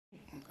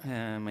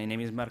My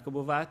name is Marco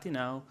Bovati.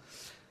 Now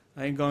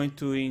I'm going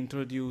to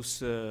introduce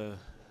the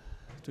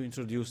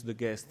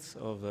guests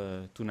of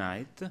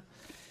tonight.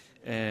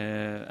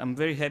 I'm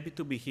very happy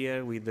to be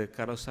here with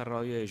Carlos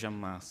Arroyo and Jean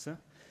Mas.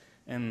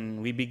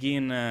 And we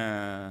begin in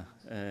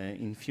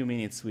a few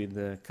minutes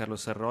with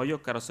Carlos Arroyo.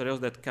 Carlos Arroyo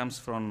that comes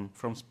from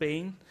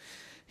Spain.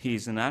 He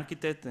is an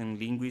architect and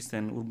linguist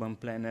and urban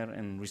planner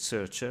and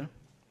researcher.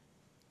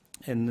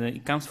 And he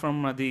comes from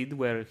Madrid,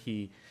 where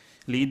he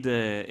lead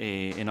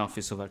an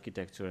office of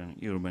architecture and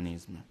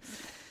urbanism.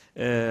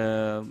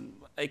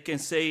 I can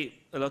say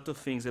a lot of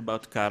things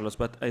about Carlos,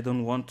 but I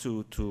don't want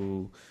to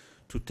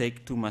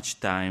take too much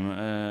time.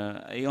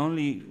 I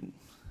only,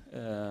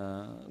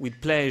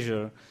 with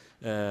pleasure,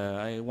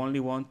 I only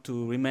want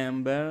to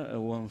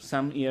remember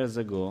some years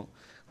ago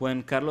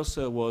when Carlos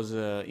was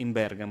in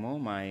Bergamo,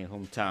 my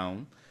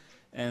hometown,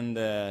 and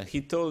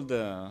he told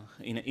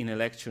in a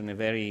lecture, in a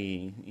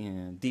very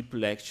deep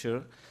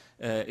lecture,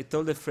 he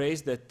told a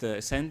phrase that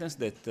a sentence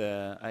that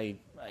I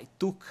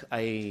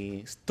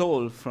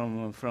stole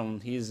from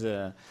his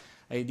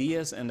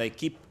ideas, and I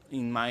keep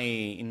in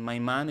my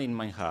mind, in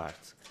my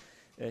heart.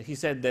 He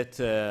said that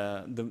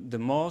the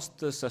most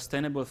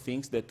sustainable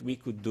things that we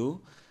could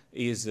do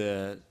is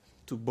to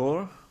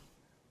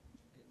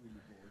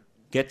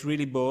get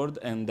really bored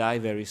and die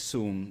very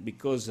soon,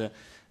 because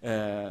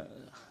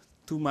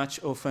too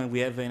much often we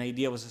have an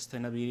idea of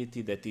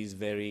sustainability that is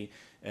very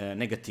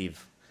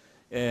negative.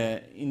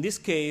 In this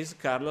case,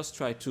 Carlos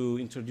tried to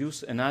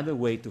introduce another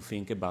way to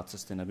think about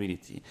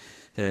sustainability.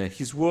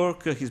 His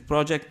work, his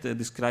project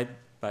described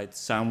by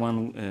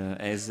someone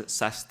as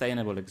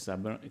sustainable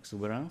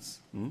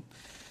exuberance,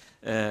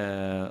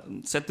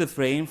 set the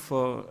frame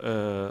for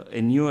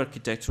a new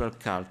architectural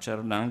culture,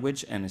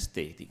 language, and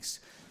aesthetics.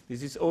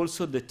 This is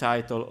also the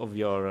title of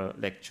your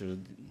lecture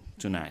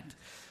tonight.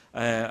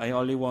 I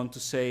only want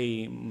to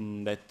say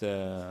that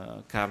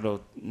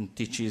Carlo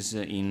teaches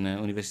in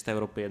Università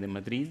Europea de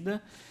Madrid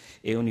and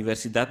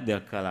Universidad de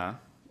Alcalá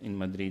in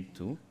Madrid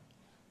too.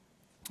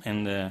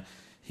 And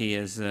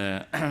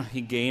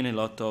he gained a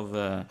lot of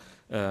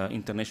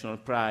international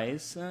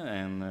prize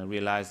and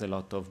realized a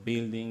lot of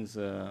buildings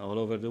all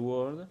over the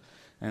world.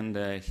 And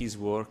his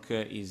work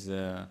is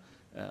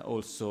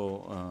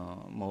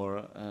also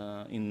more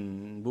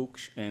in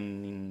books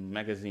and in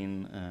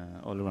magazines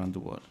all around the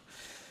world.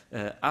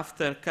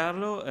 After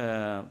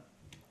Carlo,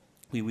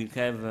 we will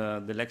have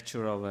the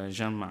lecture of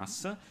Jean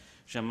Mas.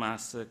 Jean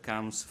Mas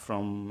comes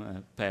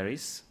from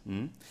Paris,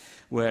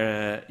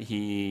 where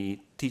he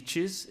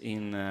teaches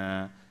in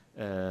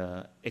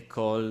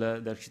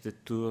École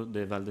d'Architecture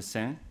de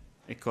Val-de-Seine,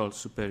 École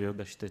Supérieure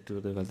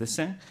d'Architecture de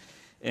Val-de-Seine,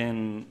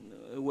 and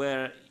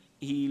where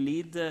he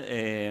leads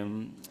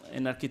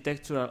an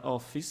architectural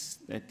office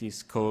that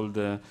is called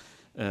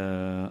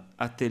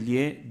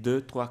Atelier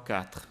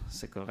 234.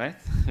 C'est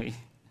correct?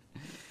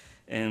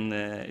 And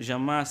Jean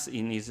Mas,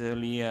 in his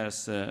early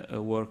years,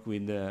 worked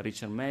with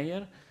Richard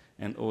Meyer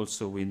and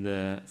also with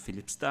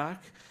Philip Stark.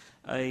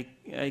 I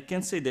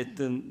can say that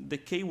the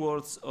key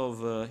words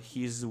of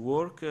his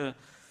work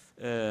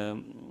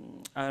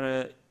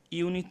are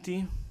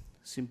unity,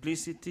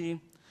 simplicity,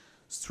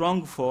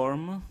 strong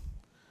form,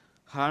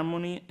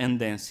 harmony, and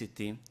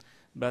density.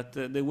 But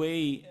the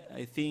way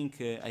I think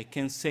I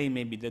can say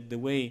maybe that the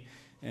way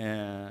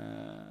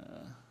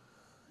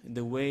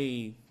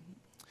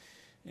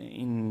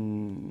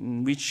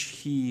in which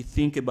he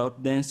think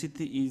about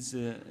density is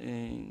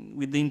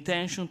with the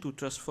intention to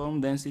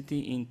transform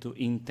density into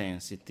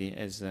intensity,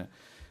 as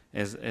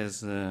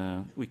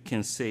we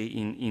can say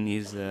in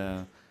his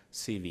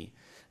CV.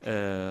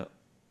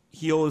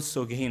 He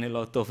also gained a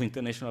lot of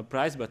international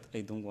prize, but I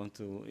don't want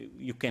to.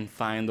 You can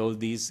find all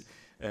these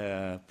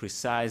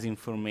precise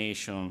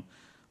information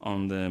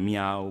on the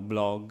Miaw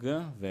blog,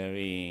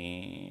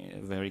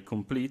 very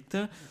complete,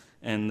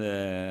 and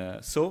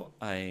so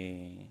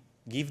I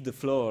give the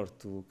floor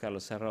to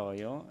Carlos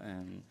Arroyo,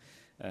 and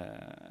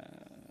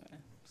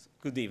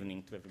good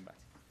evening to everybody.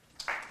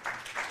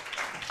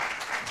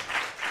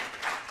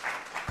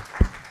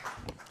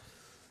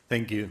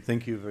 Thank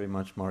you very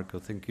much, Marco.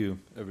 Thank you,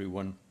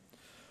 everyone.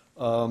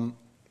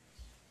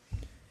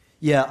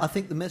 Yeah, I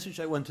think the message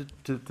I wanted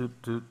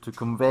to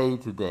convey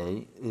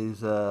today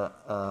is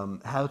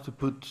how to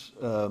put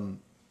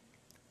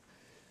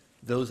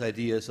those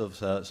ideas of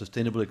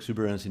sustainable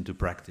exuberance into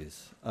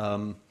practice.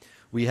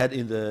 We had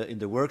in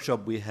the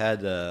workshop, we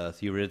had a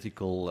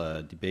theoretical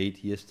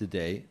debate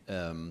yesterday,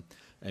 and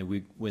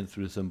we went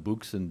through some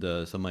books and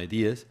some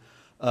ideas.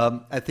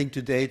 I think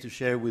today, to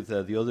share with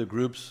the other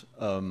groups,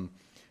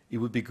 it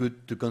would be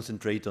good to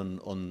concentrate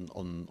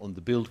on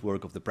the build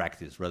work of the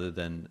practice rather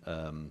than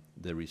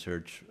the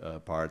research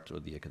part or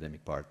the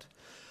academic part.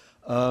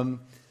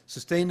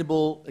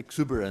 Sustainable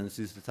exuberance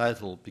is the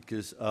title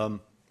because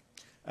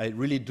I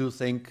really do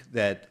think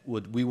that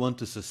what we want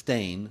to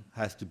sustain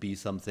has to be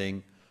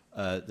something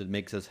that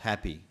makes us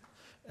happy.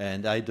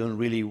 And I don't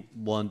really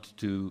want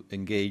to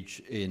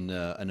engage in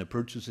an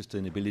approach to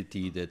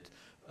sustainability that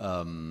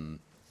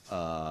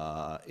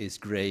is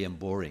gray and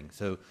boring.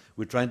 So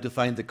we're trying to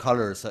find the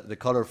colors, the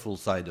colorful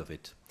side of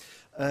it.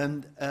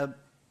 And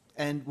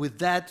with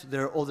that,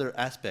 there are other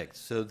aspects.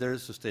 So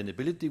there's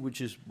sustainability,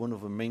 which is one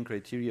of the main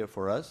criteria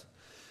for us.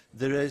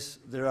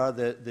 There are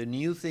the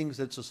new things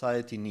that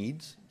society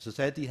needs.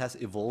 Society has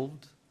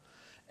evolved,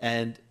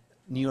 and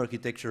new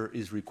architecture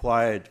is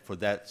required for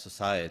that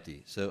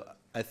society. So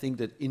I think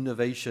that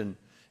innovation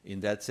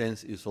in that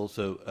sense is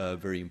also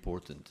very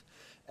important.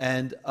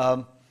 And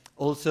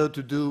also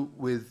to do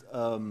with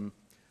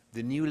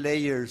the new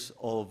layers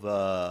of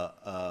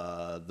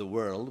the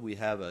world. We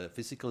have a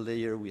physical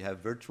layer, we have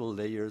virtual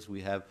layers,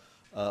 we have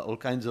all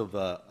kinds of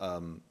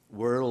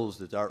worlds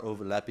that are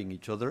overlapping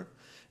each other.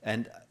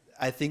 And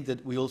I think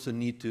that we also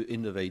need to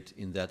innovate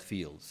in that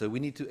field. So we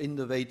need to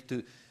innovate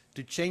to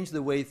change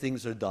the way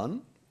things are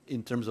done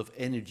in terms of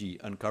energy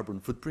and carbon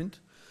footprint.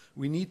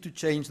 We need to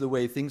change the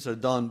way things are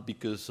done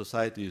because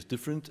society is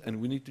different,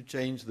 and we need to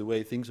change the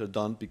way things are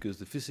done because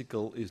the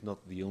physical is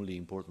not the only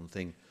important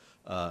thing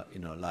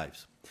in our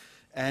lives.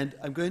 And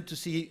I'm going to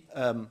see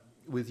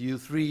with you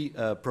three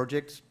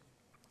projects,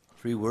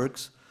 three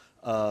works.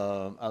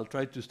 I'll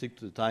try to stick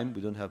to the time.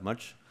 We don't have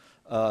much.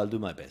 I'll do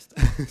my best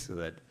so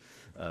that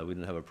we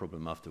don't have a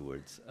problem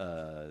afterwards.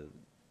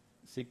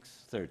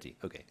 6:30,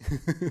 okay.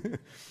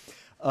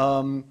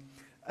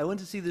 I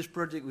want to see this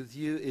project with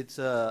you. It's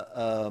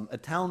a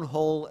town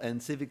hall and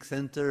civic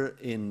center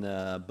in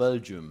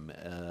Belgium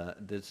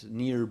that's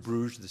near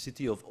Bruges, the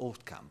city of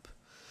Oostkamp.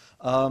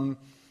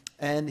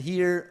 And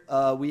here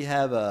we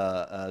have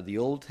the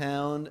old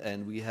town,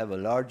 and we have a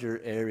larger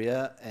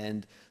area,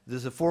 and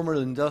there's a former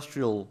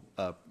industrial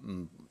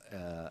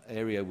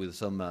area with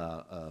some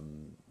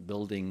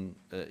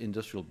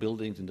industrial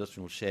buildings,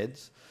 industrial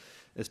sheds.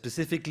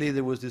 Specifically,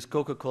 there was this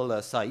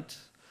Coca-Cola site,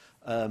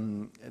 a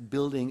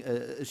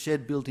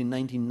shed built in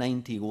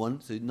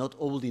 1991, so not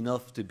old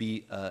enough to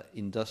be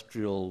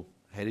industrial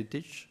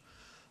heritage,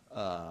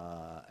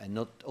 and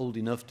not old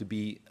enough to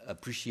be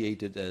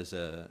appreciated as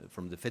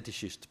from the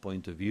fetishist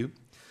point of view.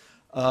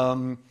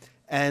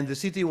 And the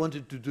city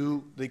wanted to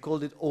do, they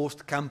called it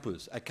Oost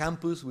Campus, a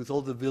campus with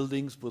all the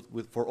buildings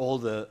for all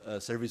the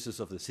services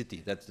of the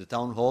city. That's the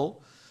town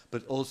hall,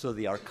 but also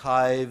the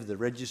archive, the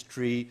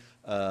registry,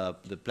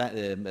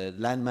 the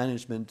land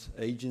management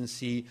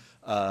agency,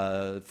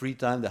 free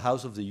time, the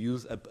house of the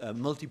youth, a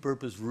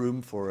multi-purpose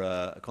room for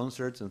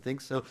concerts and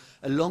things. So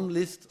a long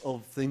list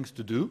of things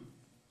to do.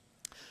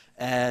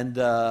 And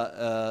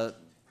well,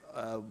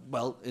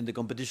 in the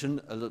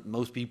competition,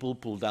 most people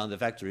pull down the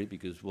factory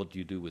because what do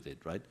you do with it,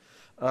 right?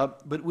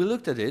 But we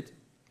looked at it.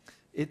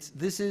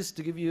 This is,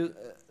 to give you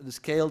the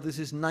scale, this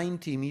is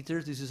 90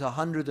 meters, this is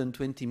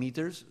 120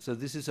 meters, so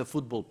this is a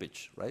football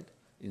pitch, right,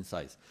 in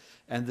size.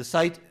 And the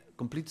site,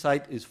 complete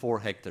site, is 4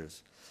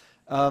 hectares.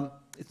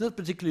 It's not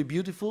particularly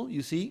beautiful,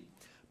 you see,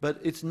 but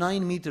it's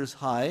 9 meters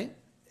high,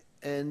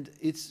 and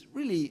it's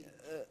really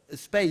a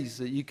space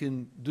that you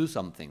can do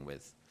something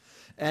with.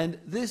 And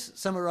this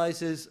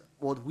summarizes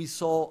what we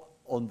saw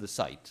on the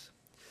site.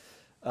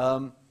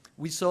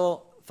 We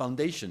saw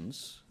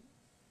foundations.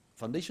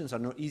 Foundations are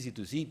not easy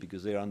to see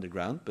because they are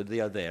underground, but they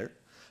are there.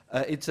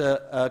 It's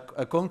a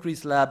concrete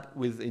slab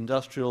with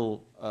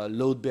industrial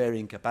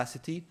load-bearing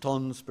capacity,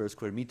 tons per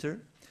square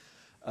meter,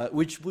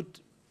 which would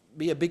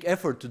be a big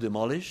effort to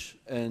demolish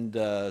and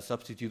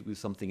substitute with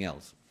something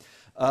else.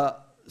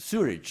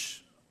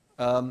 Sewage,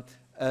 an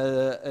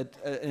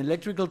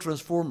electrical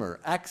transformer,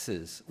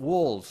 access,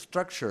 walls,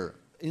 structure,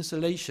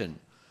 insulation,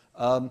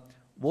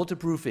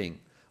 waterproofing,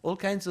 all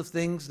kinds of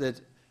things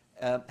that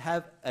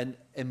have an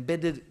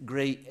embedded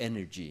gray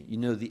energy, you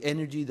know, the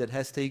energy that it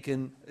has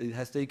taken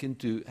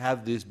to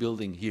have this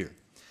building here.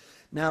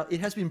 Now, it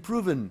has been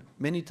proven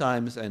many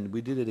times, and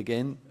we did it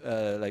again,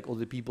 like all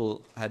the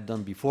people had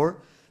done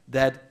before,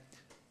 that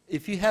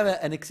if you have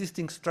an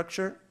existing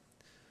structure,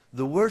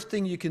 the worst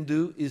thing you can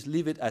do is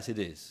leave it as it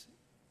is.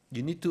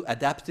 You need to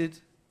adapt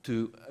it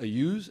to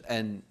use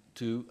and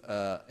to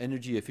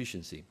energy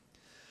efficiency.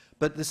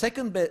 But the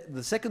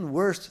second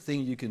worst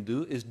thing you can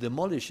do is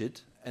demolish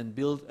it and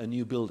build a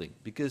new building.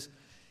 Because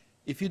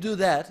if you do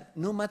that,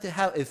 no matter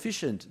how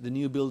efficient the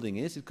new building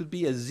is, it could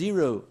be a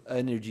zero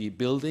energy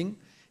building,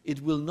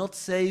 it will not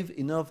save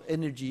enough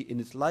energy in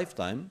its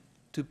lifetime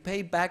to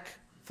pay back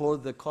for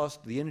the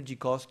cost, the energy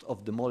cost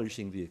of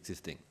demolishing the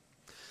existing.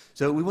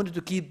 So we wanted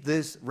to keep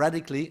this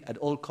radically at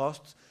all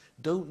costs.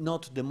 Do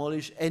not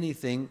demolish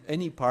anything,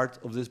 any part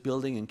of this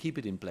building, and keep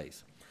it in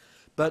place.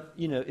 But,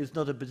 you know, it's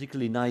not a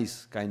particularly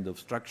nice kind of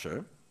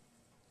structure.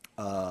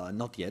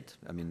 Not yet.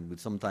 I mean,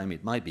 with some time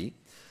it might be.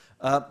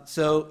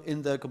 So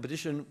in the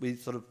competition, we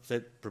sort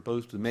of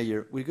proposed to the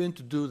mayor, we're going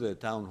to do the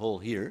town hall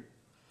here.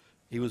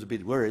 He was a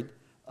bit worried.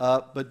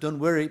 But don't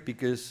worry,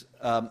 because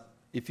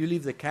if you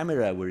leave the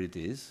camera where it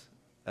is,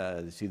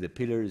 you see the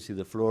pillar, you see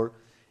the floor,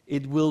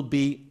 it will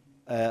be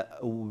a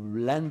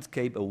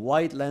landscape, a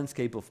wide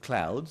landscape of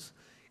clouds,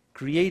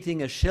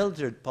 creating a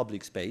sheltered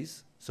public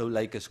space, so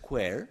like a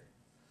square,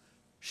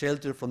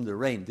 shelter from the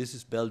rain. This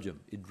is Belgium.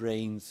 It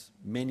rains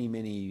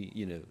many,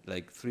 you know,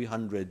 like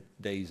 300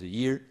 days a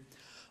year.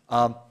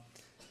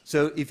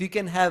 So if you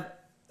can have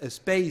a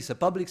space, a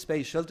public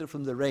space sheltered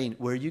from the rain,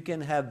 where you can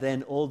have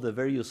then all the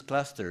various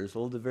clusters,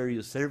 all the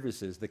various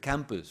services, the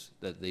campus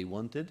that they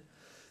wanted,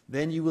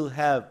 then you will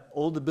have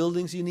all the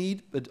buildings you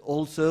need, but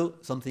also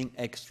something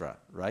extra,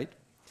 right?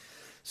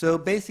 So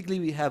basically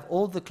we have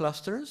all the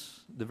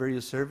clusters, the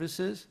various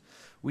services.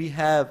 We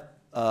have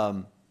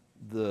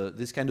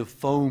this kind of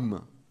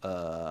foam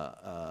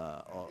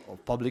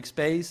of public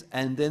space,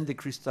 and then the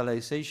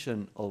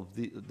crystallization of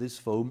this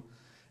foam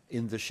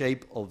in the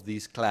shape of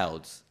these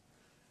clouds.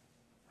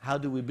 How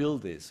do we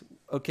build this?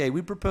 Okay,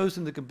 we proposed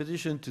in the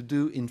competition to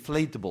do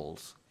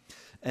inflatables.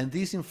 And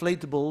these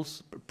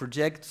inflatables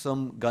project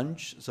some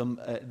gunge,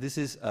 this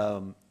is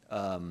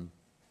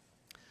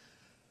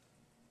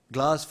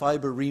glass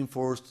fiber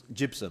reinforced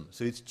gypsum.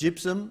 So it's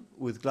gypsum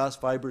with glass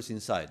fibers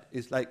inside.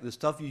 It's like the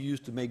stuff you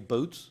use to make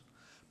boats,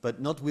 but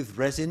not with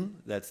resin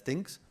that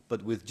stinks,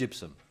 but with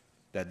gypsum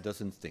that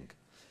doesn't stink.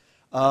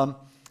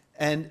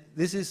 And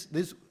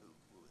this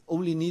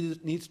only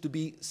needs to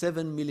be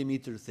 7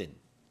 millimeter thin,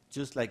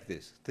 just like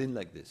this, thin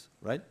like this,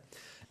 right?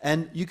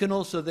 And you can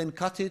also then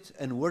cut it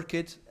and work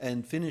it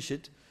and finish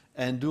it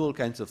and do all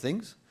kinds of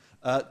things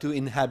to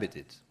inhabit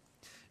it.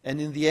 And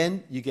in the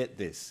end, you get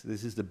this.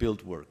 This is the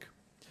built work.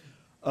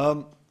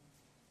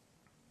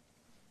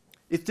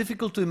 It's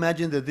difficult to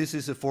imagine that this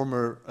is a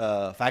former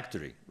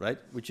factory, right?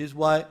 Which is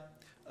why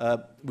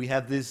we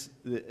have this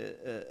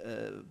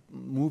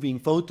moving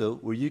photo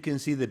where you can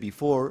see the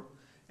before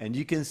and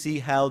you can see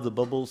how the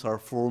bubbles are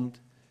formed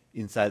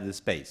inside the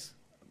space.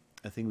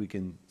 I think we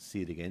can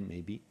see it again,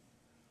 maybe.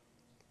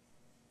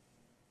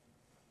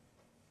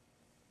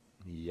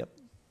 Yep.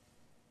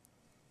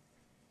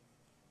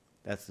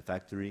 That's the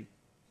factory.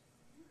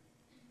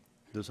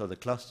 Those are the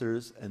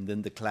clusters, and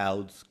then the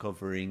clouds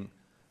covering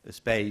a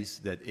space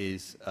that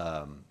is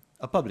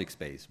a public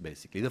space,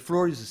 basically. The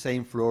floor is the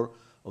same floor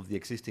of the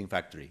existing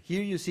factory.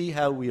 Here you see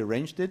how we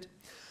arranged it.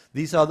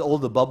 These are all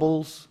the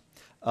bubbles.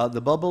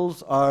 The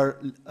bubbles are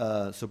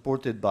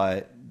supported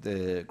by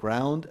the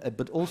ground,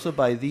 but also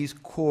by these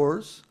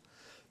cores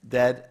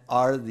that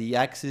are the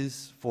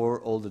axis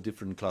for all the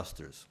different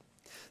clusters.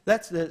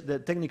 That's the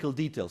technical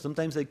detail.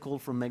 Sometimes I call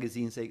from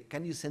magazines, say,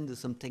 can you send us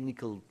some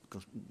technical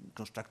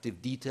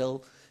constructive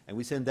detail? And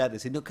we send that. They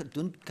say, no,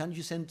 can't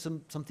you send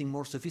something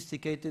more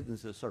sophisticated? And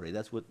so, sorry,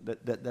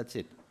 that's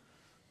it.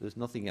 There's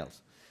nothing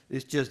else.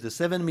 It's just the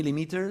 7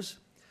 millimeters,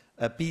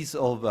 a piece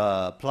of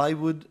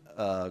plywood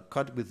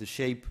cut with the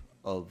shape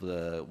of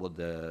what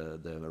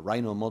the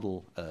Rhino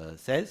model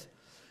says,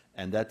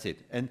 and that's it.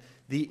 And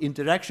the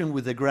interaction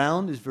with the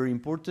ground is very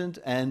important,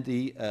 and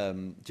the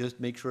just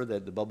make sure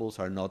that the bubbles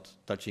are not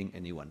touching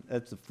anyone.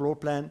 That's the floor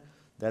plan,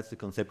 that's the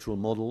conceptual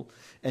model.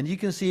 And you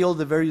can see all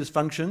the various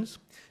functions.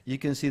 You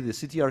can see the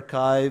city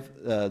archive,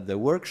 the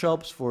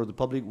workshops for the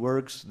public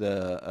works,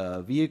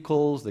 the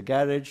vehicles, the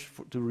garage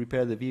to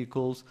repair the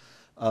vehicles.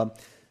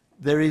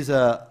 There is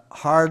a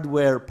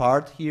hardware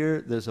part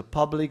here, there's a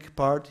public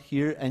part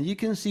here, and you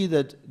can see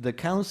that the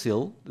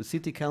council, the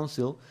city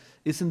council,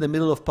 is in the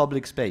middle of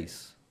public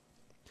space.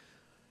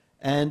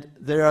 And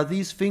there are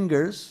these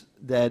fingers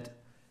that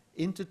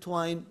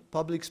intertwine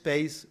public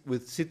space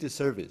with city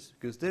service,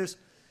 because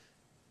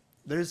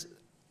there's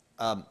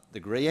the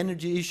gray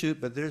energy issue,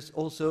 but there's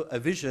also a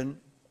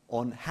vision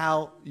on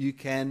how you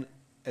can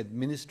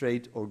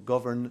administrate or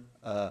govern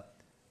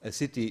a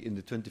city in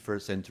the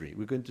 21st century.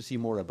 We're going to see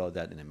more about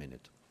that in a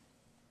minute.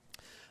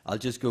 I'll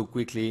just go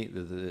quickly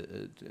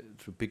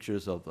through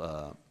pictures of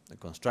the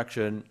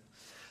construction.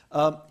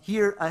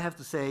 Here I have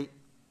to say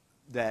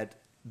that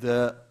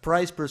the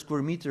price per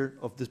square meter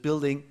of this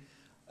building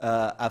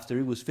after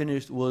it was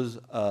finished was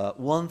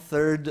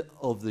 1/3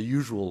 of the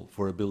usual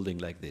for a building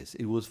like this.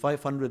 It was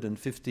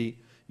 550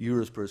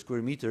 euros per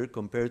square meter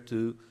compared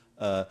to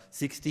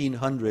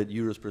 1,600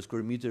 euros per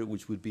square meter,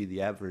 which would be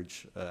the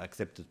average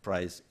accepted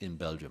price in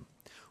Belgium.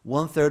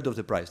 1/3 of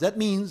the price. That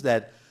means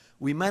that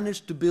we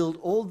managed to build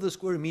all the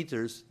square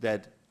meters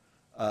that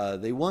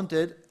they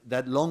wanted,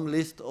 that long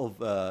list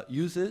of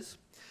uses,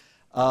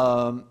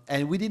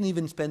 and we didn't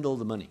even spend all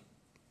the money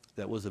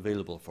that was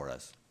available for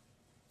us.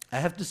 I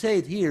have to say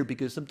it here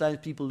because sometimes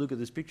people look at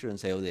this picture and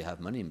say, oh, they have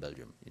money in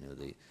Belgium. You know,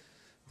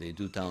 they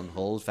do town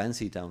halls,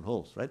 fancy town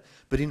halls, right?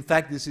 But in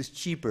fact, this is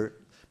cheaper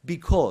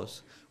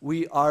because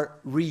we are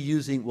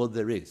reusing what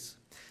there is.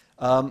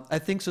 I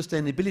think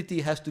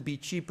sustainability has to be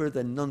cheaper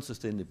than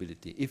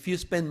non-sustainability. If you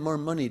spend more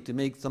money to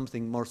make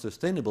something more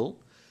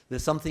sustainable,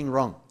 there's something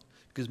wrong.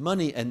 Because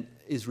money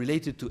is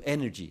related to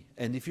energy.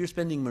 And if you're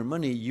spending more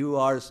money, you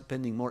are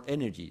spending more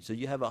energy. So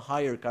you have a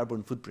higher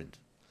carbon footprint.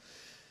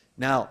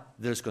 Now,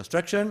 there's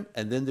construction,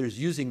 and then there's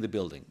using the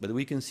building. But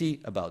we can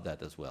see about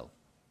that as well.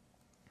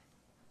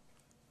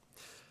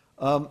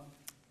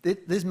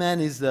 This man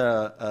is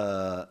the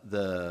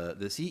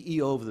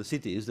CEO of the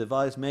city, is the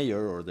vice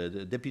mayor or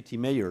the deputy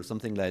mayor or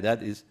something like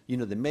that. Is, you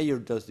know, the mayor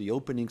does the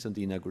openings and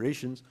the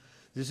inaugurations.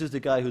 This is the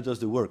guy who does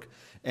the work.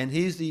 And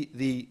he's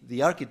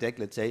the architect,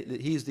 let's say.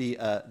 He's the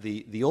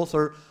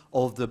author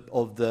of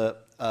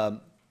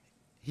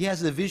he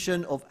has a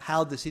vision of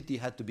how the city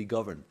had to be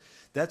governed.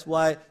 That's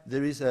why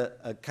there is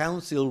a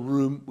council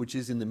room which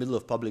is in the middle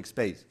of public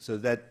space, so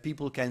that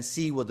people can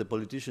see what the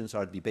politicians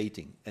are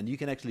debating. And you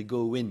can actually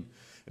go in.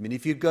 I mean,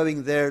 if you're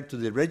going there to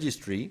the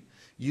registry,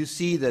 you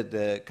see that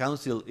the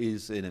council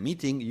is in a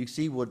meeting, you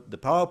see what the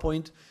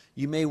PowerPoint,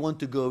 you may want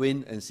to go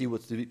in and see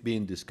what's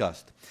being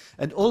discussed.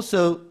 And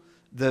also,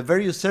 the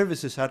various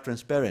services are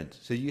transparent.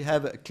 So you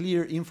have a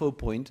clear info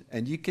point,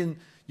 and you can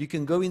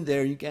go in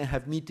there, you can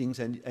have meetings,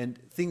 and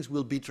things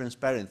will be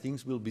transparent,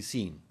 things will be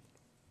seen.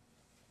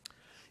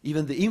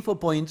 Even the info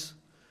points,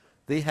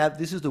 they have,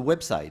 this is the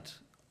website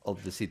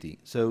of the city.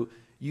 So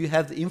you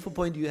have the info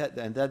point,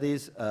 and that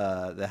is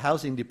the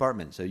housing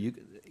department. So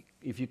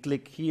if you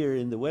click here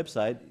in the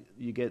website,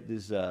 you get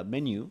this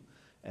menu,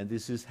 and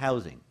this is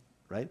housing,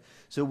 right?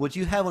 So what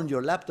you have on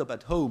your laptop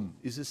at home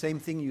is the same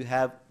thing you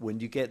have when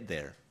you get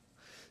there.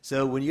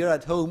 So when you're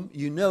at home,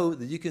 you know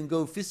that you can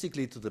go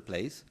physically to the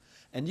place,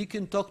 and you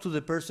can talk to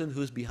the person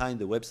who's behind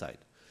the website.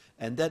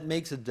 And that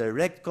makes a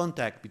direct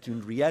contact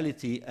between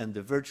reality and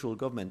the virtual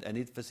government, and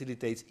it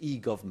facilitates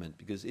e-government,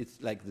 because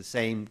it's like the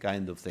same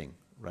kind of thing,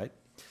 right?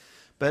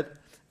 But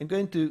I'm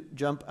going to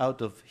jump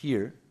out of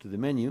here to the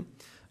menu.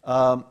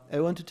 I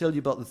want to tell you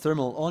about the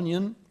thermal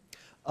onion.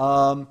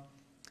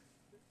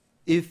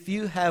 If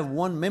you have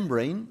one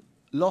membrane,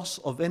 loss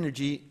of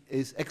energy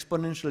is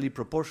exponentially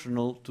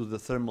proportional to the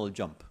thermal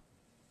jump.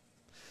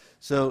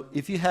 So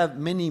if you have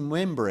many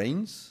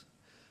membranes,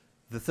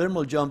 the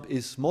thermal jump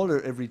is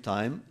smaller every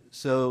time,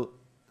 so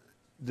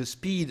the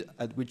speed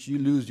at which you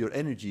lose your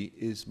energy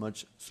is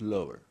much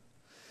slower.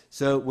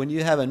 So when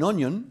you have an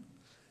onion,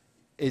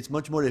 it's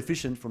much more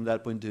efficient from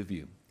that point of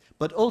view.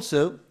 But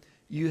also,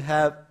 you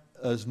have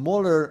a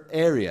smaller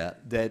area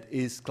that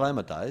is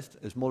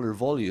climatized, a smaller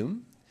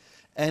volume,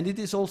 and it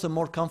is also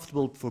more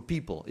comfortable for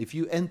people. If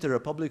you enter a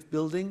public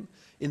building,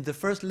 in the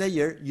first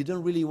layer, you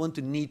don't really want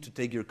to need to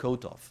take your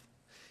coat off.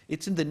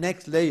 It's in the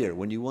next layer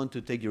when you want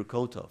to take your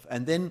coat off.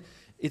 And then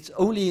it's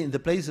only in the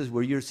places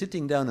where you're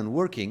sitting down and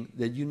working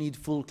that you need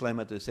full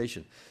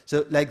climatization.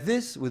 So like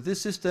this, with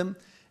this system,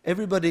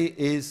 everybody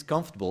is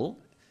comfortable.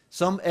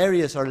 Some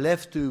areas are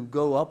left to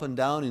go up and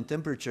down in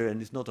temperature,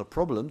 and it's not a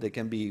problem. They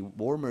can be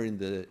warmer in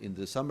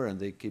the summer, and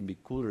they can be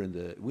cooler in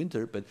the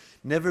winter, but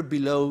never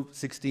below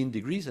 16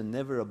 degrees and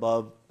never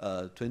above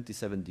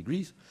 27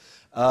 degrees.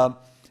 And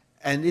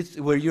it's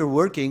where you're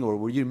working or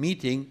where you're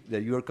meeting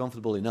that you're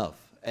comfortable enough.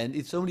 And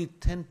it's only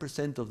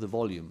 10% of the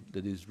volume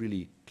that is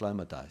really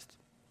climatized.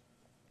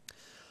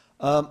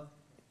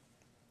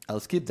 I'll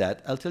skip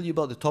that. I'll tell you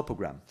about the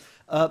topogram.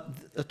 A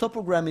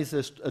topogram is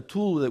a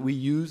tool that we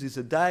use. It's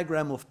a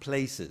diagram of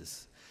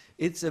places.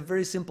 It's a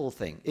very simple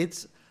thing.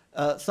 It's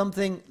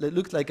something that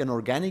looks like an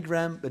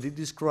organigram, but it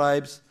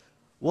describes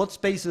what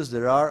spaces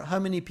there are, how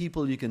many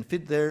people you can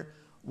fit there,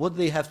 what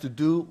they have to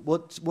do,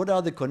 what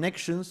are the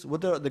connections,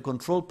 what are the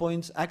control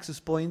points, access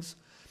points.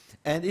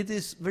 And it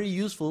is very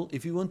useful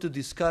if you want to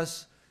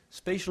discuss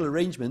spatial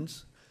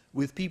arrangements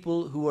with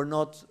people who are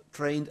not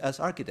trained as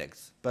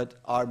architects, but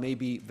are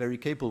maybe very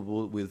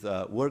capable with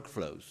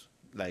workflows,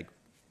 like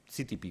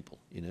city people,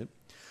 you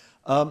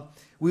know.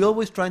 We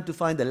always try to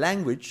find a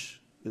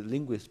language. The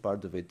linguist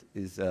part of it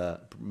is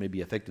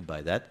maybe affected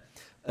by that.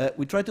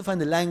 We try to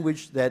find a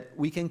language that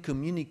we can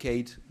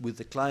communicate with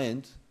the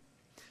client,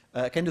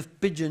 a kind of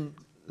pidgin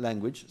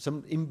language,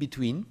 some in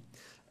between,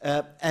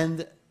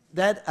 and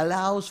that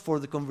allows for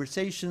the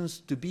conversations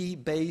to be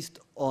based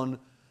on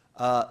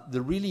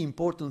the really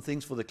important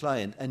things for the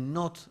client and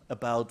not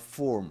about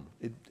form.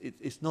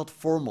 It's not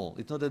formal.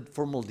 It's not a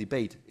formal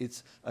debate.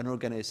 It's an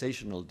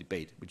organizational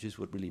debate, which is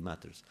what really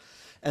matters.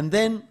 And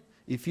then,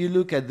 if you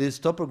look at this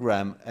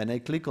topogram and I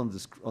click on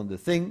the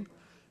thing,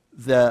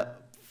 the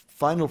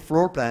final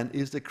floor plan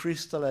is the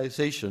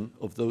crystallization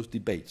of those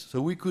debates.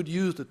 So we could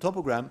use the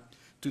topogram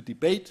to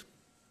debate.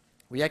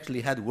 We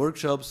actually had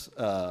workshops,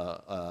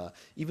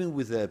 even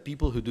with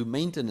people who do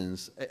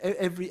maintenance.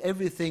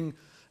 Everything.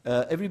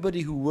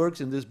 Everybody who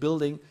works in this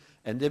building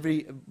and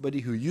everybody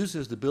who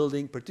uses the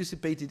building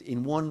participated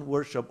in one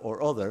workshop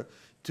or other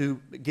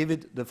to give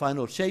it the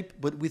final shape,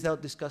 but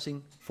without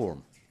discussing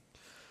form.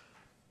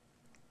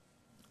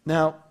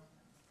 Now,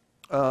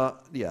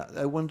 yeah,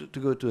 I want to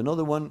go to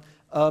another one.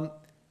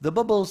 The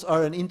bubbles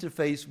are an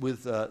interface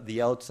with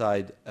the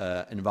outside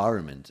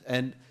environment,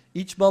 and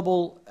each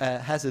bubble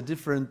has a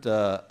different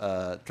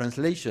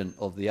translation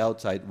of the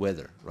outside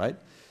weather, right?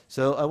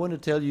 So I want to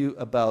tell you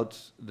about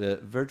the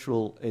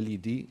virtual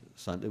LED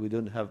sun. We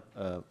don't have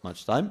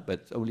much time,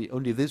 but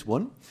only this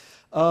one.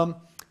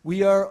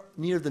 We are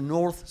near the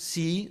North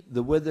Sea.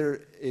 The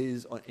weather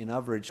is, on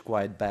average,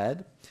 quite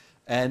bad.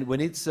 And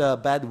when it's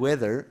bad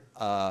weather,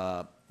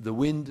 the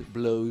wind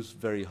blows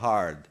very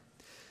hard.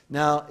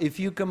 Now, if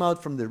you come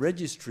out from the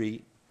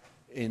registry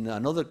in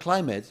another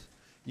climate,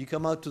 you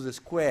come out to the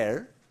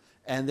square,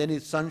 and then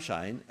it's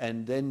sunshine,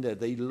 and then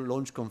they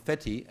launch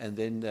confetti, and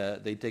then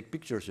they take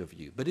pictures of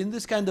you. But in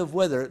this kind of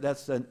weather,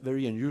 that's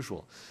very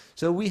unusual.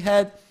 So we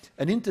had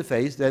an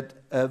interface that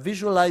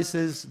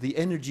visualizes the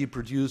energy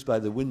produced by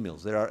the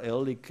windmills. There are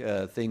aeolic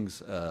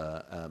things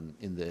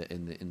in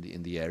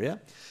the area,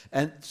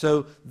 and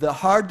so the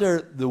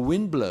harder the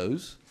wind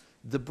blows,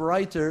 the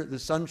brighter the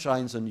sun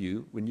shines on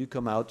you when you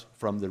come out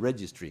from the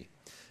registry.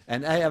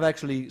 And I have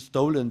actually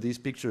stolen these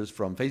pictures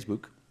from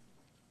Facebook.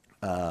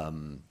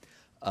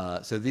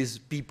 So these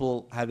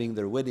people having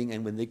their wedding,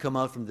 and when they come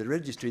out from the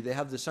registry, they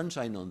have the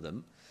sunshine on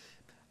them.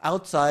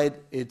 Outside,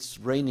 it's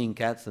raining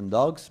cats and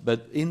dogs,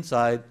 but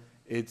inside,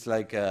 it's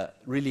like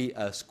really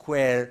a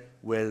square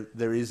where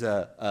there is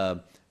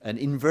an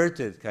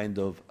inverted kind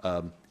of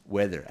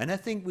weather. And I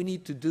think we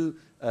need to do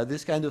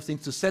this kind of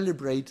things to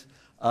celebrate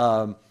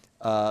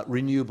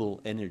renewable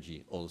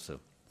energy also.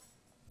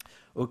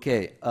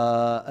 Okay,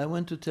 I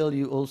want to tell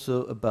you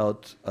also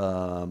about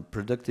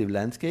productive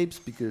landscapes,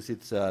 because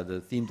it's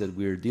the theme that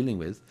we're dealing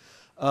with.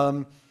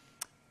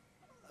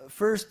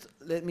 First,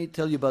 let me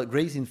tell you about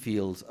grazing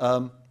fields.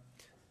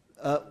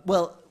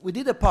 Well, we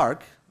did a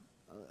park.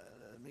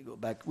 Let me go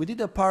back. We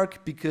did a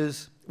park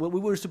because what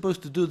we were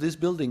supposed to do, this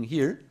building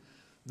here,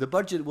 the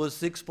budget was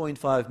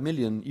 6.5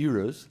 million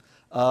euros,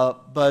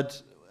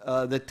 but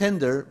the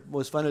tender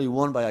was finally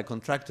won by a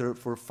contractor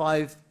for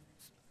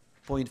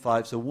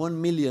 5.5, so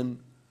 1 million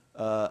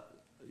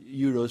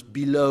euros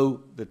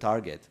below the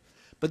target.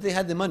 But they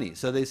had the money,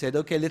 so they said,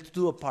 okay, let's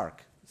do a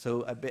park.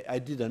 So I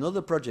did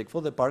another project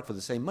for the park for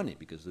the same money,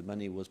 because the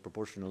money was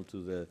proportional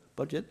to the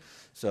budget.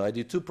 So I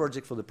did 2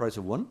 projects for the price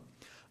of 1,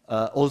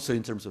 also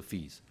in terms of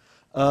fees.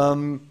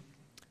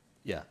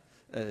 Yeah,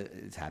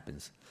 it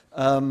happens.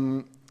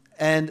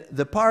 And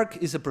the park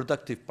is a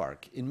productive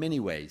park in many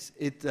ways.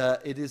 It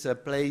is a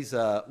place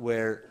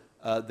where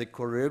the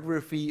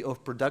choreography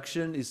of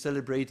production is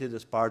celebrated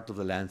as part of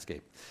the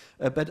landscape.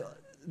 But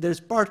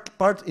there's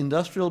part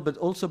industrial, but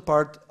also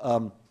part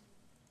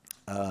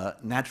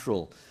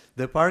natural.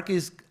 The park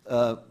is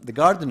the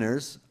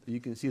gardeners. You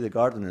can see the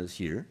gardeners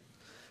here.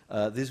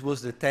 This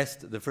was the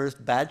test, the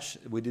first batch.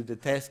 We did the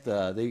test.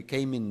 They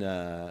came in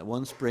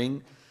one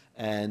spring,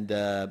 and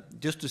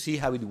just to see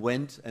how it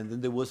went. And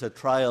then there was a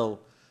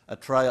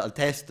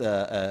test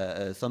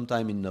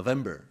sometime in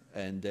November,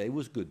 and it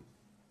was good.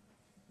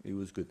 It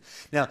was good.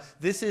 Now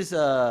this is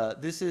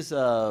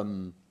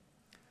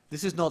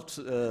not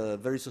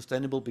very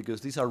sustainable,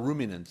 because these are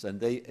ruminants and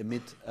they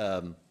emit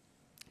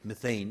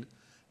methane,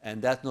 and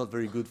that's not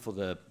very good for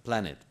the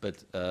planet.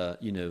 But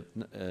you know,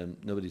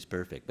 nobody's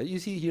perfect. But you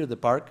see here the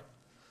park.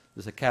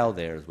 There's a cow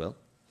there as well,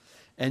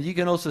 and you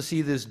can also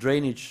see this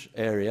drainage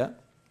area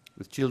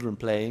with children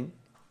playing.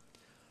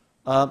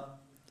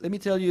 Let me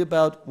tell you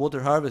about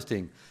water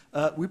harvesting.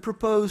 We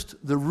proposed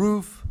the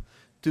roof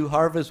to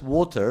harvest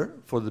water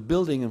for the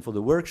building and for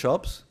the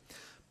workshops,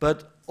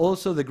 but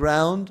also the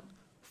ground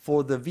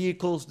for the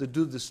vehicles that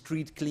do the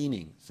street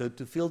cleaning, so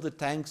to fill the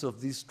tanks of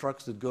these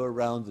trucks that go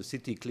around the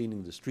city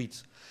cleaning the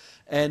streets.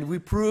 And we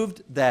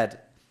proved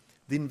that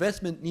the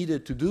investment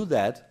needed to do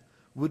that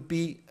would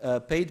be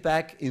paid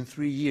back in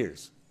 3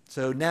 years.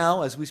 So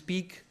now, as we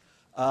speak,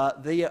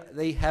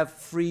 they have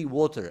free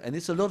water, and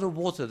it's a lot of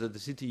water that the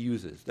city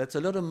uses. That's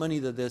a lot of money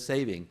that they're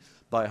saving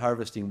by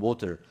harvesting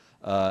water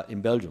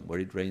in Belgium, where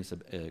it rains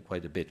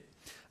quite a bit.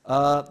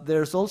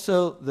 There's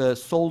also the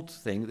salt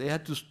thing. They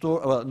had to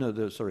store. Well, no,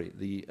 the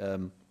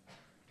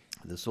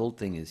salt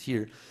thing is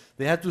here.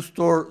 They had to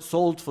store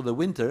salt for the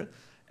winter,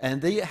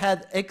 and they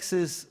had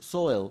excess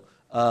soil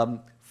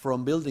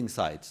from building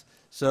sites.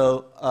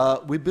 So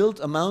we built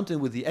a mountain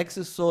with the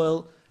excess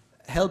soil,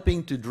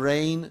 helping to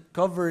drain,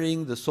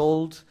 covering the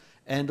salt,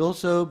 and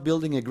also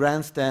building a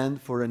grandstand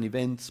for an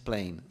events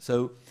plane.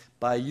 So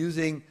by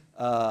using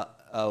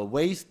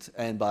waste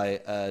and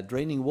by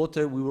draining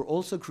water, we were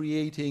also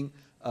creating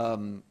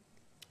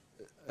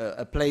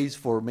a place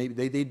for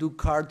maybe they do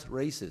kart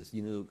races,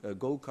 you know,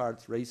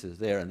 go-kart races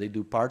there, and they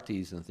do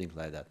parties and things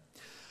like that.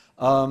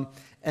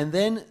 And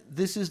then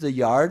this is the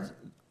yard.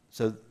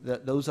 So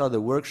those are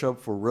the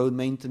workshop for road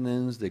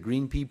maintenance, the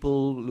green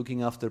people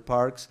looking after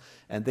parks,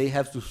 and they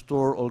have to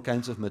store all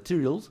kinds of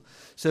materials.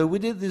 So we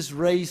did this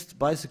raised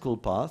bicycle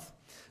path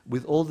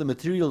with all the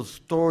materials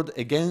stored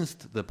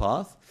against the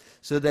path,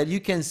 so that you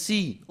can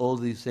see all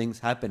these things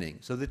happening.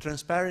 So the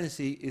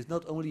transparency is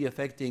not only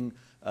affecting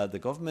the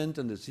government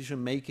and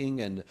decision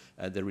making and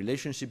the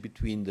relationship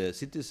between the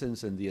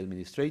citizens and the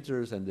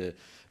administrators, and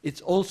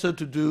it's also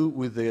to do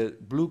with the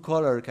blue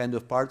collar kind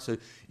of part. So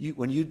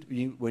when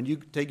you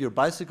take your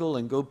bicycle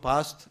and go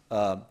past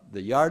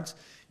the yards,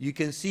 you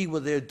can see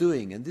what they're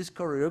doing, and this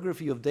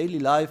choreography of daily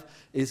life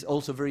is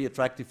also very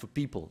attractive for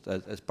people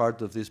as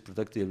part of this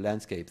productive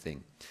landscape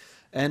thing.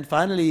 And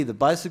finally, the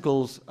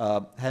bicycles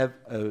have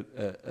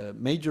a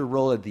major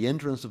role at the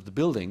entrance of the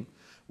building,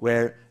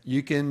 where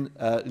you can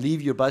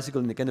leave your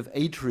bicycle in a kind of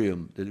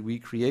atrium that we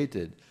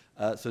created,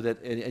 so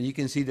that and you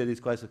can see that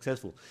it's quite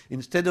successful.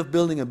 Instead of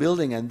building a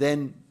building and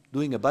then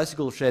doing a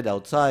bicycle shed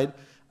outside,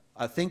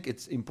 I think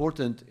it's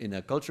important in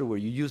a culture where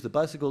you use the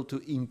bicycle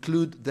to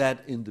include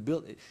that in the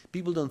build.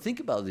 People don't think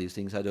about these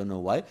things, I don't know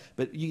why,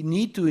 but you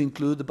need to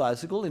include the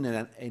bicycle in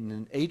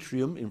an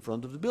atrium in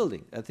front of the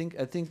building. I think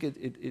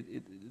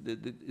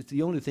it's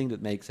the only thing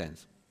that makes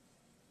sense.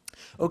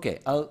 Okay,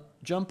 I'll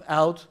jump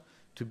out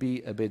to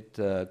be a bit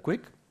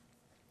quick.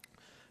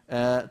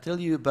 Tell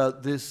you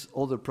about this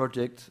other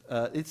project.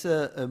 It's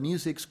a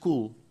music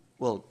school.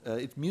 Well,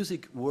 it's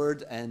music,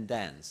 word, and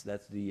dance.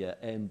 That's the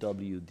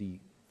MWD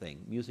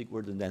thing, music,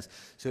 word, and dance.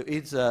 So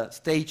it's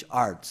stage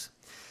arts.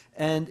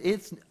 And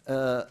it's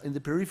in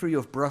the periphery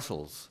of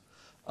Brussels,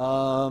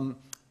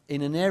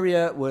 in an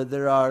area where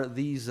there are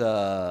these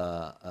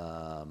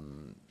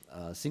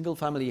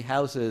single-family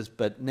houses,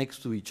 but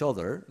next to each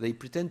other. They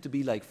pretend to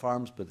be like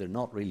farms, but they're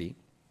not really,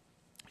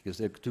 because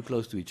they're too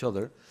close to each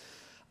other.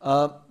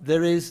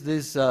 There is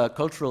this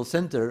cultural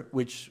center,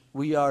 which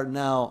we are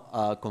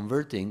now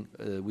converting.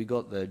 We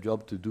got the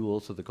job to do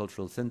also the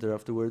cultural center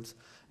afterwards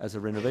as a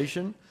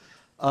renovation.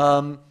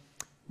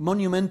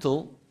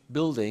 Monumental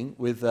building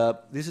with,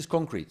 this is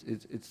concrete.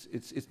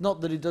 It's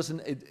not that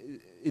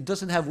it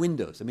doesn't have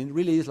windows. I mean, it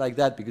really is like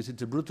that because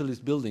it's a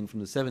brutalist building from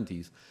the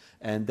 70s,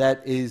 and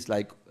that is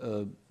like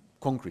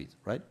concrete,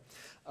 right?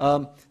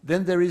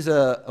 Then there is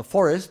a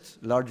forest,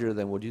 larger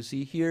than what you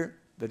see here,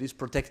 that is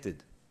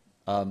protected.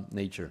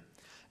 Nature.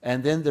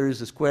 And then there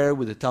is a square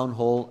with a town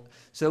hall.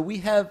 So we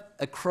have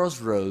a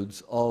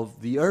crossroads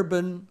of the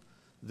urban,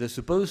 the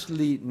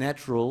supposedly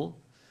natural,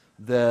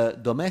 the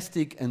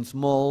domestic and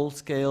small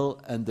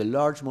scale, and the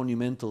large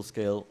monumental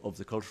scale of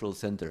the cultural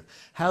center.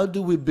 How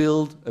do we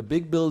build a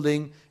big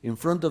building in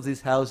front of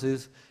these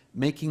houses,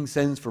 making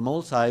sense from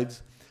all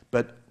sides,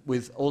 but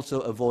with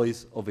also a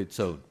voice of its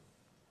own?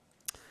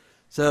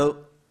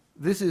 So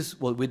this is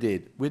what we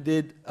did. We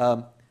did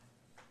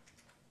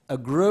a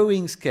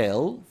growing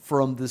scale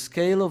from the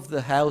scale of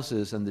the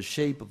houses and the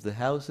shape of the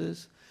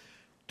houses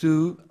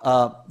to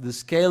the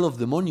scale of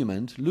the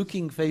monument,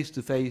 looking face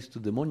to face to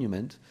the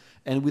monument,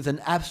 and with an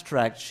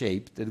abstract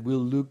shape that will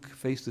look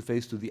face to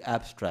face to the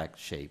abstract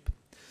shape.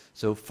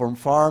 So from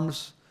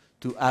farms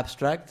to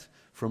abstract,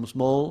 from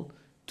small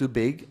to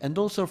big, and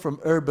also from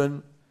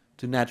urban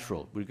to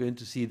natural. We're going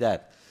to see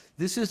that.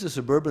 This is the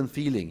suburban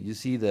feeling. You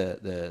see the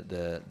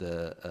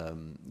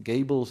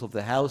gables of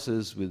the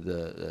houses with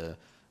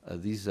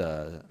these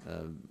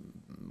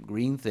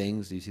green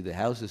things. You see the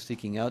houses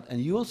sticking out,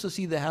 and you also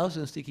see the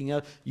houses sticking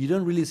out. You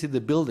don't really see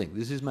the building.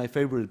 This is my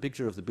favorite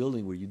picture of the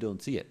building where you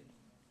don't see it.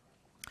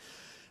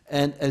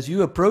 And as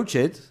you approach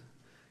it,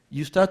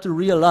 you start to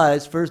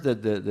realize first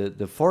that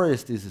the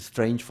forest is a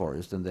strange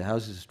forest and the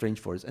house is a strange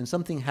forest, and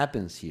something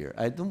happens here.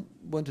 I don't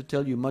want to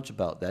tell you much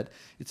about that.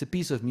 It's a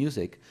piece of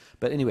music.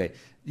 But anyway,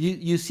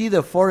 you see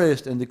the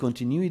forest and the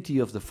continuity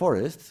of the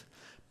forest,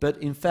 but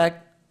in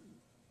fact,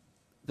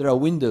 there are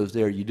windows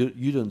there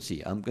you don't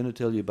see. I'm going to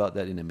tell you about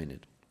that in a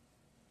minute.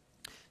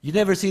 You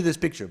never see this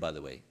picture, by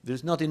the way.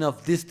 There's not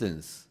enough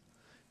distance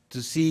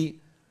to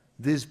see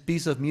this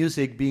piece of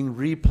music being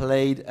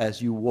replayed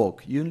as you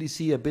walk. You only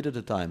see a bit at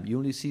a time. You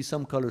only see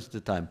some colors at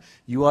a time.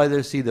 You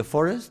either see the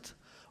forest,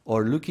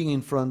 or looking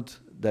in front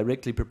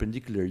directly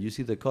perpendicular, you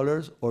see the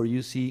colors, or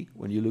you see,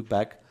 when you look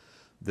back,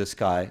 the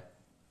sky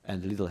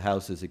and the little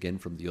houses again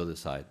from the other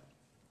side.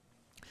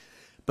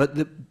 But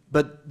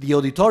the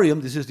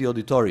auditorium, this is the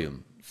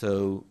auditorium.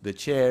 So the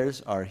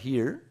chairs are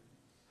here.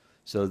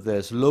 So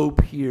the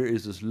slope here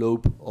is the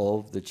slope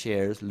of the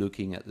chairs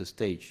looking at the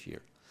stage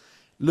here.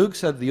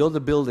 Looks at the other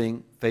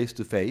building face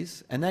to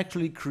face and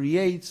actually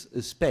creates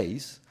a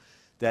space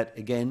that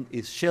again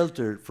is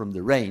sheltered from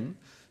the rain.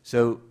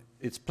 So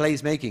it's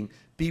place making.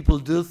 People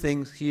do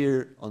things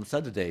here on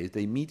Saturdays.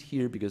 They meet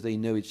here because they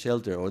know it's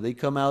shelter, or they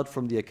come out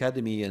from the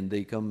academy and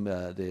they come.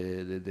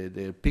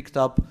 They're picked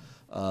up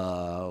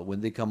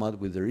when they come out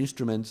with their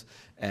instruments,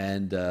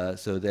 and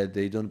so that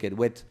they don't get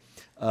wet.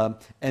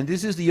 And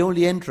this is the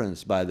only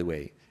entrance, by the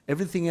way.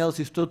 Everything else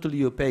is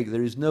totally opaque.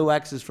 There is no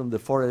access from the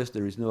forest.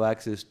 There is no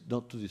access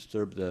not to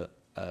disturb the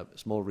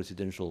small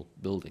residential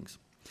buildings.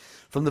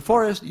 From the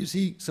forest, you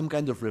see some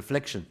kind of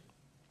reflection.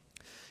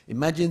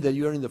 Imagine that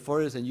you are in the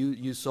forest and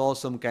you saw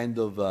some kind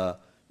of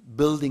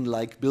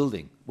building-like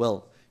building.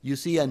 Well, you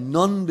see a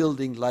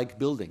non-building-like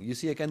building. You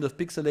see a kind of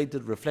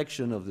pixelated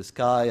reflection of the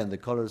sky and the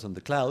colors on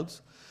the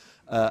clouds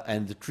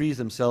and the trees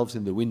themselves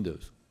in the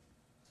windows.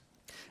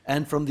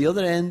 And from the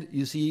other end,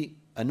 you see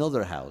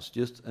another house,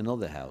 just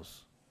another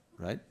house,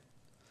 right?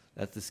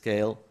 That's the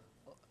scale.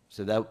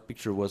 So that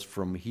picture was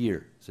from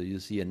here. So you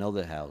see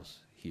another house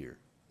here.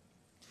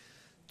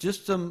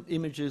 Just some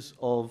images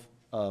of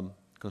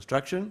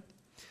construction.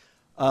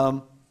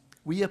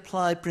 We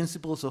apply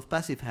principles of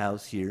passive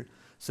house here.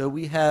 So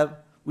we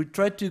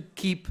try to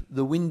keep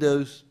the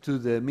windows to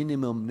the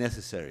minimum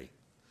necessary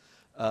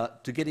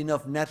to get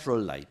enough natural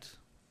light,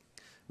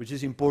 which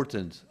is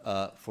important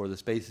for the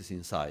spaces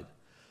inside.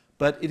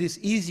 But it is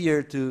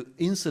easier to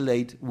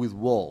insulate with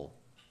wall,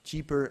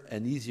 cheaper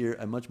and easier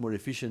and much more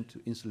efficient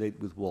to insulate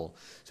with wall.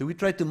 So we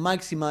try to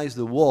maximize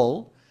the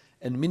wall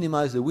and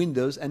minimize the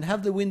windows and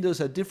have the windows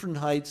at different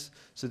heights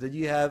so that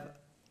you have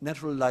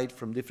natural light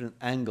from different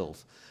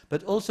angles.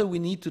 But also we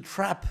need to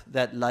trap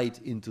that light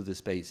into the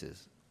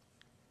spaces.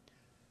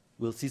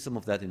 We'll see some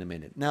of that in a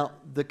minute. Now,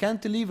 the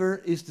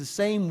cantilever is the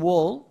same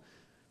wall,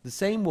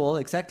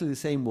 exactly the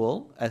same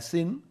wall as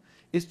thin.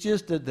 It's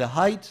just that the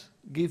height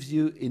gives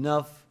you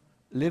enough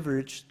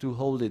leverage to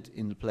hold it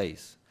in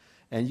place.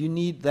 And you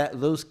need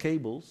those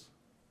cables.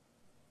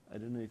 I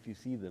don't know if you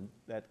see them,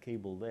 that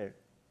cable there.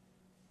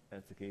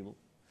 That's the cable.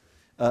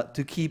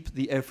 To keep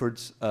the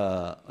efforts,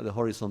 the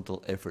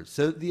horizontal efforts.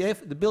 So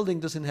the building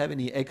doesn't have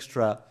any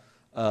extra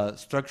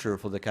structure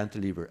for the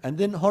cantilever. And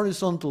then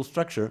horizontal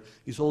structure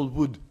is all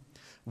wood.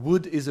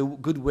 Wood is a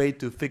good way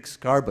to fix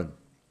carbon.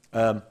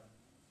 A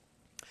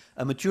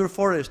mature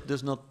forest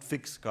does not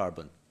fix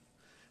carbon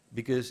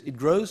because it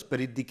grows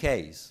but it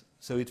decays.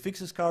 So it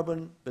fixes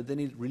carbon but then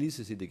it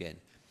releases it again.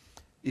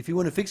 If you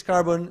want to fix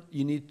carbon,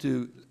 you need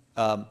to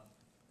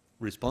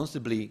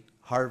responsibly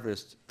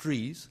harvest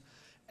trees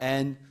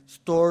and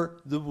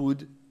store the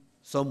wood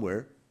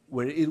somewhere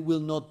where it will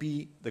not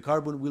be, the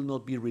carbon will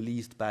not be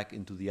released back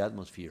into the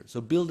atmosphere. So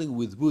building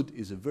with wood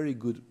is a very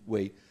good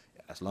way,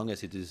 as long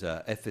as it is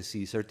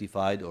FSC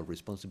certified or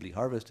responsibly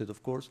harvested,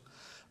 of course,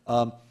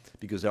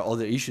 because there are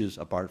other issues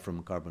apart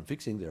from carbon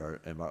fixing. There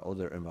are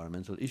other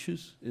environmental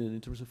issues in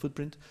terms of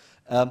footprint.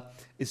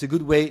 It's a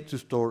good way to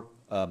store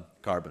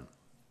carbon.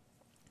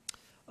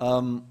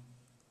 I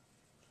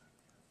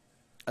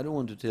don't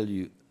want to tell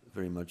you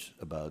very much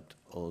about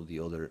all the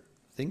other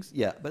things.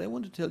 Yeah, but I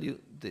want to tell you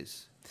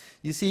this.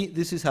 You see,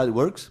 this is how it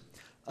works.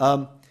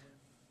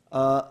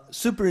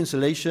 Super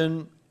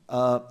insulation,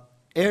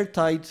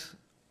 airtight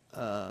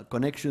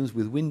connections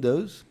with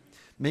windows,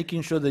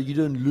 making sure that you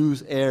don't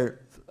lose air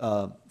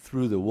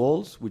through the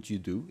walls, which you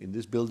do. In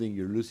this building,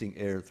 you're losing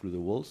air through the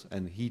walls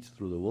and heat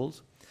through the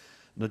walls.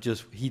 Not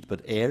just heat,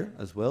 but air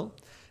as well.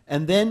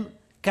 And then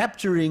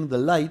capturing the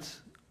light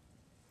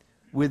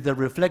with the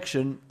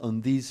reflection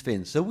on these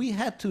fins. So we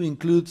had to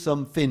include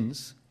some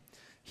fins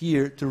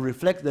here to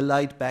reflect the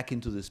light back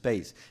into the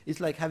space. It's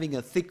like having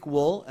a thick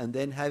wall and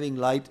then having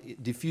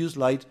light, diffuse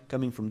light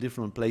coming from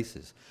different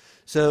places.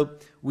 So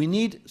we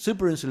need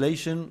super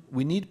insulation,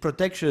 we need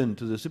protection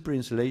to the super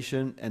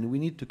insulation, and we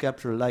need to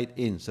capture light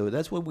in. So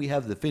that's why we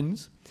have the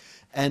fins.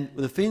 And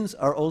the fins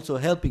are also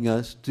helping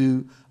us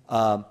to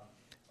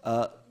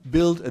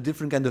build a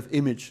different kind of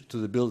image to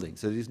the building.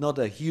 So it's not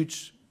a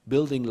huge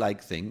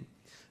building-like thing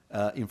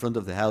in front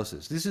of the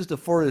houses. This is the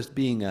forest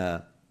being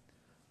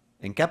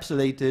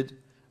encapsulated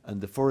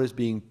and the forest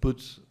being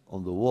put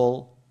on the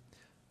wall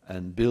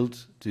and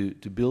built to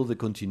build the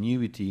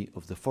continuity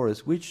of the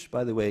forest, which,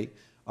 by the way,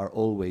 are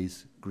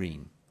always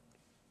green.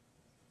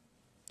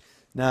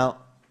 Now,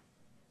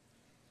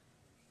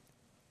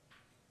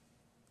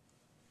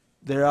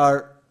 there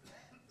are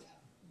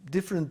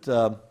different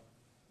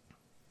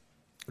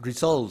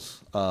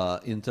results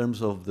in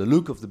terms of the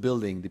look of the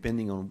building,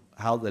 depending on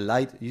how the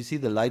light, you see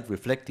the light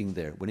reflecting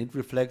there. When it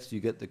reflects, you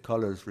get the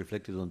colors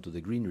reflected onto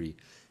the greenery,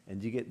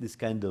 and you get this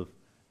kind of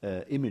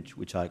image,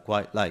 which I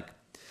quite like.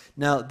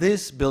 Now,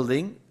 this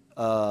building,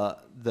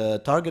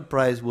 the target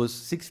price was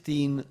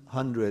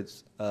 1,600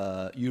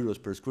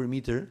 euros per square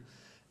meter,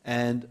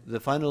 and the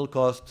final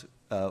cost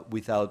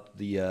without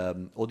the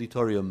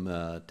auditorium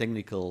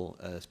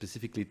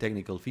specifically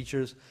technical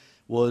features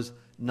was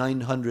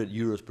 900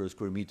 euros per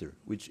square meter,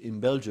 which in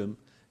Belgium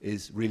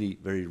is really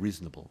very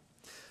reasonable.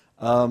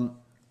 And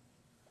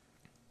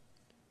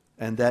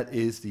that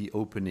is the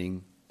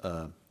opening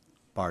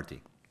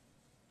party.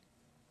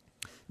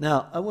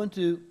 Now, I want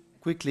to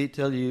quickly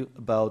tell you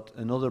about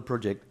another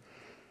project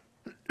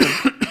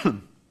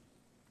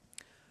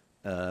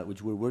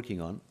which we're working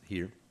on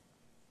here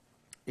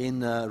in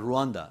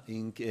Rwanda,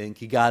 in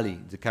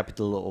Kigali, the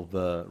capital of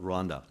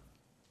Rwanda.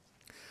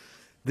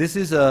 This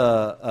is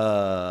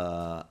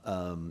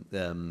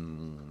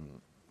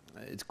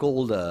it's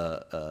called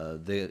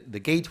the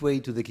gateway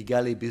to the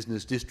Kigali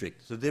business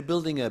district. So they're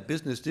building a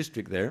business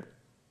district there.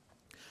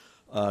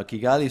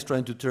 Kigali is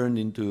trying to turn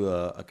into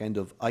a kind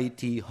of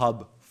IT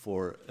hub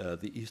for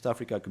the East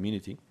Africa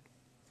community.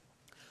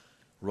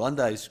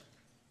 Rwanda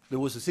there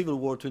was a civil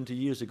war 20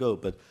 years ago,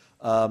 but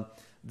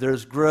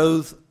there's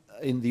growth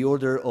in the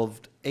order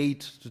of 8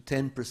 to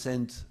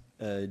 10%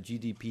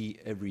 GDP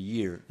every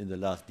year in the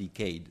last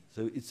decade.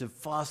 So it's a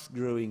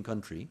fast-growing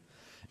country,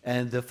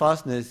 and the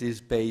fastness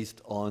is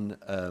based on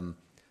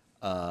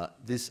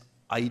this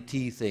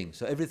IT thing.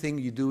 So everything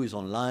you do is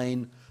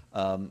online.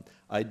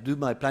 I do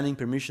my planning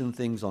permission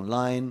things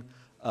online,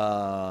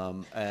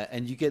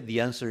 and you get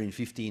the answer in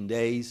 15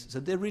 days. So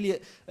they're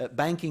really,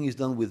 banking is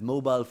done with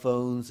mobile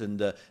phones,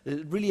 and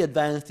really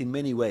advanced in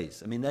many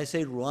ways. I mean, I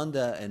say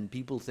Rwanda, and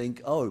people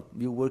think, oh,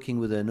 you're working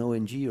with an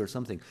ONG or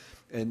something.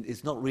 And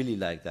it's not really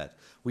like that.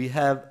 We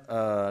have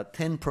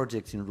 10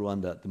 projects in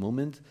Rwanda at the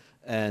moment,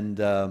 and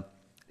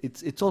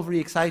it's all very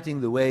exciting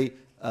the way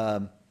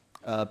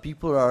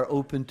people are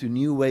open to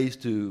new ways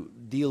to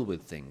deal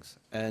with things,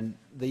 and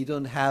they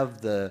don't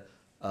have the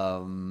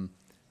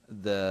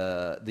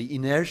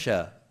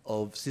inertia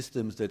of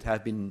systems that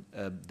have been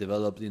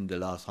developed in the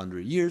last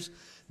 100 years.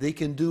 They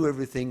can do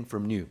everything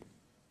from new.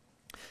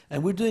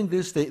 And we're doing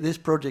this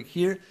project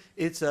here.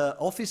 It's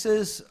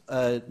offices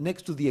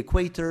next to the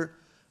equator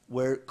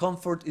where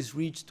comfort is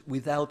reached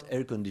without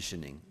air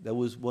conditioning. That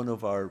was one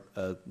of our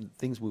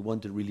things we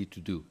wanted really to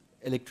do.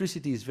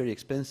 Electricity is very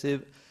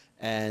expensive,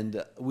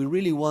 and we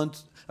really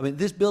want, I mean,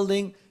 this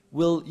building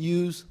will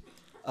use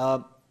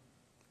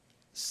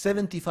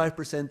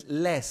 75%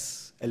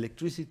 less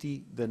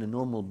electricity than a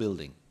normal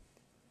building.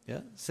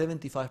 Yeah,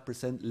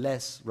 75%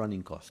 less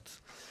running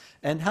costs.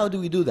 And how do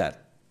we do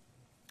that?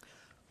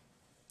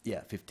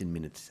 Yeah, 15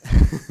 minutes,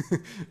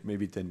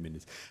 maybe 10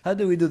 minutes. How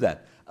do we do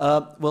that?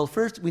 Well,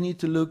 first we need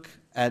to look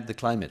at the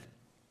climate.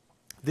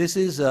 This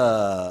is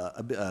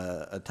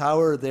a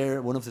tower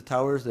there, one of the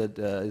towers that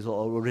is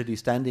already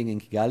standing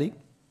in Kigali.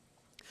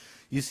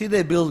 You see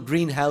they build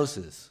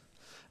greenhouses,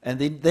 and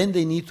then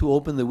they need to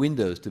open the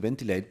windows to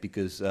ventilate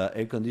because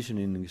air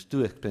conditioning is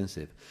too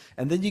expensive.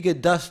 And then you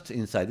get dust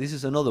inside. This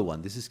is another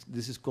one. This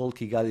is called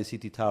Kigali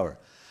City Tower.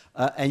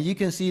 And you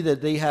can see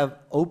that they have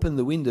opened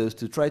the windows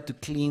to try to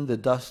clean the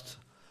dust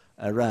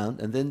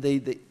around, and then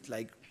they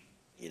like,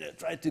 you know,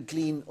 try to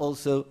clean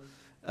also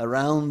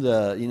around,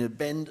 you know,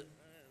 bend,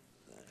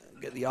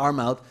 get the arm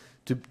out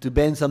to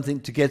bend something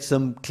to get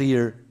some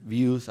clear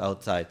views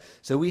outside.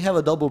 So we have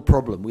a double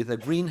problem. With the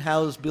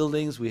greenhouse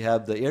buildings, we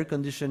have the air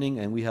conditioning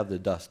and we have the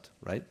dust,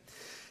 right?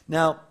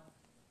 Now,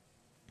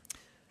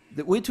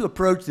 the way to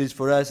approach this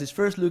for us is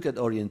first look at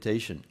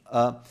orientation.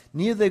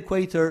 Near the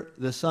equator,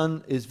 the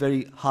sun is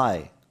very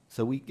high.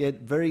 So we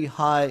get very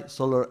high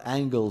solar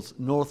angles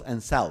north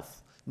and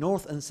south.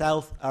 North and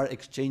south are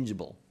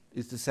exchangeable.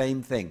 It's the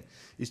same thing.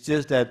 It's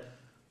just that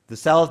the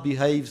south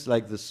behaves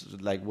like this,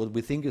 like what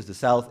we think is the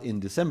south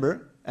in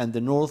December, and the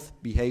north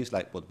behaves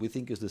like what we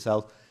think is the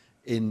south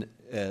in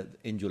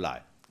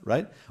July,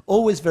 right?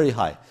 Always very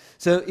high.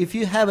 So if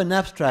you have an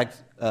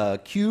abstract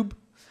cube,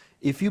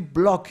 if you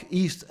block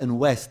east and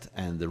west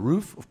and the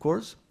roof, of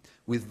course,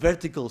 with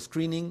vertical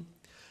screening,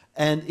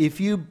 and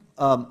if you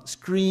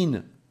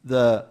screen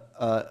the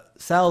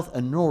south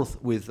and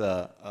north with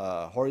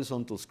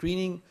horizontal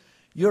screening,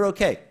 you're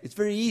okay. It's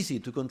very easy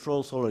to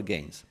control solar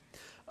gains.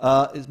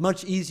 It's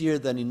much easier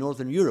than in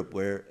Northern Europe,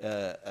 where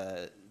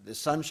the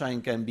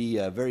sunshine can be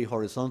very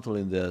horizontal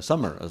in the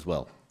summer as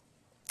well.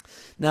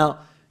 Now,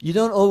 you're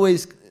not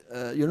always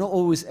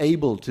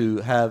able to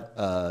have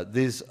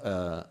this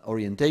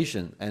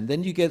orientation, and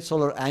then you get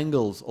solar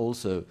angles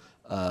also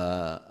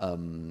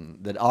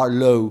that are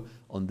low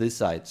on this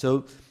side.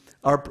 So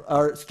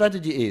our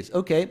strategy is,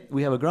 okay,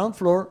 we have a ground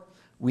floor,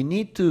 we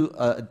need to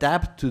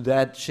adapt to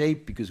that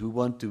shape because we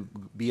want to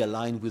be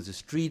aligned with the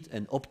street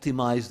and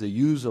optimize the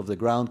use of the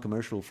ground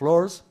commercial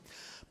floors,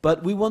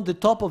 but we want the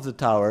top of the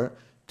tower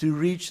to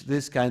reach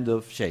this kind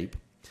of shape.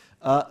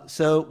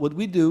 So what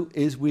we do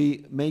is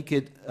we make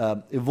it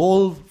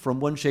evolve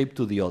from one shape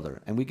to the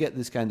other, and we get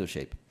this kind of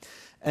shape.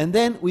 And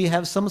then we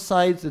have some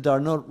sides that are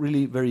not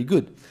really very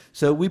good.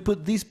 So we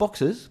put these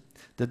boxes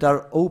that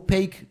are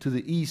opaque to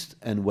the east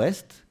and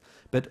west,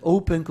 but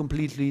open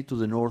completely to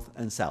the north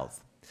and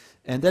south.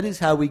 And that is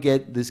how we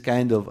get this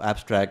kind of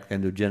abstract,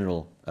 kind of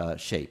general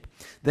shape.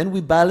 Then we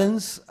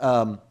balance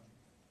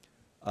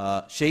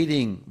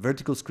shading,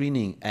 vertical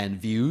screening, and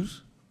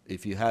views.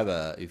 If you have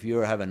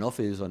an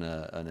office on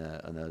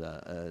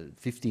a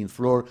 15th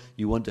floor,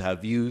 you want to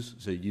have views,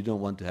 so you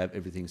don't want to have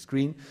everything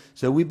screened.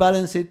 So we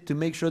balance it to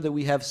make sure that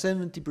we have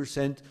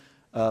 70%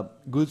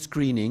 good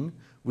screening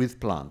with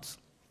plants.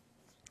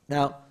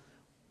 Now,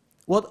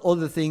 what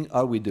other thing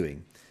are we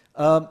doing?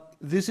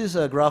 This is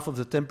a graph of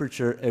the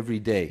temperature every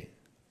day.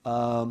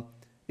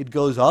 It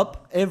goes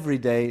up every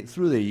day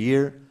through the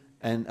year,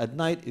 and at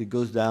night it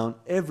goes down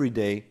every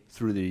day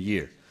through the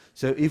year.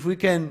 So if we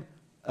can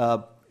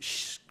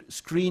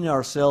screen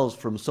ourselves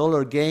from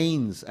solar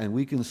gains, and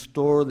we can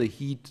store the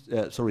heat,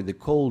 the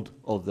cold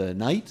of the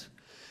night,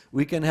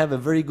 we can have a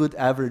very good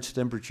average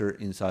temperature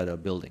inside our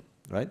building,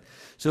 right?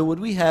 So what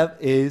we have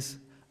is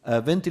a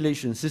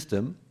ventilation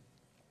system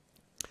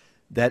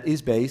that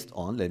is based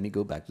on, let me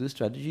go back to the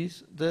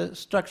strategies, the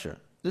structure.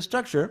 The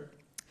structure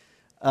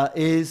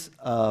is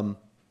a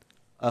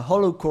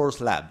hollow core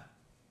slab.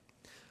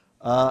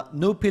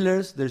 No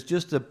pillars, there's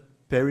just a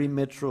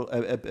peripheral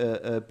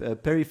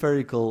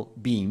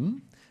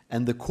beam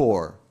and the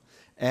core.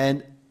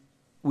 And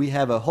we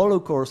have a hollow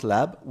core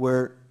slab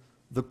where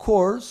the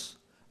cores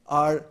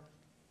are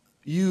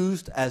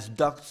used as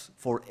ducts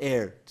for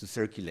air to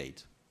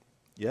circulate.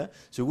 Yeah?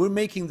 So we're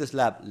making the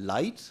slab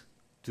light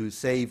to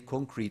save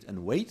concrete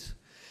and weight,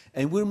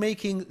 and we're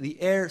making the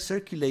air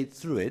circulate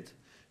through it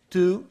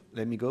to,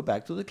 let me go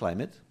back to the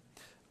climate,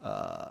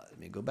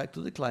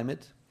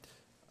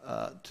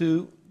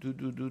 to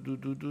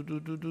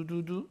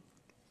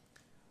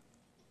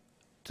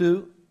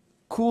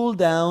cool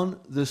down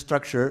the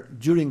structure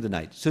during the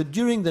night. So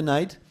during the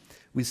night,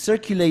 we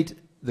circulate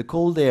the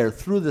cold air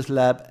through the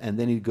slab, and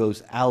then it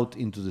goes out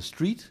into the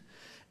street.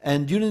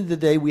 And during the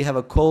day, we have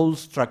a cold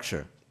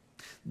structure.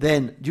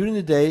 Then during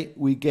the day,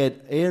 we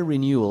get air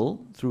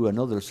renewal through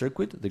another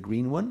circuit, the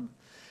green one,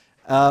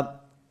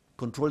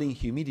 controlling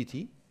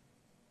humidity.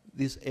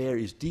 This air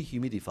is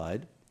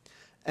dehumidified.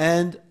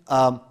 And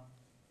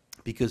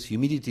because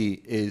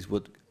humidity is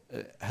what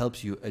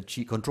helps you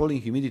achieve,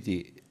 controlling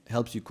humidity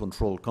helps you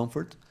control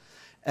comfort.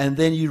 And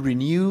then you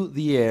renew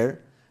the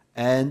air,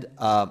 and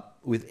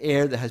with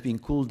air that has been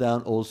cooled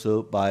down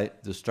also by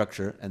the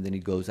structure, and then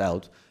it goes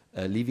out,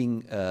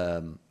 leaving,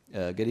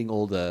 getting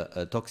all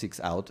the toxics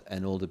out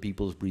and all the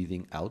people's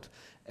breathing out,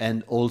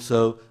 and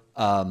also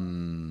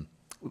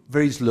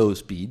very slow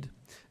speed,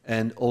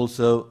 and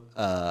also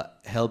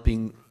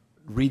helping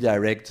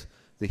redirect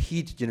the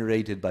heat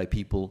generated by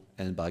people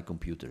and by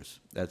computers.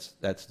 That's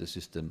the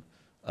system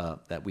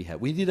that we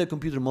have. We did a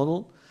computer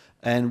model,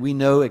 and we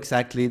know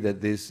exactly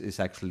that this is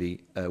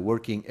actually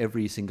working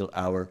every single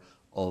hour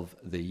of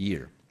the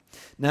year.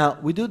 Now,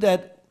 we do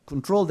that,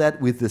 control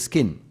that with the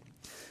skin.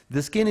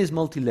 The skin is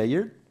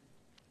multi-layered,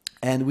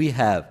 and we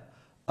have...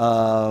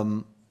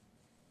 now,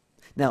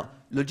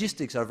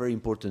 logistics are very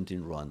important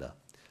in Rwanda.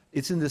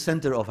 It's in the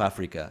center of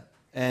Africa,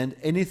 and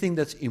anything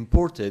that's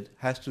imported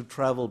has to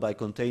travel by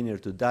container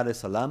to Dar es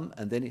Salaam,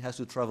 and then it has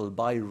to travel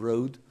by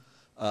road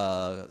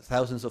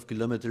thousands of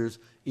kilometers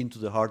into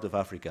the heart of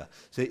Africa.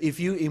 So if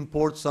you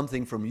import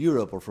something from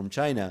Europe or from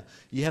China,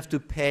 you have to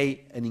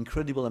pay an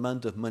incredible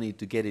amount of money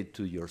to get it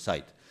to your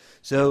site.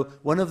 So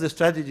one of the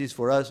strategies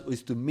for us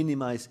is to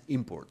minimize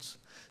imports.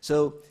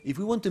 So if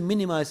we want to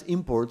minimize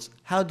imports,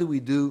 how do we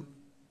do,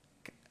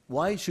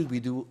 why should we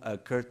do a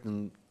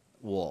curtain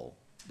wall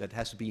that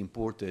has to be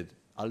imported,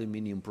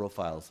 aluminum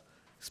profiles,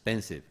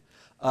 expensive?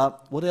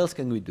 What else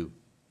can we do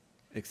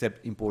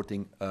except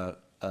importing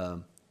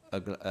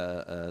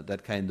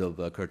that kind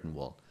of curtain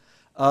wall?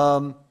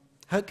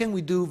 How can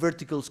we do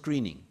vertical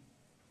screening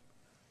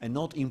and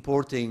not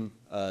importing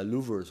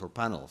louvers or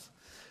panels?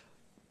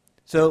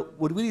 So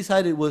what we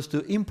decided was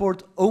to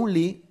import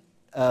only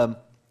a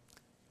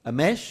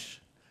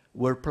mesh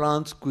where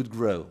plants could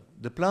grow.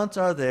 The plants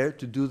are there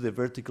to do the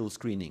vertical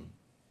screening.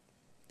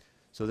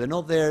 So they're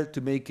not there to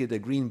make it a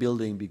green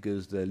building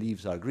because the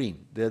leaves are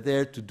green. They're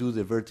there to do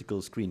the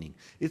vertical screening.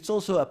 It's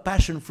also a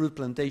passion fruit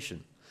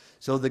plantation.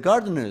 So the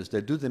gardeners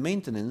that do the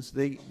maintenance,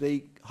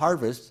 they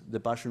harvest the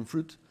passion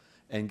fruit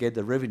and get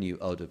the revenue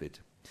out of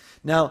it.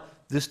 Now,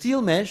 the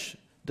steel mesh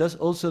does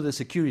also the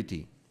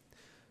security.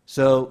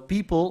 So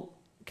people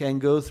can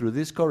go through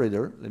this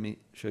corridor. Let me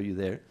show you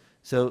there.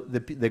 So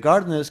the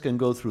gardeners can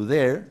go through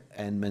there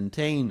and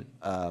maintain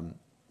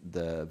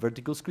the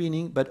vertical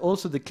screening, but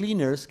also the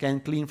cleaners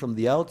can clean from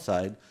the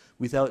outside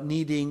without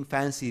needing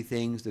fancy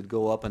things that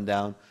go up and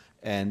down,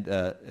 and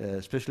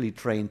especially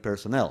trained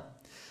personnel.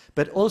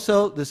 But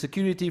also the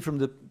security from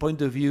the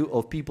point of view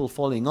of people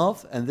falling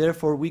off, and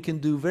therefore we can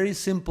do very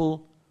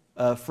simple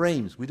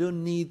frames. We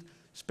don't need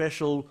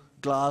special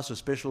glass or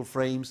special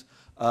frames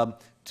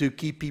to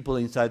keep people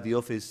inside the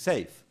office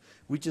safe.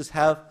 We just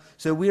have,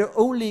 so we are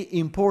only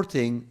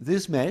importing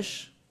this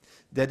mesh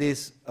that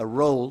is a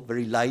roll,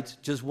 very light.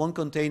 Just one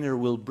container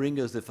will bring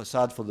us the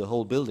facade for the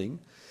whole building.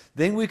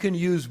 Then we can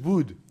use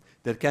wood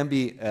that can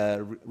be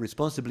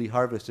responsibly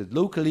harvested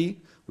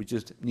locally. We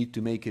just need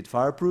to make it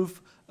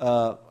fireproof.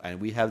 And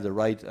we have the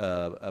right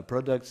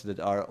products that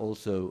are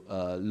also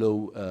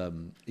low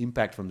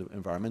impact from the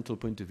environmental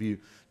point of view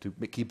to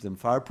keep them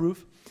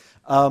fireproof.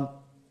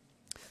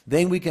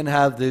 Then we can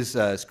have this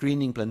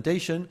screening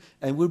plantation,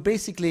 and we're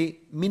basically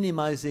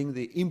minimizing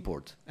the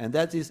import. And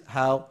that is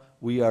how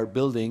we are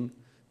building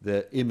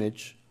the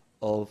image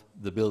of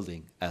the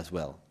building as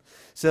well.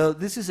 So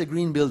this is a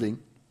green building,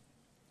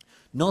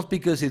 not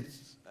because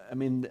it's, I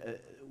mean,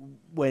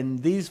 when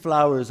these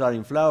flowers are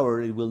in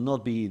flower, it will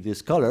not be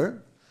this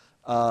color.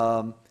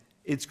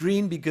 It's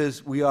green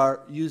because we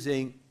are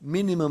using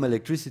minimum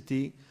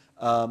electricity,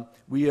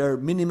 we are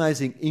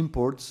minimizing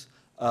imports,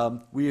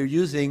 we are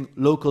using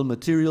local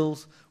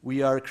materials,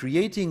 we are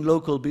creating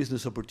local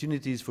business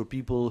opportunities for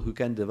people who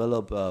can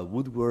develop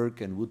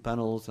woodwork and wood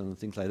panels and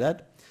things like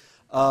that.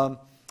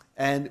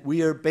 And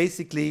we are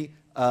basically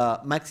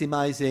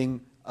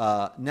maximizing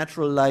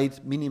natural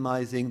light,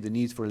 minimizing the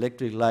needs for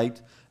electric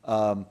light,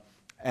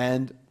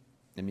 and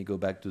let me go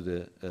back to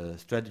the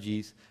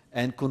strategies,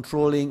 and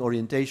controlling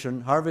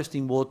orientation,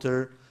 harvesting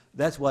water.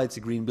 That's why it's a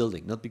green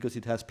building, not because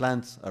it has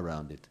plants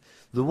around it.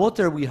 The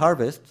water we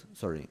harvest,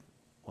 the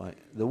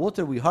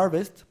water we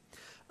harvest,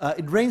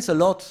 it rains a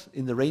lot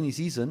in the rainy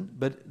season,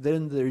 but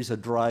then there is a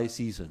dry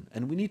season,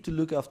 and we need to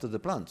look after the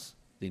plants.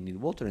 They need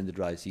water in the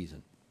dry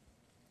season.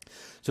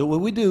 So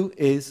what we do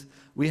is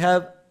we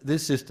have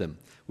this system.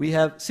 We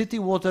have city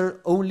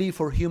water only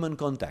for human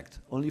contact,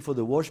 only for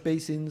the wash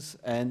basins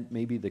and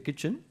maybe the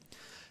kitchen.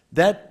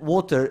 That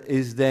water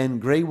is then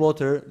gray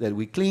water that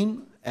we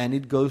clean, and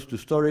it goes to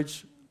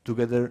storage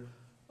together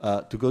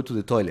to go to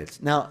the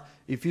toilets. Now,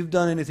 if you've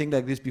done anything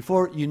like this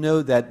before, you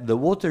know that the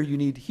water you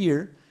need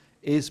here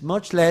is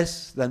much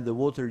less than the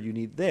water you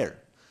need there.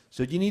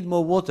 So you need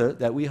more water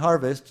that we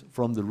harvest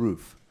from the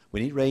roof.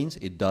 When it rains,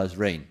 it does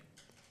rain.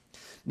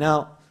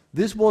 Now,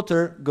 this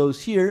water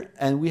goes here,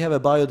 and we have a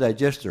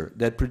biodigester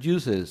that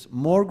produces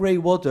more gray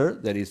water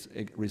that is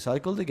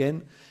recycled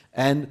again,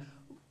 and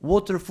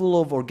water full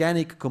of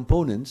organic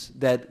components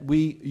that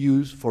we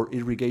use for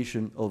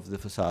irrigation of the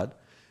facade.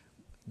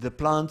 the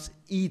plants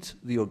eat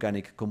the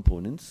organic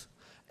components,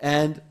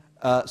 and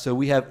so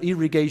we have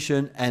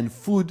irrigation and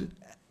food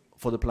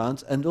for the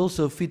plants, and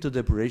also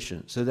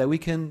phytodepuration, so that we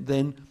can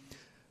then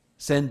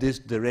send this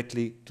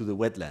directly to the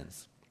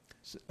wetlands.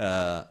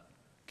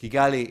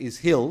 Kigali is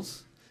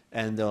hills,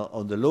 and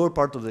on the lower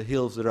part of the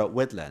hills there are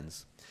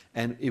wetlands.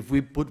 And if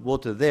we put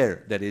water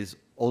there that is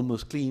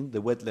almost clean,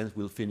 the wetlands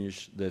will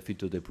finish the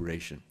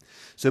phytodepuration.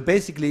 So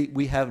basically,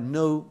 we have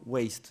no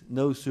waste,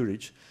 no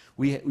sewage.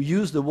 We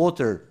use the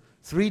water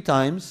 3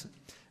 times,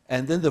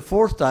 and then the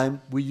 4th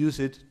time we use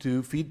it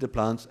to feed the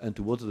plants and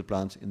to water the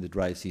plants in the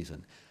dry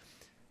season.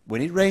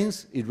 When it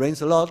rains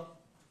a lot.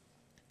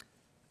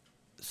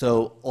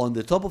 So on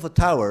the top of a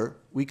tower,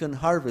 we can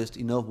harvest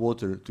enough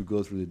water to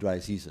go through the dry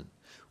season.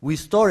 We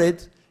store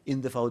it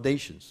in the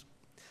foundations.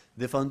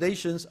 The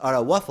foundations are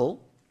a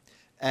waffle,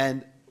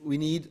 and we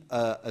need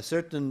a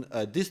certain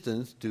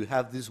distance to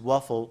have this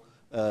waffle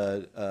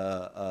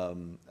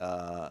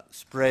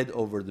spread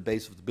over the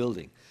base of the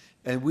building.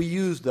 And we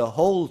use the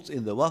holes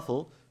in the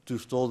waffle to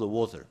store the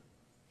water,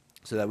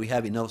 so that we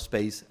have enough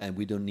space and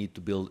we don't need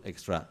to build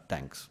extra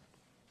tanks.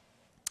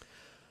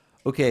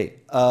 Okay,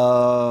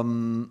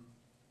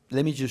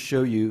 let me just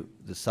show you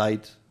the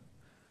site.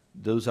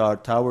 Those are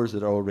towers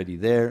that are already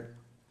there.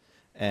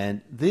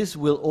 And this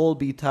will all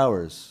be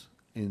towers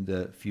in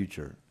the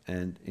future.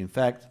 And in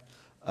fact,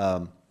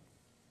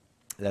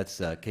 that's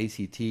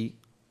KCT.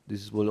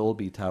 This will all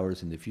be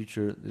towers in the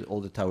future.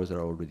 All the towers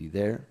are already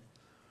there.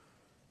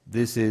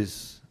 This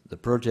is the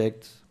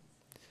project,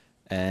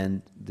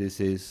 and this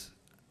is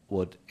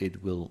what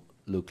it will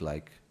look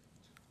like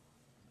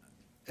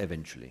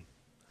eventually.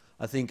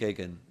 I think I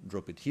can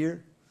drop it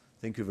here.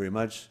 Thank you very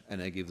much,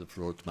 and I give the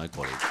floor to my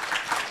colleague.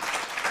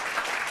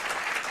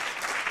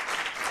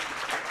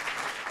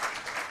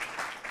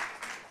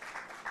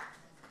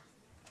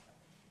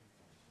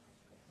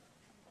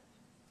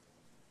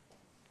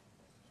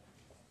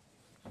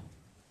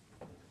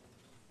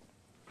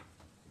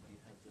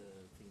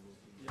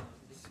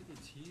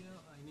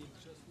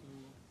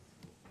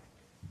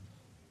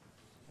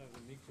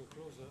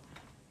 Closer.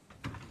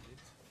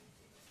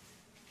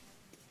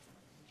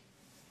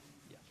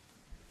 Yeah,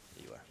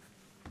 there you are.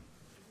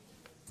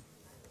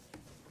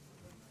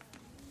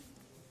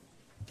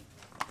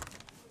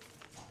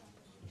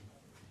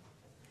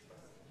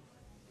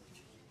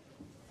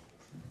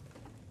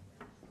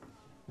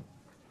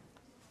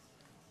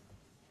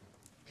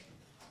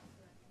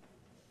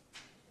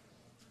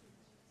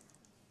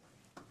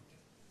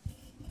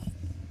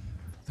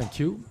 Thank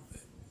you.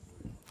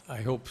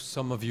 I hope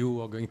some of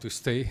you are going to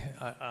stay.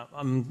 I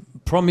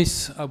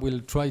promise I will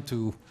try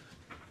to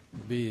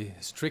be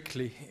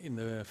strictly in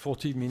the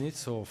 40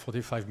 minutes or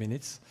 45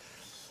 minutes.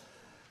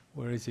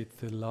 Where is it?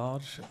 The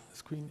large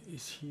screen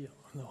is here.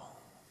 No.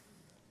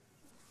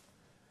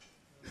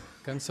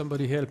 Can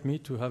somebody help me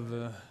to have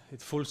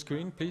it full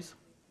screen, please?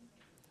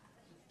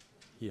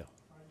 Here.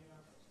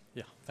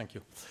 Yeah, thank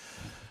you.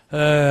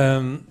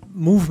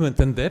 Movement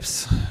and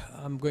depth.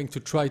 I'm going to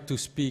try to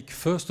speak,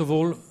 first of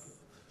all,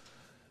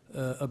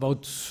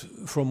 about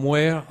from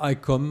where I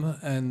come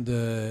and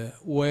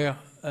where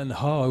and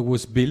how I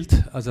was built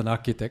as an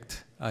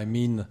architect. I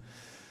mean,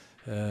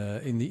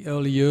 in the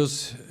early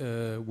years,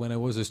 when I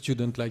was a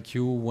student like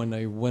you, when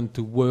I went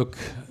to work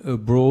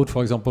abroad,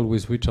 for example,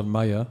 with Richard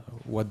Miaw,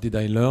 what did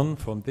I learn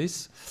from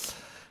this?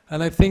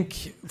 And I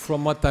think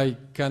from what I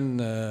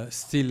can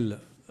still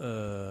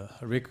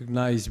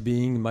recognize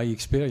being my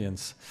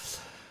experience,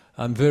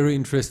 I'm very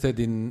interested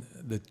in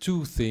the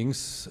 2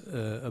 things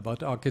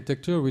about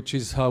architecture, which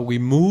is how we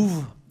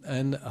move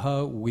and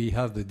how we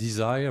have the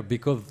desire,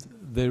 because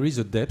there is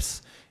a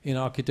depth in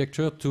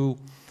architecture to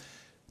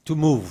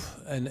move,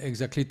 and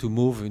exactly to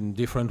move in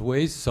different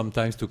ways,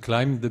 sometimes to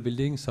climb the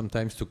building,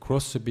 sometimes to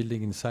cross the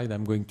building inside.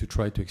 I'm going to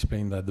try to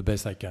explain that the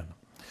best I can.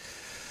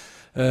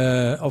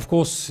 Of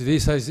course,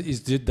 this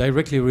is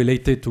directly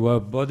related to our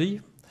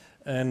body,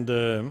 and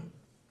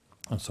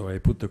I'm sorry, I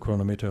put the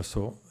chronometer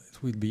so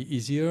it will be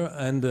easier.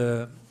 And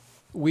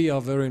we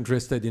are very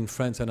interested in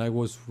France, and I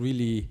was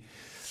really,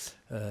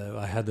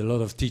 I had a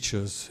lot of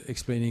teachers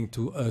explaining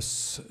to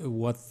us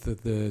what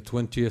the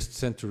 20th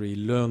century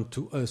learned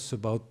to us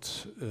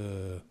about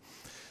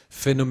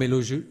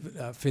phenomenology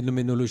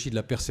de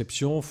la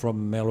perception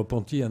from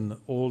Merleau-Ponty and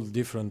all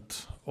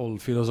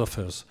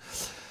philosophers.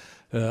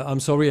 I'm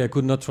sorry I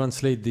could not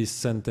translate this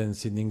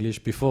sentence in English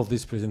before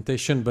this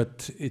presentation,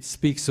 but it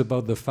speaks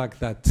about the fact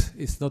that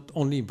it's not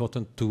only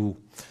important to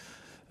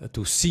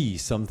see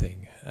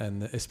something,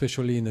 and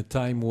especially in a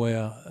time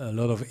where a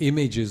lot of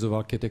images of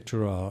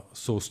architecture are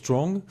so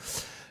strong,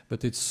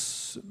 but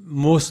it's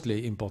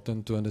mostly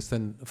important to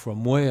understand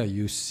from where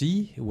you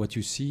see, and what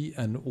you see,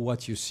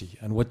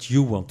 and what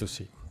you want to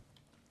see.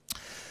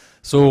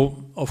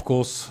 So, of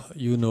course,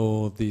 you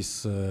know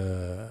this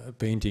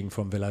painting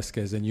from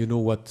Velázquez, and you know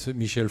what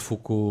Michel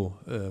Foucault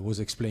was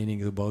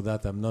explaining about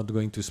that. I'm not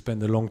going to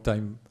spend a long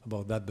time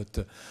about that,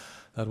 but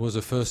that was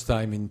the first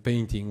time in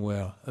painting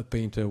where a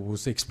painter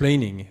was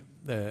explaining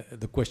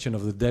the question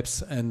of the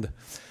depths and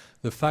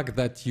the fact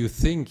that you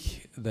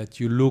think that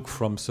you look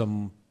from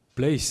some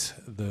place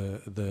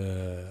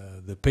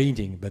the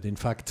painting, but in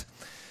fact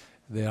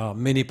there are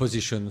many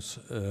positions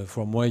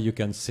from where you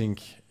can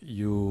think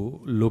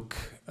you look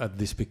at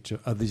this picture,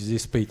 at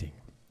this painting.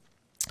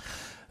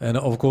 And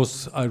of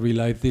course I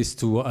relate this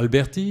to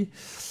Alberti,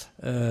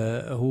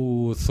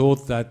 who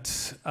thought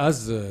that,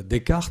 as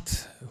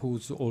Descartes,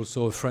 who's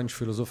also a French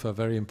philosopher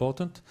very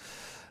important,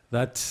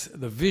 that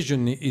the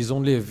vision is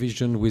only a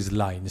vision with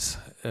lines.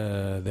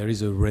 There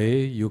is a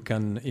ray. You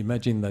can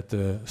imagine that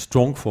a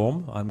strong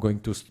form, I'm going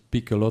to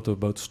speak a lot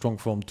about strong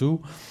form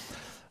too,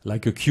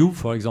 like a cube,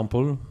 for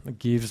example,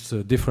 gives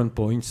different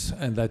points,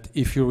 and that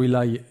if you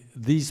rely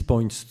these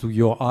points to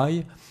your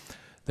eye,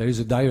 there is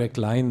a direct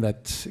line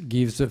that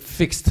gives a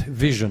fixed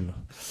vision.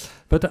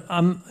 But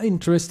I'm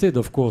interested,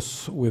 of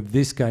course, with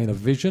this kind of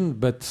vision,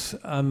 but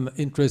I'm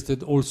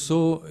interested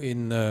also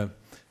in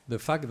the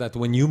fact that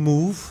when you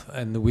move,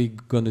 and we're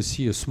going to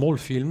see a small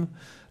film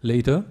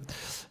later,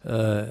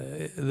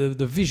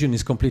 the vision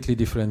is completely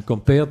different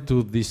compared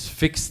to this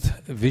fixed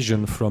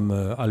vision from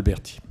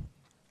Alberti.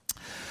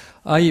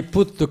 I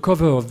put the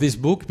cover of this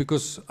book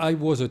because I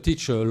was a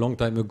teacher a long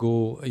time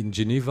ago in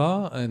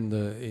Geneva and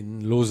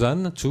in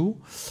Lausanne too,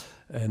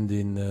 and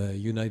in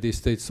United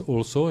States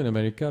also, in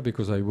America,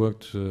 because I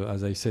worked,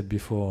 as I said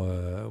before,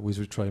 with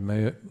Richard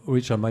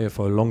Meyer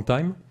for a long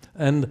time.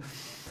 And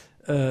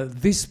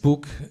this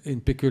book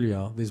in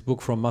peculiar, this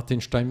book from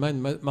Martin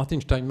Steinmann, Martin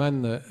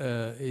Steinmann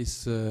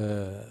is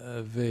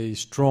a very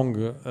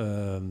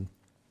strong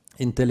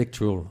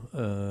intellectual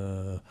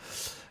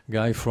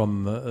guy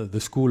from the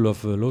school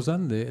of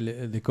Lausanne,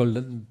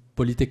 l'école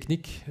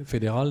polytechnique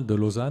fédérale de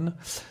Lausanne,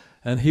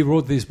 and he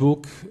wrote this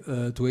book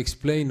to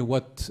explain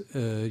what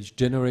each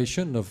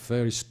generation of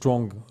very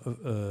strong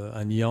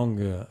and young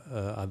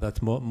at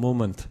that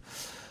moment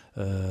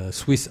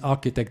Swiss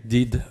architect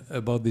did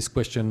about this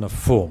question of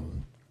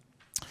form.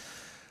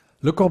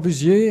 Le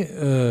Corbusier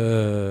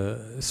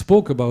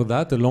spoke about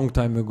that a long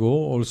time ago,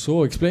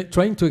 also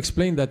trying to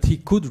explain that he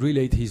could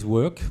relate his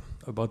work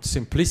about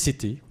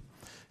simplicity,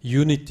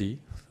 unity,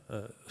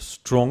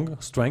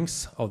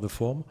 strength of the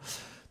form,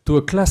 to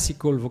a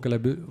classical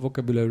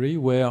vocabulary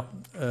where,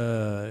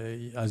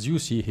 as you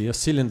see here,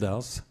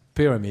 cylinders,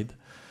 pyramid,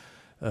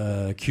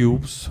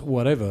 cubes,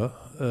 whatever,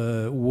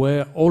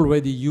 were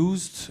already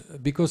used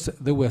because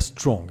they were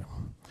strong.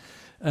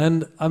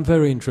 And I'm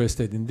very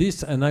interested in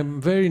this, and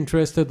I'm very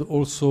interested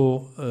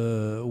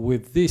also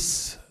with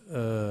these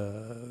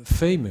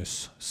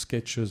famous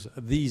sketches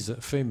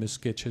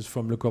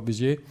from Le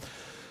Corbusier,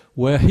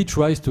 where he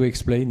tries to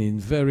explain in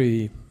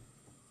very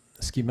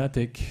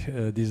schematic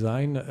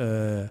design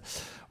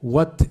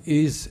what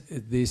is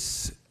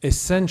this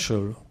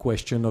essential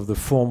question of the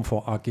form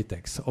for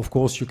architects. Of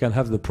course, you can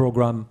have the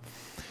program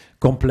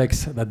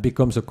complex that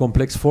becomes a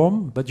complex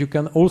form, but you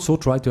can also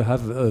try to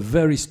have a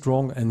very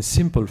strong and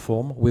simple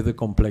form with a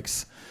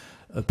complex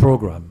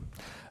program.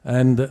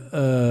 And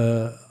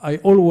I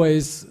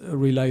always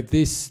relate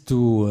this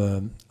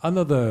to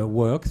another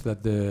work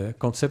that the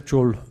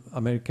conceptual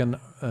American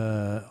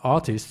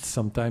artists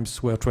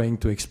sometimes were trying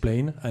to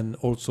explain, and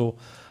also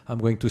I'm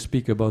going to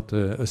speak about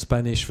a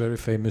Spanish very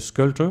famous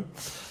sculptor,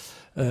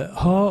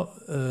 how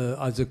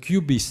as a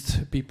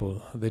cubist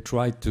people they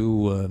try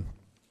to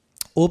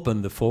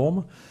open the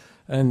form.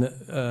 And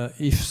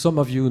if some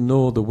of you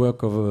know the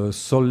work of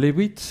Sol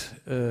LeWitt,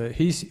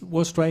 he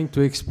was trying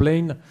to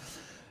explain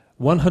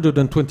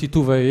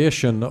 122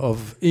 variations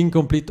of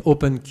incomplete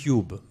open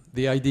cube.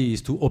 The idea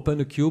is to open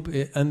a cube,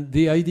 and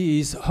the idea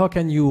is how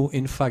can you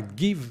in fact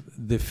give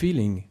the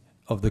feeling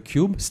of the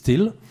cube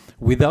still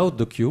without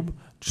the cube,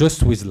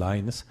 just with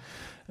lines.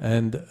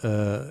 And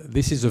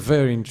this is a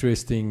very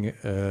interesting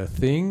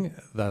thing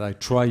that I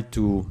try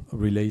to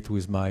relate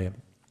with my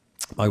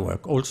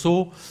work.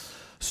 Also,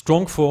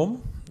 strong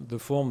form, the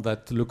form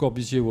that Le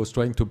Corbusier was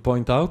trying to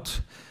point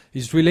out,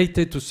 is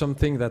related to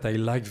something that I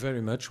like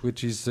very much,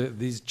 which is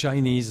this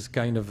Chinese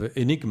kind of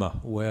enigma,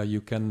 where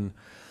you can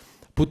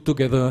put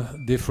together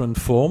different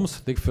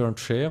forms, different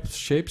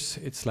shapes.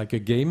 It's like a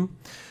game.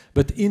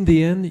 But in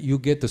the end, you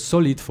get a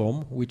solid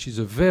form, which is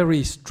a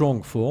very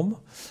strong form.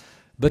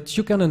 But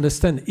you can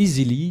understand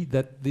easily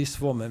that this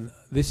form, and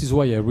this is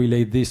why I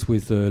relate this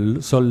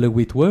with Sol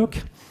LeWitt work,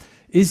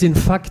 is in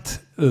fact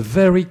a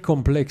very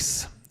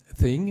complex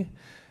thing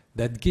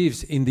that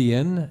gives, in the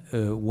end,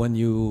 when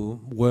you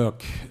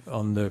work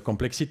on the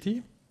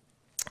complexity,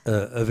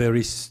 a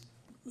very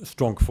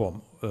strong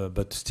form,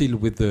 but still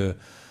with the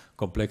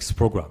complex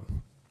program.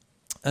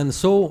 And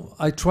so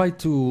I try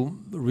to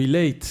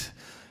relate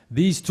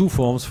these two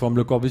forms from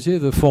Le Corbusier,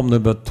 the form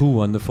number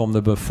 2 and the form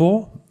number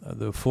 4,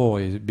 the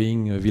 4 is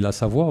being Villa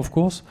Savoye, of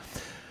course,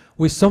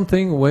 with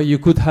something where you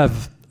could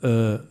have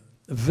a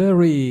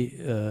very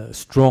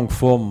strong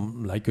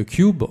form like a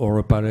cube or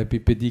a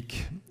parallelopipedic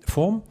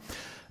form,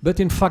 but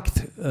in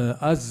fact,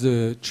 as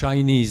the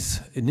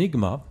Chinese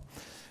enigma,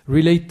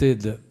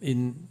 related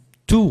in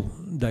two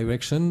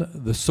directions,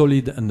 the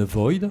solid and the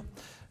void.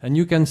 And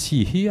you can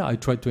see here, I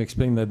try to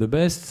explain that the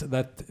best,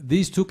 that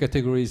these two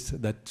categories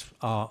that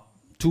are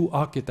two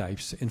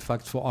archetypes, in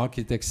fact, for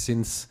architects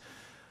since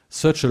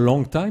such a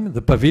long time: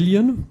 the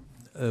pavilion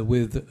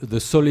with the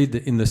solid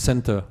in the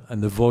center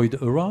and the void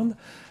around,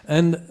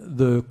 and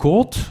the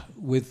court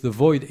with the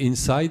void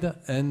inside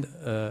and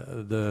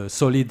the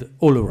solid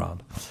all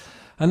around.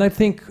 And I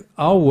think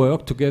our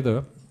work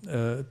together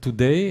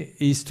today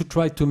is to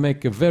try to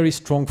make a very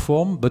strong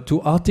form, but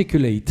to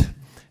articulate,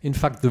 in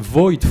fact, the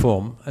void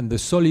form and the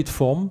solid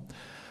form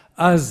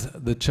as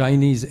the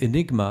Chinese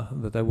enigma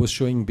that I was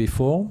showing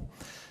before,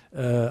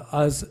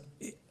 as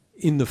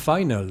in the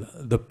final,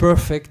 the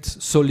perfect,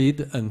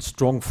 solid and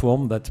strong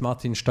form that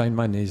Martin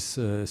Steinmann is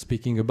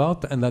speaking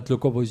about, and that Le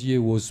Corbusier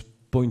was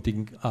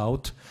pointing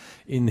out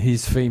in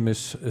his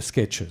famous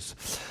sketches.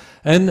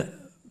 And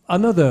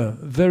another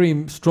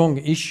very strong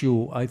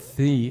issue I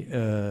see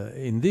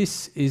in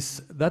this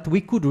is that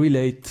we could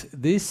relate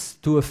this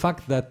to a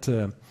fact that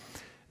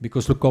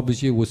because Le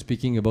Corbusier was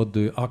speaking about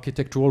the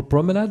architectural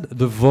promenade,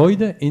 the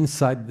void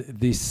inside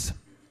this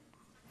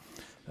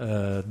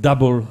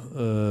double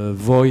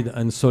void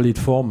and solid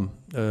form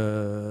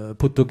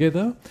put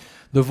together,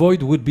 the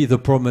void would be the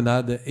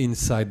promenade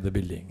inside the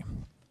building,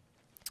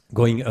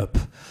 going up.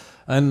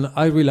 And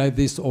I relate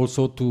this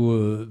also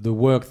to the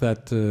work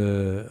that,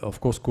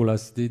 of course,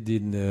 Colas did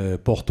in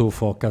Porto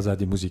for Casa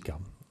de Musica.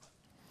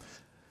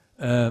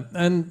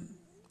 And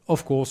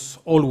of course,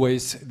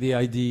 always the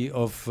idea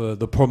of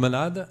the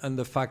promenade and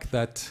the fact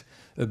that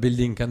a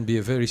building can be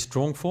a very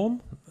strong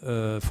form,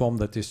 form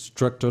that is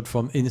structured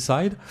from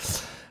inside,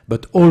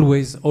 but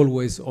always,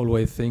 always,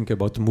 always think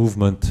about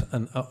movement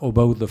and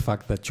about the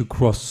fact that you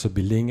cross a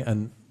building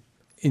and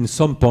in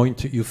some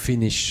point you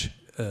finish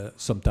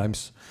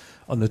sometimes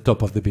on the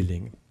top of the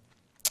building.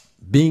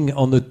 Being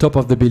on the top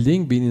of the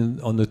building,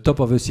 being on the top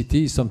of a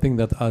city is something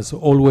that has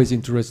always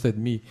interested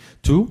me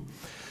too.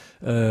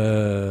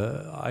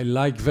 I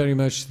like very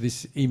much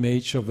this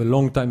image of a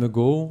long time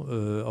ago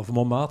of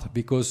Montmartre,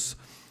 because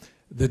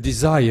the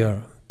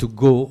desire to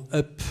go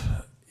up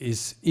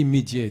is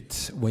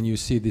immediate when you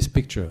see this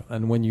picture.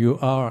 And when you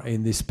are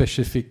in this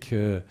specific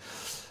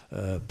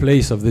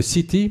place of the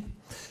city,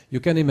 you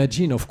can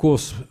imagine, of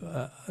course,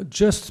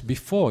 just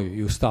before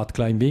you start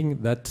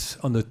climbing, that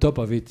on the top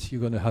of it,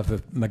 you're going to have a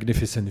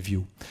magnificent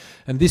view.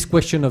 And this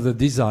question of the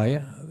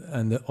desire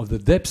and of the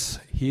depths,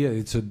 here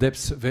it's a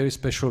depth, very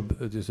special,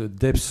 there's a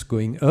depth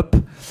going up,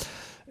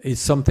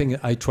 is something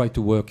I try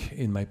to work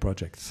in my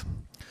projects.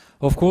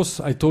 Of course,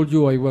 I told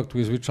you I worked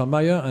with Richard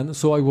Meyer, and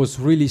so I was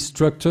really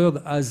structured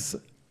as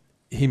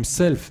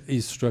himself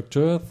is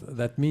structured.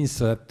 That means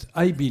that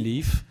I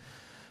believe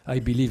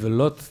a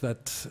lot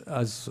that,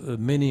 as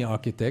many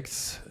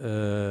architects,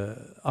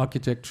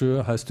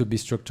 architecture has to be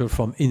structured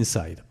from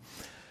inside.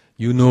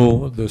 You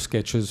know the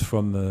sketches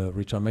from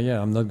Richard Meyer.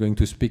 I'm not going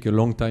to speak a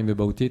long time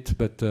about it,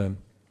 but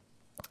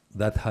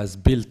that has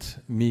built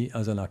me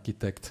as an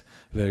architect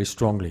very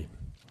strongly.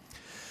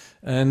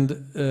 And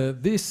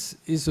this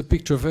is a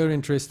picture very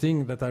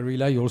interesting that I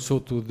rely also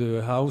to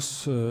the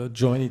house,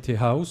 Joanity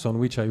House, on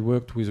which I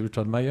worked with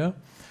Richard Meyer.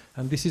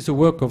 And this is a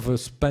work of a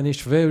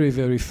Spanish, very,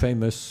 very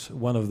famous,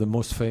 one of the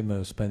most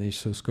famous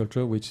Spanish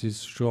sculptor, which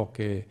is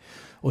Jorge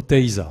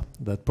Oteiza,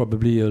 that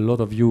probably a lot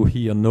of you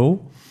here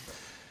know,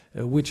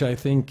 which I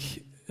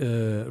think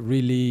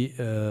really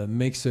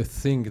makes us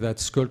think that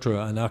sculpture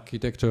and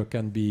architecture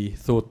can be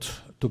thought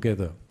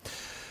together.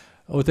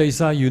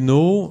 Oteiza, you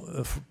know,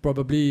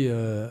 probably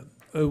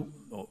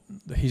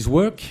his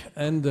work,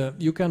 and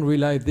you can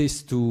relate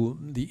this to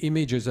the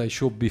images I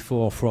showed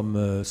before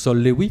from Sol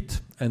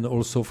Lewitt, and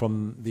also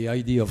from the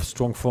idea of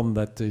strong form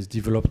that is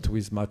developed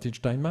with Martin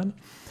Steinmann.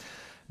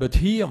 But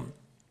here,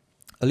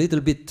 a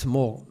little bit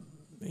more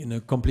in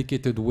a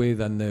complicated way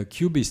than a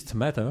cubist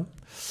matter,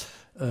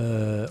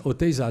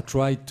 Oteiza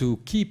tried to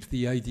keep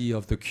the idea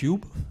of the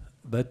cube,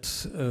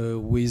 but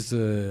with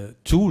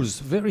tools,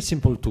 very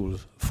simple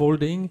tools,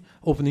 folding,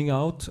 opening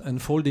out,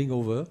 and folding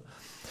over,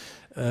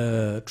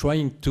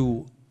 trying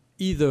to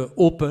either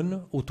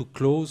open or to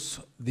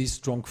close this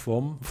strong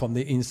form from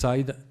the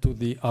inside to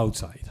the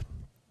outside.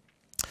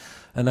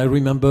 And I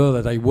remember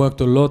that I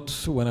worked a lot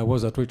when I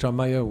was at Richard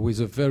Meyer with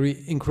a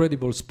very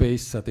incredible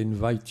space that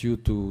invite you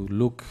to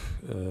look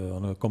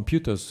on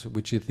computers,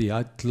 which is the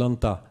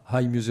Atlanta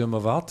High Museum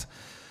of Art,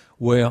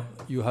 where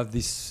you have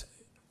this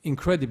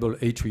incredible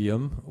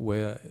atrium,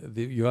 where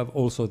you have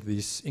also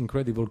this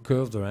incredible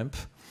curved ramp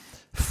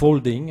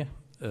folding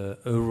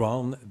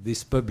around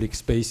this public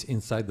space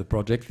inside the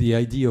project. The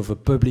idea of a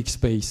public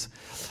space,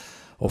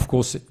 of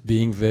course,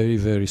 being very,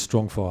 very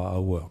strong for our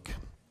work.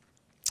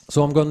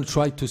 So I'm going to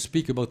try to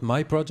speak about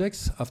my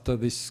projects after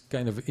this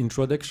kind of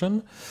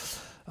introduction.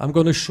 I'm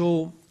going to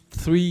show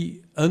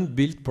 3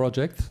 unbuilt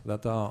projects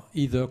that are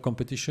either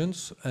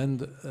competitions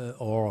and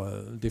or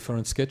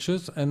different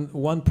sketches, and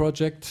 1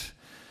 project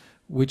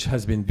which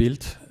has been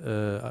built.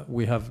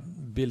 We have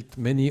built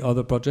many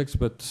other projects,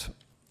 but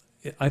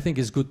I think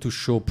it's good to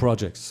show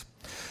projects.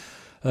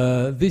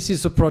 This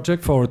is a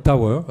project for a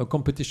tower, a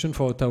competition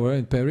for a tower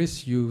in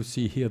Paris. You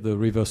see here the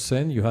River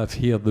Seine. You have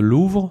here the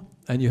Louvre,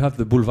 and you have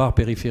the boulevard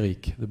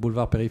périphérique. The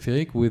boulevard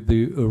périphérique with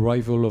the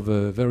arrival of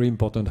a very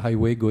important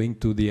highway going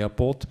to the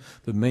airport,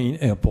 the main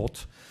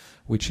airport,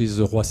 which is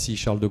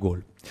Roissy-Charles de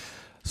Gaulle.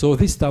 So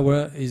this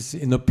tower is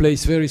in a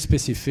place very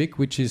specific,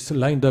 which is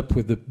lined up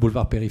with the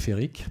boulevard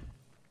périphérique.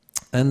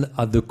 And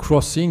at the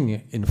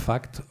crossing, in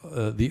fact,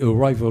 the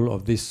arrival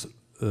of this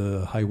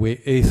highway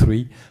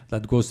A3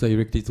 that goes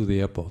directly to the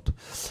airport.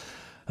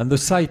 And the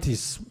site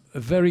is a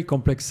very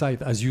complex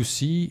site, as you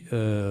see,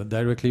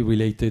 directly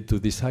related to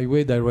this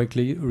highway,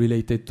 directly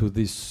related to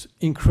this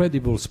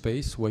incredible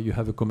space where you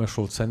have a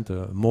commercial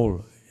center, a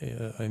mall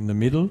in the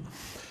middle.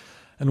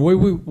 And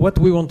what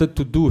we wanted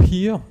to do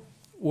here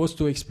was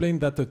to explain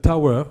that the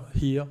tower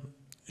here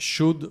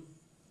should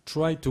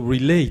try to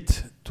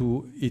relate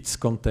to its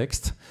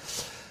context.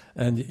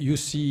 And you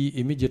see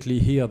immediately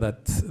here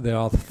that there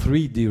are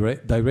three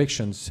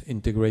directions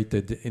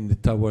integrated in the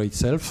tower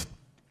itself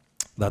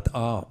that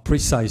are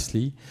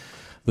precisely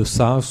the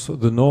south,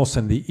 the north,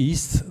 and the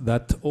east,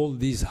 that all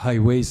these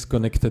highways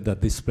connected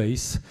at this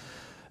place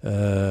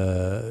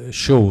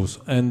shows.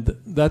 And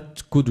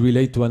that could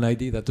relate to an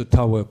idea that the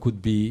tower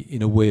could be,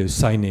 in a way, a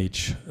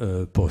signage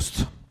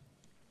post.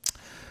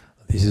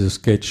 This is a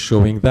sketch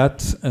showing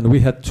that. And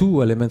we had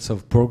two elements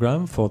of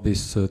program for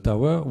this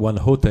tower. One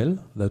hotel,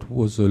 that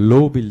was a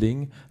low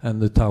building, and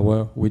the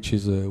tower, which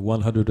is a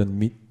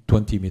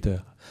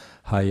 120-meter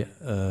high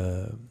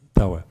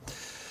tower.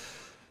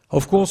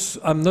 Of course,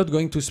 I'm not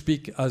going to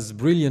speak as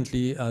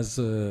brilliantly as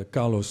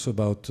Carlos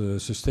about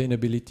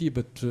sustainability,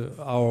 but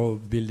our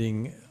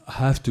building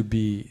have to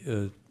be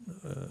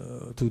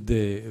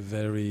today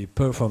very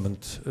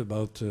performant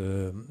about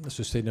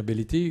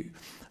sustainability.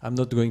 I'm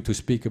not going to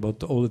speak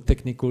about all the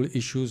technical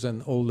issues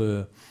and all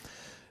the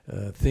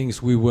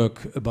things we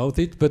work about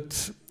it,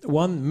 but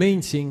one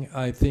main thing,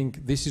 I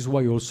think, this is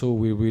why also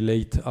we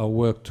relate our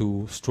work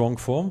to strong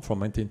form from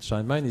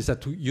 1999, is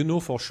that you know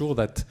for sure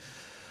that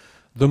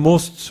the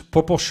most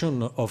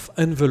proportion of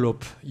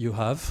envelope you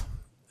have,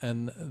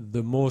 and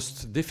the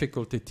most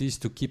difficult it is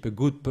to keep a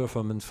good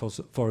performance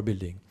for a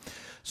building.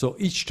 So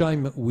each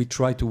time we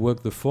try to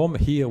work the form,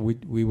 here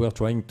we were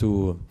trying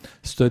to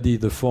study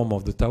the form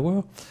of the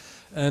tower,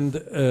 and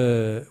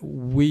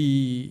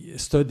we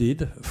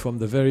studied from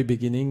the very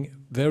beginning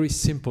very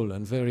simple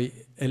and very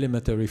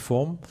elementary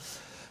form.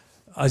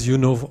 As you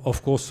know,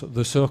 of course,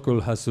 the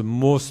circle has the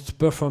most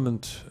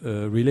performant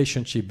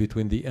relationship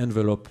between the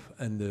envelope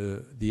and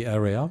the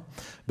area,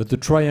 but the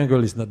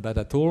triangle is not bad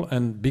at all.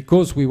 And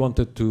because we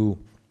wanted to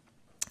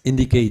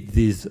indicate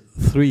these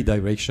three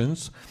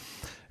directions,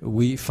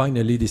 we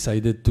finally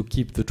decided to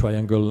keep the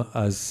triangle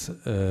as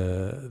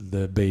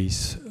the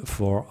base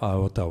for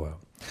our tower.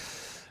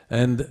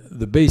 And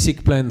the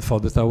basic plan for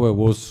the tower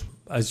was,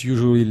 as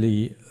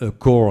usually, a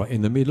core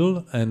in the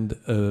middle and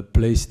a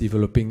place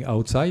developing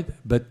outside.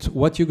 But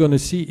what you're going to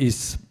see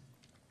is,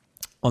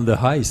 on the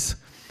heights,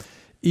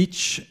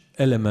 each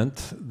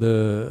element,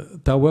 the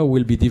tower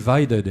will be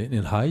divided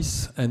in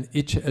heights, and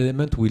each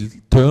element will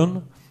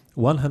turn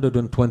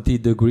 120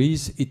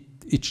 degrees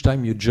each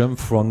time you jump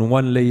from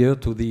one layer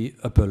to the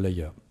upper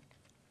layer.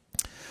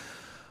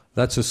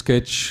 That's a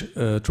sketch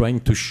trying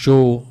to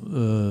show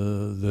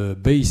the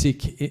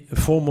basic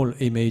formal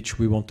image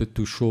we wanted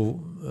to show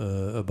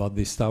about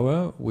this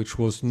tower, which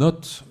was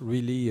not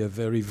really a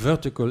very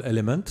vertical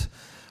element,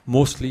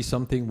 mostly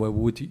something where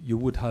you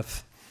would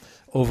have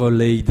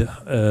overlaid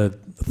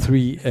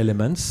three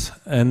elements,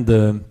 and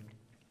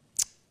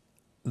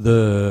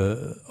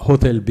the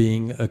hotel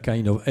being a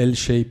kind of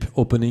L-shape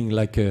opening,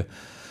 like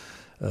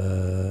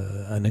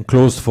an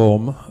enclosed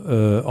form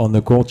on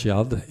the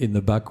courtyard in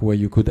the back where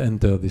you could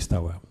enter this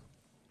tower.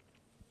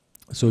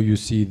 So you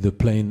see the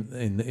plane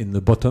in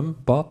the bottom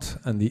part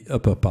and the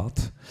upper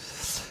part.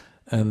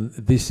 And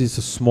this is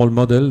a small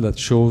model that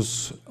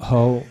shows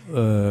how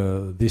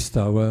this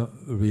tower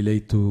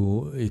relates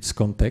to its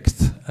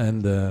context.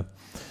 And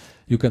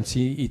you can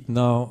see it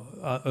now.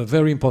 A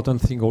very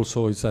important thing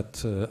also is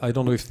that I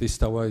don't know if this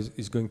tower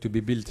is going to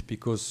be built,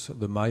 because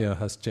the mayor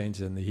has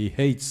changed and he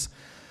hates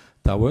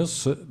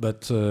towers,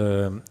 but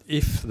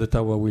if the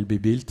tower will be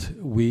built,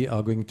 we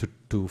are going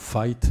to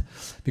fight,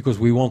 because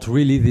we want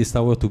really this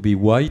tower to be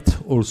white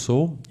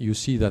also. You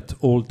see that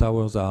all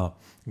towers are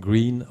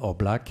green or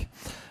black,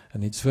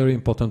 and it's very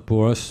important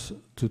for us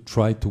to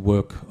try to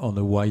work on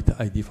a white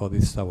ID for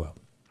this tower.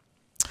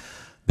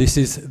 This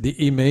is the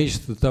image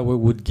the tower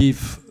would give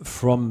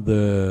from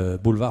the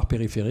boulevard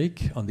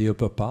périphérique on the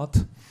upper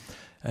part.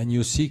 And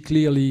you see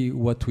clearly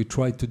what we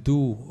try to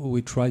do.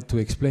 We try to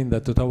explain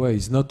that the tower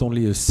is not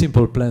only a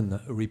simple plan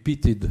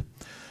repeated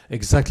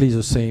exactly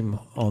the same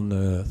on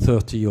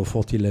 30 or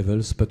 40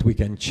 levels, but we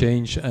can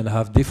change and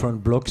have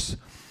different blocks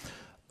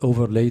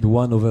overlaid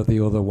one over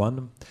the other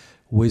one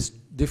with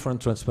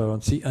different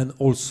transparency, and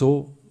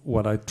also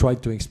what I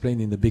tried to explain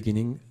in the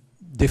beginning,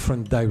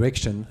 different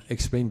direction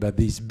explained by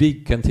these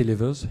big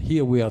cantilevers.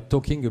 Here we are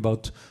talking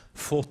about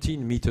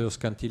 14 meters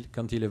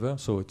cantilever,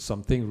 so it's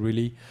something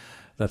really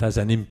that has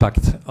an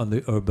impact on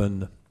the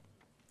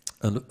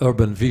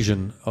urban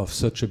vision of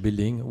such a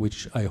building,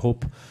 which I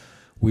hope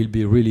will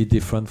be really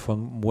different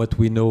from what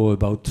we know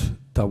about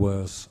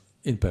towers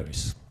in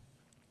Paris.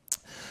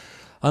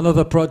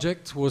 Another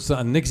project was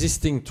an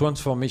existing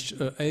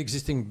transformation,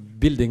 existing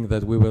building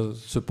that we were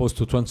supposed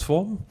to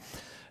transform.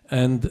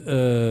 And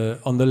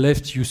on the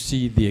left, you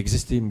see the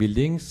existing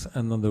buildings,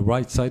 and on the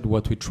right side,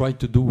 what we tried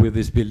to do with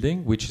this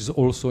building, which is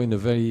also in a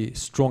very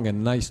strong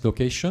and nice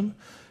location.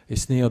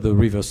 It's near the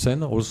River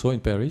Seine, also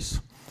in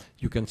Paris.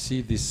 You can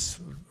see this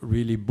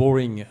really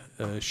boring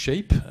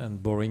shape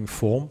and boring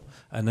form,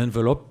 an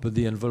envelope, but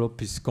the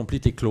envelope is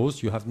completely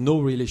closed. You have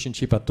no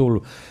relationship at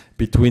all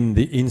between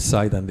the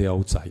inside and the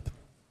outside.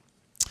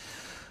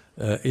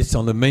 It's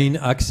on the main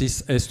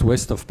axis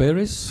east-west of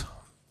Paris.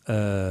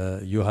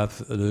 You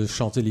have the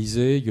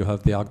Champs-Élysées, you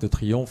have the Arc de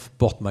Triomphe,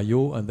 Porte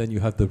Maillot, and then you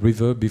have the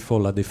river before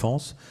La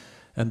Défense.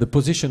 And the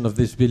position of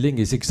this building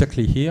is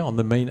exactly here on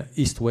the main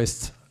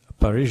east-west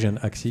Parisian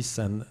axis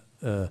and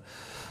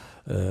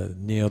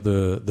near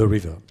the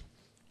river,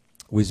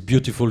 with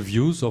beautiful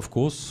views, of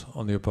course,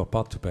 on the upper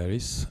part to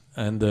Paris.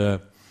 And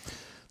the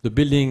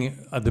building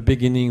at the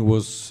beginning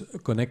was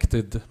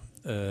connected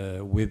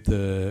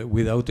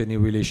without any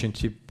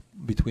relationship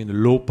between the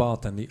low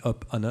part and the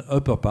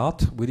upper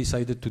part. We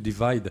decided to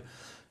divide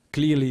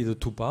clearly the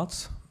two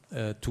parts,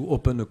 to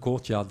open a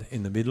courtyard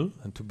in the middle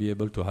and to be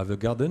able to have a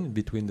garden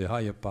between the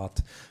higher part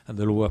and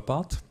the lower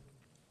part.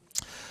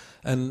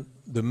 And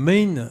the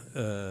main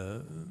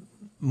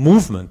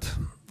movement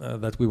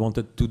that we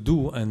wanted to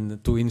do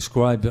and to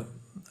inscribe,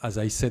 as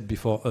I said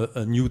before,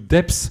 a new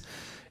depth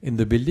in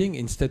the building,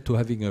 instead to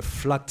having a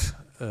flat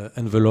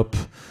envelope.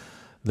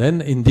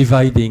 Then in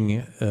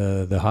dividing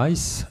the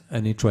heights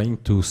and in trying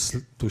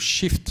to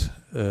shift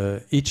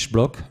each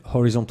block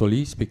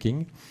horizontally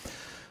speaking,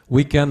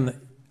 we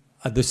can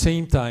at the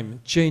same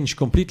time change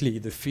completely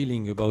the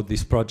feeling about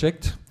this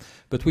project,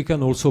 but we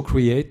can also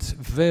create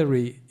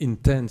very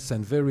intense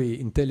and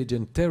very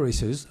intelligent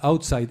terraces,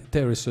 outside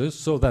terraces,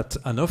 so that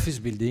an office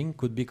building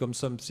could become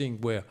something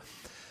where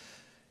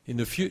in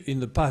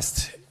the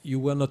past you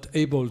were not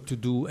able to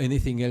do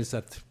anything else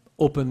that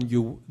open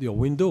your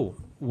window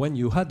when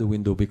you had a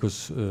window,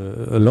 because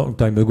a long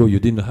time ago you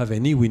didn't have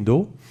any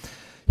window.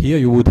 Here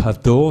you would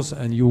have doors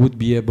and you would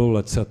be able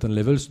at certain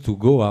levels to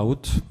go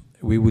out.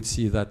 We would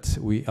see that,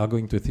 we are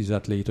going to see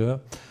that later.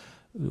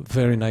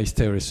 Very nice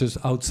terraces,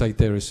 outside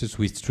terraces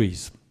with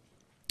trees.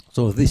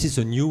 So this is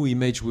a new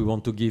image we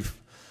want to give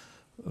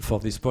for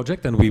this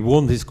project, and we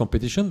won this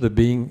competition. The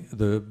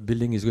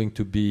building is going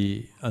to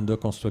be under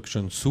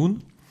construction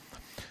soon,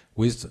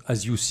 with,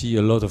 as you see,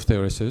 a lot of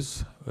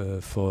terraces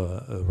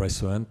for a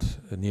restaurant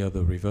near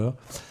the river,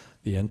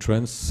 the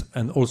entrance,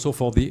 and also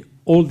for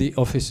all the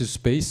offices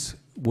space,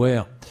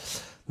 where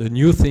the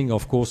new thing,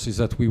 of course, is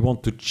that we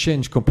want to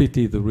change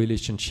completely the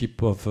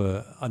relationship of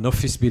an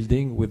office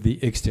building with the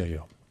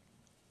exterior.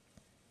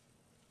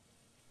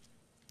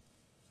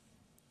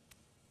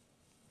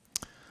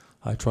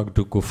 I try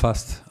to go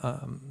fast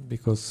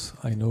because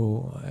I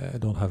know I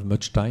don't have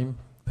much time.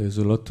 There's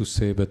a lot to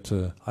say, but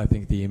I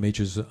think the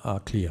images are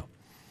clear.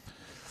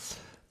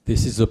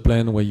 This is a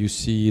plan where you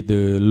see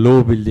the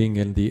low building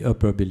and the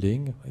upper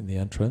building in the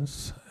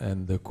entrance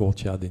and the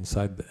courtyard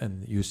inside,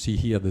 and you see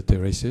here the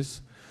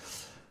terraces.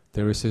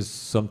 Terraces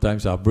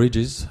sometimes are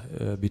bridges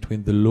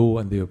between the low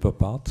and the upper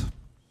part.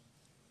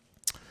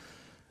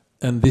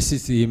 And this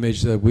is the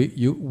image that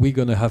we're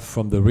going to have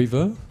from the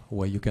river,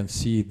 where you can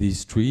see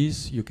these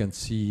trees, you can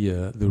see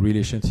the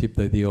relationship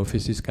that the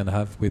offices can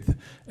have with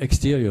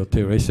exterior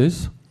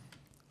terraces.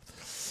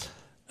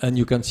 And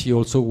you can see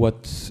also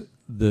what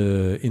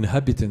the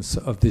inhabitants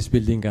of this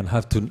building can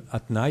have to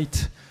at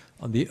night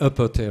on the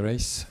upper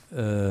terrace,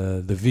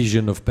 the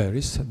vision of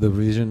Paris, the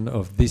vision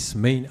of this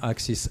main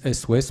axis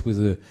east-west with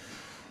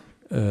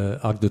the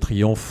Arc de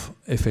Triomphe,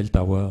 Eiffel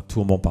Tower,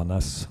 Tour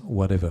Montparnasse,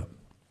 whatever.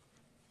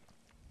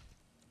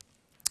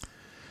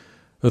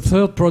 The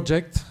third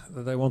project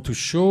that I want to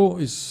show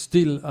is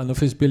still an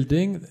office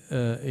building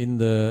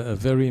in a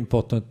very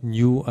important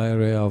new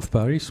area of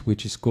Paris,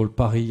 which is called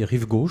Paris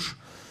Rive Gauche,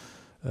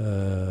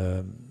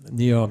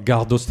 near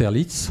Gare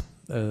d'Austerlitz.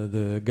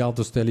 The Gare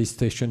d'Austerlitz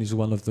station is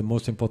one of the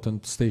most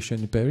important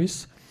stations in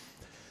Paris,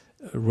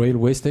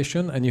 railway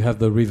station, and you have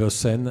the River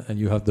Seine, and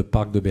you have the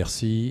Parc de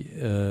Bercy,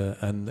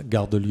 and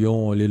Gare de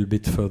Lyon a little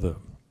bit further.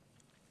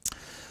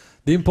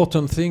 The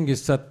important thing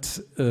is that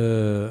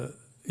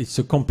it's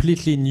a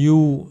completely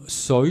new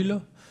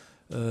soil.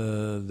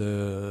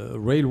 The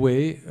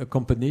railway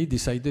company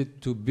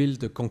decided to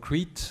build a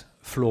concrete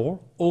floor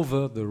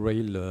over the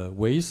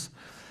railways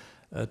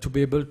to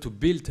be able to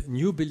build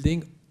new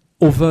building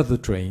over the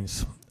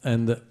trains.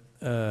 And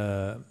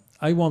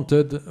I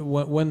wanted,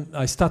 when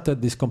I started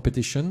this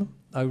competition,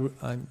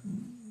 I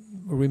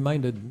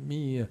reminded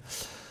me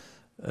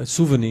a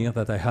souvenir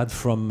that I had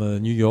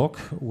from New York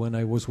when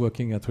I was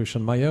working at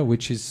Richard Meier,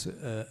 which is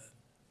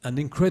an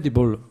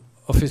incredible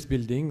office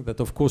building that,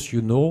 of course,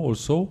 you know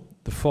also,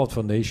 the Ford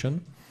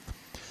Foundation.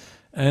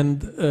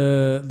 And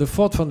the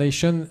Ford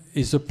Foundation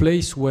is a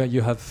place where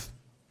you have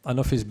an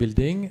office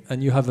building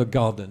and you have a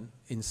garden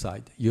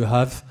inside. You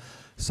have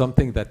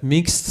something that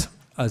mixed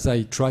as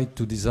I tried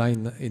to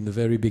design in the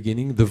very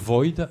beginning, the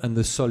void and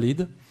the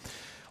solid,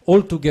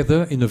 all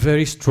together in a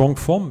very strong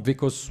form,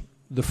 because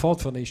the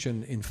fourth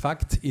foundation, in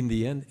fact, in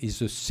the end,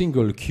 is a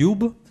single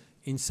cube,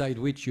 inside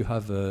which you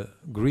have a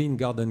green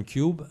garden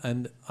cube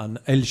and an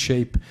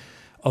L-shaped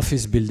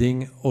office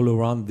building all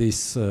around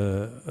this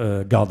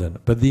garden.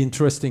 But the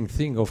interesting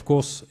thing, of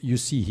course, you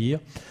see here,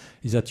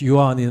 is that you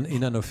are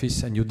in an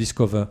office and you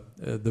discover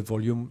the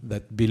volume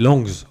that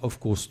belongs, of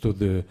course, to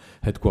the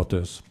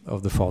headquarters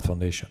of the fourth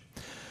foundation.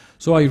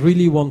 So I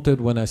really wanted,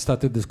 when I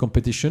started this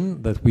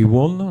competition that we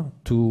won,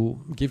 to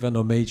give an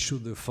homage to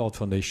the fourth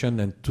foundation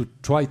and to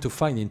try to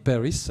find in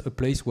Paris a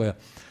place where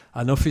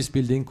an office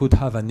building could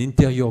have an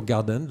interior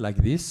garden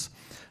like this,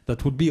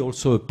 that would be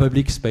also a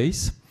public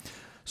space,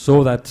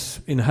 so that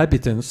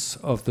inhabitants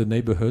of the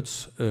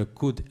neighborhoods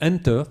could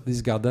enter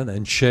this garden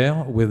and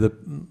share with the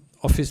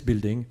office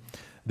building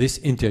this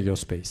interior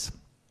space.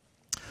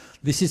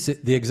 This is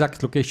the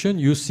exact location.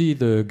 You see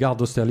the Gare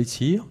d'Austerlitz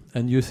here,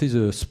 and you see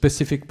the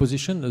specific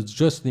position. It's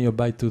just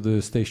nearby to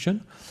the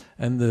station,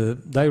 and the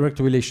direct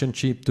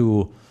relationship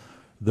to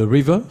the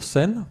river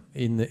Seine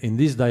in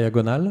this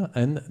diagonal,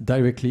 and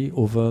directly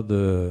over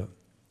the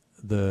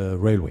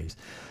railways.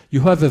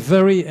 You have a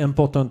very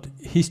important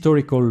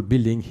historical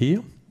building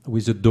here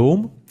with a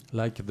dome,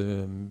 like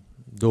the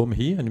dome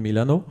here in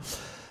Milano.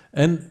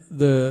 And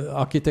the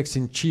architects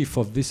in chief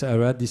of this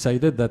area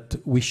decided that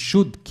we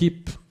should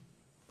keep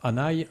an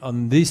eye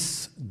on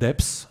this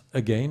depths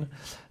again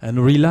and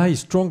rely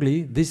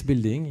strongly, this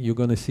building, you're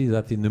going to see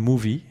that in the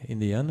movie in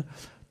the end,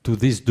 to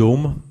this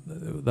dome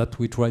that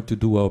we try to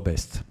do our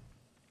best.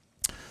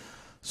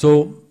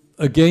 So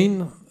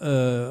again,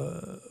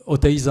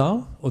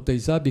 Oteiza,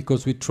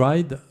 because we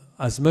tried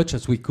as much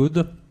as we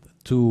could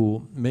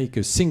to make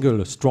a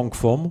single strong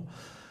form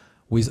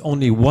with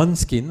only one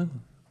skin,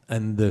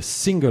 and the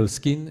single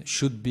skin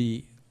should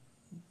be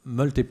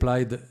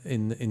multiplied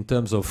in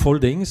terms of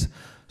foldings,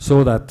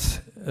 so that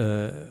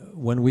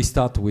when we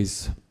start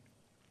with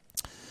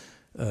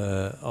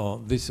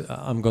this,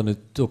 I'm going to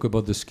talk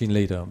about the skin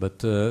later, but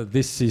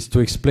this is to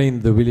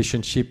explain the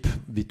relationship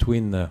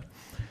between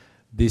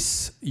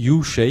this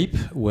U shape,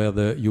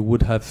 where you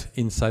would have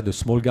inside a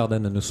small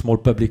garden and a small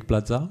public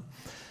plaza,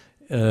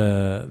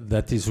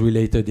 that is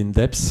related in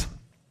depth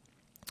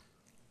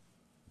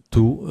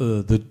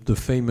to the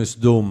famous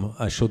dome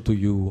I showed to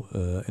you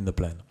in the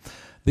plan.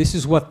 This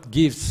is what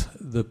gives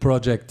the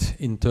project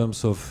in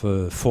terms of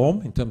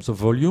form, in terms of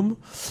volume.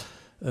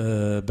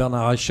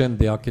 Bernard Reichen,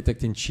 the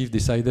architect-in-chief,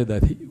 decided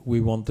that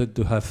we wanted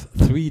to have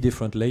 3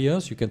 different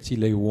layers. You can see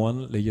layer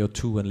 1, layer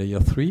 2, and layer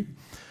 3.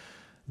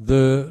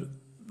 The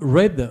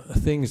red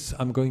things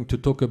I'm going to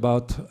talk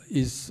about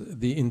is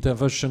the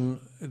intervention,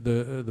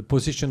 the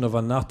position of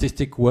an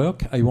artistic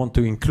work I want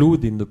to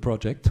include in the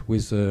project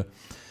with a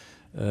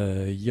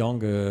young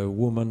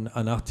woman,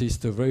 an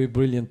artist, a very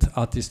brilliant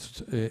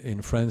artist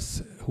in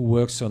France who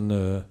works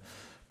on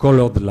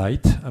colored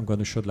light. I'm going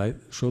to show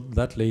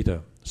that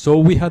later. So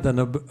we had an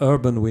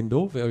urban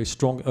window, very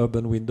strong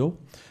urban window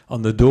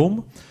on the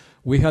dome.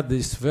 We had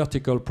this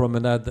vertical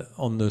promenade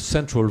on the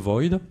central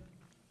void.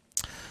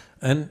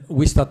 And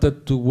we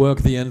started to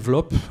work the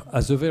envelope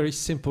as a very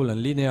simple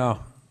and linear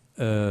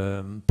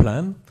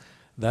plan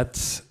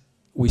that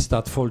we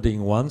start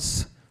folding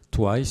once,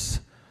 twice,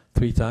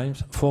 3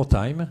 times, 4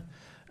 times.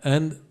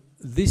 And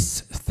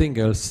this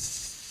single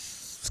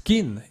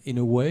skin, in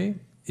a way,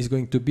 is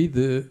going to be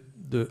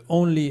the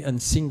only and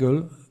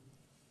single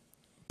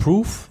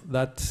proof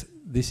that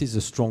this is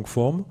a strong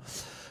form,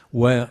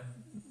 where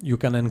you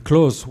can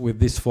enclose with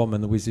this form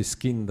and with this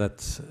skin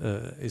that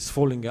is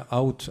falling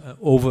out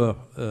over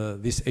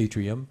this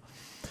atrium,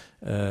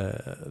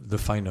 the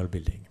final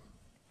building.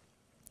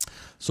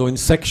 So in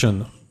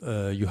section,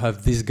 you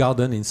have this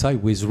garden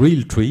inside with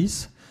real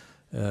trees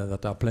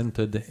that are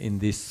planted in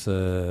this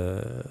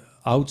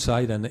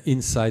outside and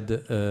inside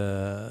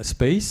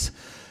space.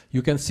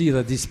 You can see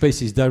that this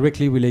space is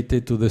directly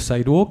related to the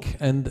sidewalk,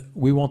 and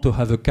we want to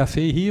have a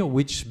cafe here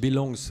which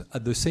belongs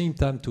at the same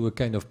time to a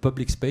kind of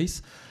public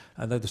space,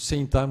 and at the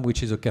same time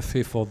which is a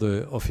cafe for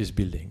the office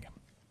building.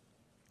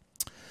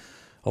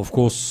 Of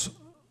course,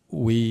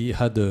 we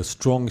had a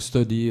strong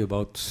study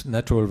about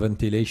natural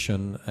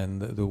ventilation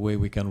and the way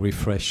we can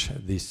refresh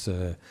this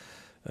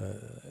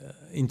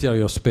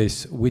interior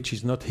space, which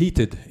is not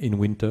heated in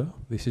winter.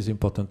 This is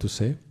important to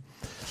say.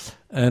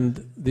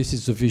 And this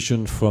is the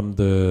vision from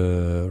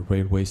the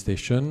railway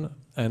station.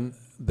 And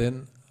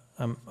then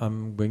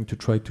I'm going to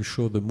try to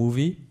show the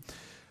movie,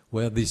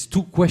 where these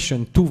 2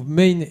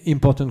 main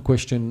important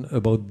questions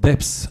about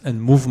depth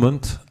and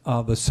movement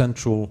are the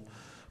central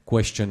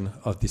question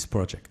of this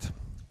project.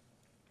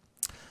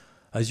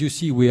 As you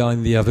see, we are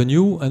in the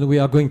avenue, and we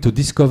are going to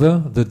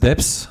discover the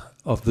depth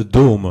of the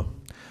dome,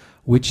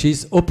 which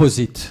is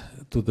opposite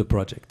to the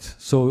project.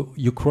 So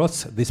you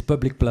cross this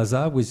public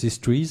plaza with these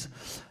trees,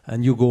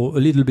 and you go a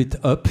little bit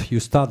up. You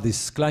start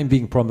this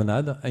climbing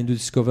promenade, and you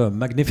discover a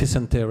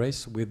magnificent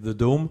terrace with the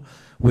dome,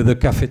 with a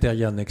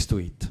cafeteria next to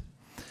it.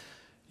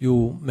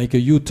 You make a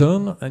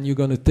U-turn and you're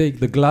going to take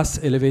the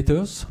glass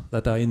elevators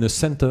that are in the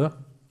center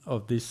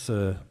of this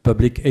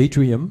public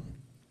atrium.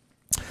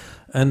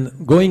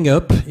 And going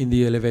up in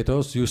the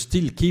elevators, you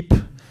still keep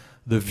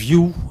the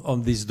view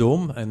on this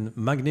dome and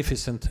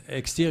magnificent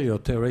exterior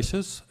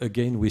terraces,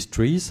 again with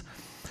trees.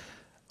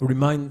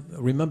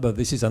 Remember,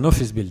 this is an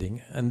office building.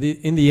 And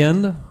in the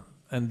end,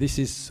 and this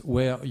is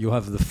where you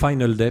have the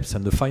final depths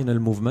and the final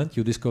movement,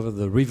 you discover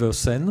the river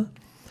Seine,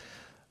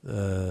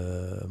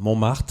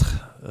 Montmartre,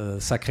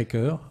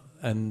 Sacré-Cœur,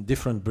 and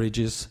different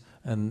bridges.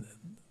 And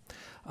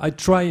I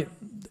try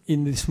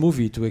in this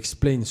movie to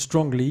explain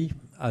strongly,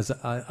 as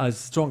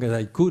strong as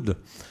I could,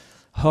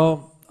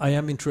 how I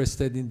am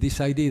interested in this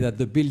idea that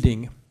the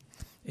building,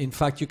 in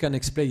fact, you can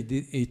explain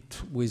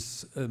it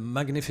with a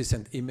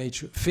magnificent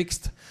image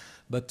fixed,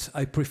 but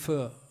I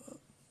prefer,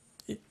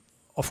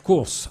 of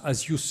course,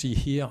 as you see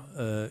here,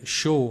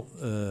 show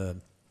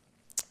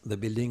the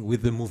building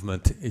with the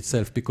movement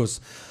itself,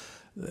 because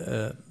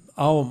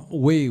our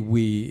way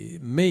we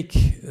make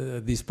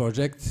this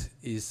project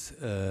is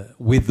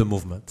with the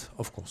movement,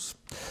 of course.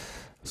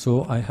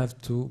 So I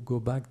have to go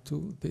back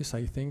to this,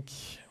 I think.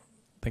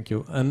 Thank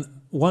you. And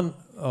one,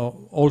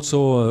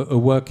 also a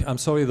work, I'm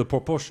sorry, the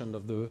proportion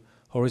of the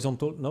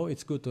horizontal, no,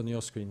 it's good on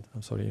your screen.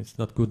 I'm sorry, it's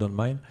not good on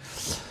mine.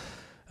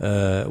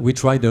 We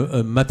tried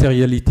a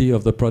materiality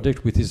of the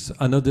project, which is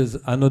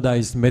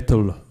anodized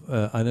metal,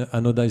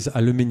 anodized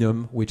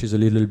aluminum, which is a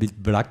little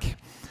bit black.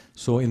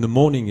 So in the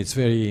morning, it's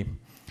very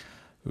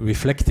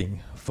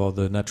reflecting for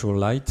the natural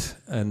light,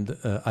 and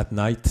at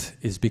night,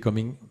 it's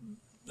becoming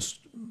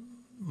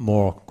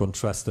more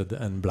contrasted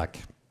and black.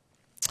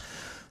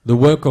 The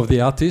work of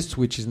the artist,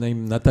 which is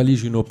named Nathalie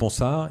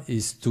Junot-Ponsard,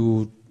 is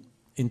to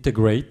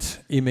integrate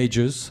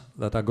images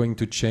that are going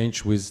to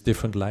change with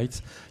different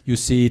lights. You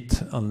see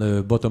it on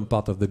the bottom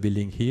part of the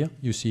building here.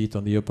 You see it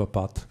on the upper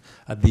part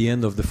at the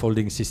end of the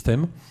folding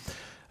system.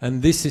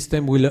 And this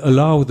system will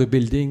allow the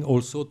building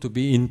also to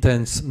be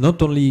intense,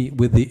 not only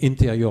with the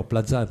interior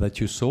plaza that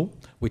you saw,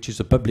 which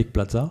is a public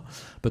plaza,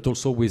 but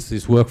also with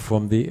this work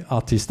from the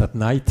artist at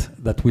night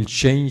that will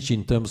change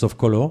in terms of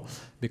color,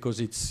 because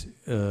it's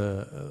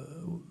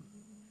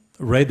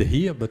red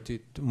here, but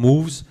it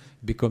moves,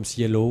 becomes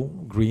yellow,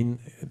 green,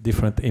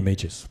 different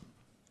images.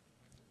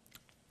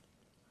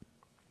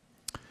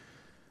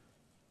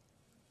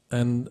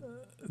 And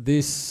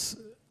this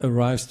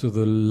arrives to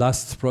the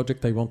last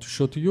project I want to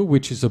show to you,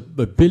 which is a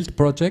built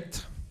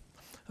project.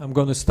 I'm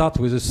going to start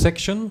with a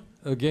section,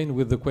 again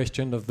with the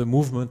question of the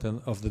movement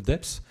and of the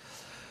depths.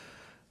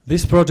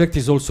 This project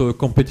is also a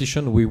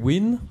competition we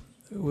win,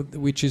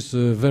 which is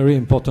a very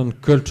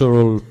important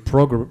cultural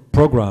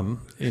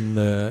program in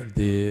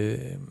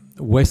the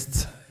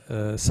west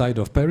side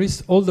of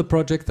Paris. All the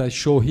projects I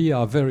show here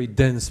are very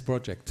dense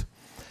projects.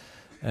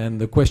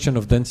 And the question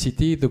of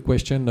density, the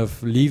question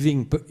of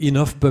leaving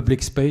enough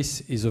public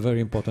space is a very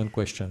important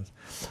question.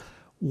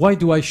 Why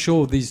do I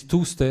show these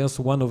two stairs,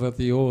 one over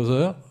the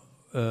other,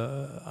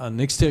 an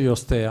exterior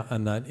stair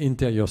and an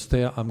interior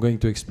stair? I'm going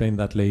to explain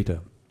that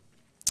later.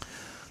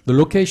 The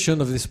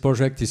location of this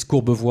project is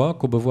Courbevoie.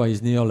 Courbevoie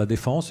is near La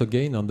Défense,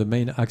 again on the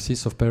main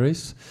axis of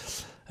Paris.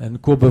 And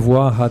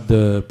Courbevoie had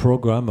a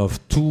program of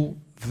two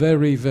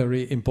very,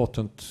 very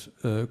important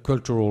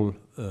cultural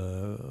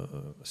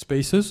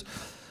spaces.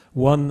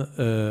 One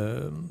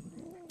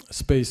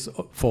space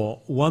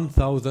for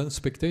 1,000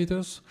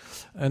 spectators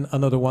and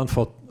another one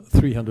for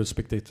 300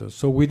 spectators.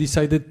 So we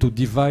decided to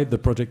divide the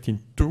project in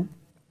two.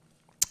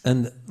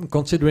 And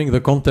considering the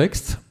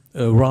context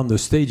around the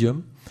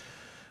stadium,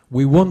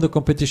 we won the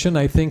competition,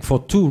 I think,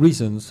 for two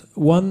reasons.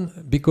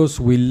 One, because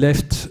we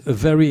left a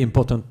very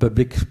important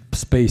public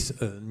space,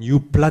 a new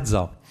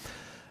plaza,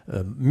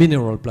 a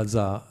mineral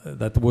plaza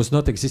that was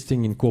not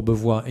existing in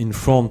Courbevoie, in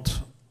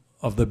front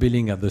of the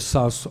building at the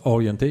south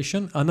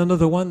orientation. And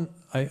another one,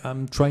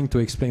 I'm trying to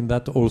explain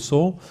that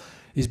also,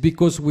 is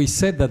because we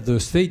said that the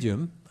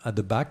stadium at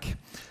the back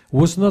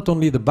was not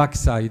only the back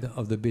side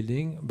of the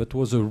building, but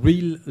was a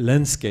real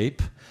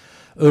landscape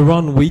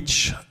around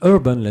which,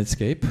 urban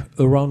landscape,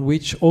 around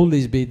which all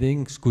these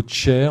buildings could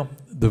share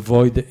the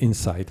void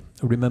inside.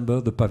 Remember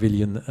the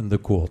pavilion and the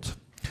court.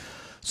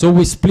 So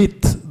we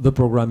split the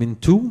program in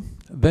two.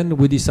 Then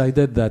we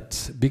decided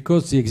that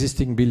because the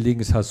existing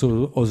buildings has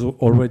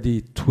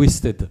already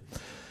twisted,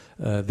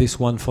 this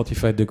one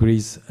 45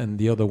 degrees and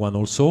the other one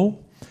also,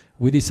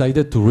 we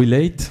decided to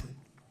relate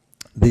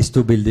these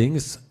two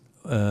buildings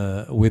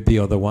with the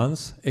other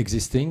ones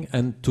existing,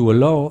 and to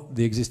allow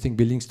the existing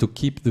buildings to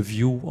keep the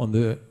view on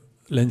the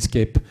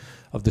landscape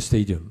of the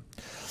stadium.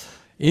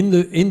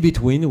 In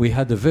between, we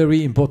had a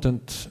very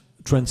important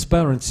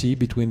transparency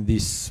between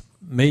this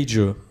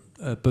major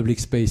public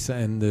space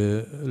and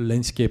the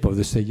landscape of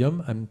the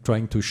stadium. I'm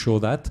trying to show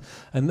that.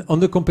 And on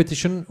the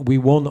competition, we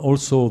won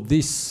also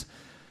this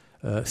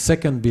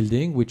second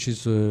building, which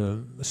is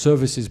a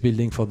services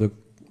building for the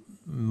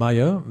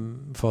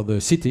Miaw, for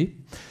the city,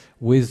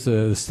 with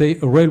a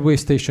railway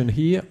station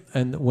here.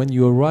 And when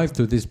you arrive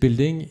to this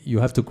building, you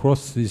have to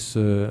cross this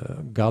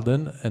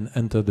garden and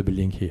enter the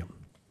building here.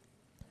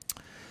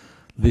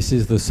 This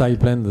is the side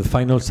plan, the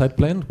final side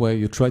plan, where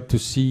you try to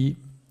see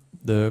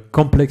the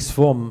complex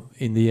form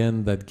in the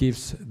end that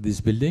gives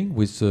this building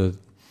with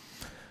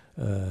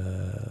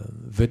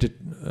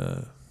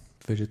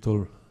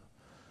vegetal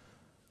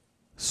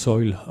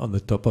soil on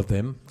the top of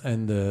them,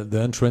 and the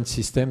entrance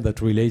system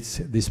that relates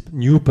this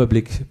new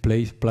public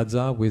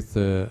plaza with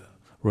the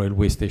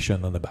railway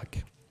station on the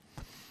back.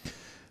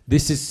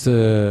 This is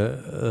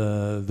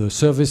the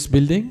service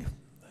building.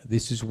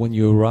 This is when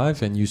you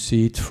arrive and you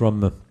see it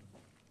from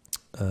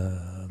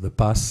the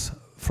pass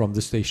from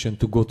the station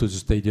to go to the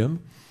stadium.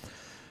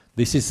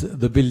 This is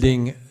the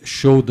building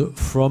showed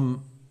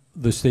from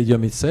the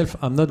stadium itself.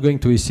 I'm not going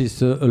to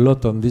insist a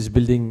lot on this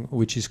building,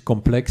 which is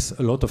complex,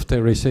 a lot of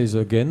terraces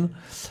again.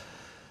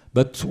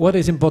 But what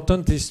is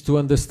important is to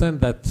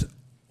understand that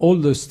all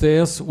the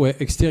stairs were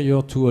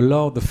exterior to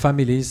allow the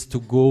families to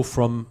go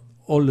from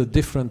all the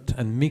different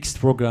and mixed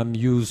program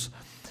used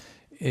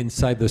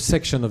inside the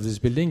section of this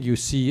building. You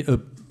see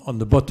on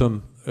the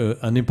bottom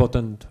an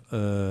important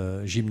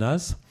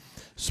gymnase,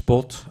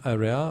 sport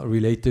area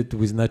related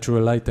with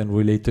natural light and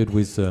related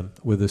with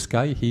the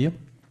sky here.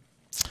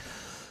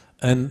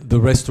 And the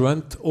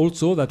restaurant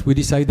also, that we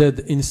decided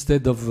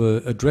instead of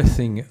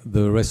addressing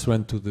the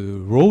restaurant to the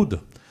road,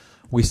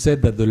 we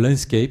said that the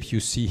landscape you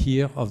see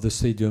here of the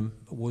stadium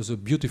was a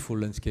beautiful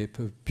landscape,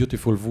 a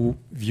beautiful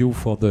view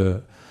for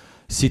the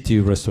city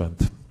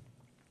restaurant.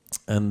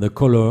 And the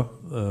color,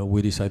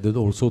 we decided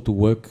also to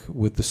work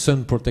with the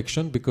sun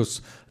protection,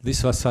 because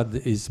this facade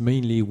is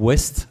mainly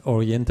west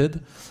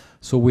oriented.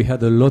 So we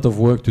had a lot of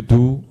work to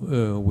do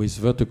with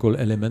vertical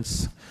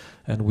elements,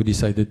 and we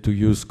decided to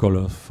use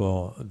color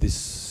for this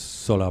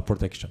solar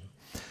protection.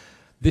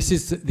 This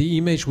is the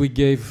image we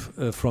gave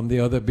from the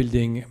other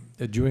building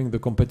during the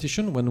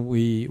competition, when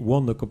we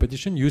won the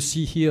competition. You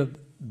see here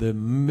the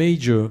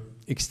major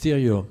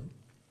exterior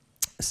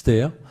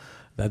stair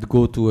that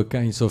go to a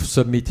kind of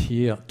summit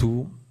here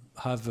to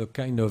have a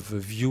kind of a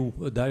view,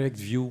 a direct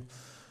view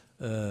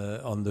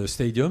on the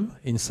stadium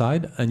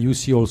inside. And you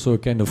see also a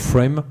kind of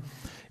frame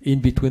in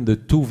between the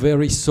two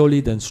very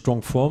solid and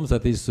strong forms,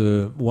 that is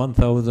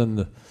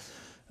 1,000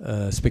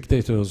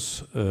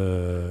 spectators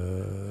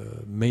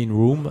main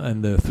room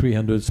and the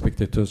 300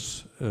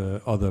 spectators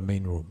other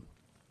main room.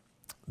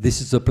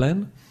 This is the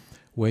plan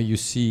where you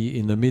see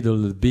in the middle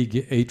the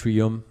big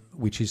atrium,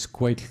 which is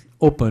quite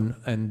open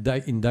and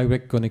in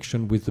direct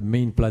connection with the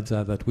main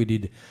plaza that we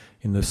did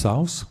in the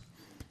south.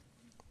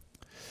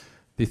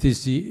 This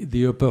is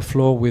the upper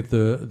floor with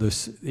the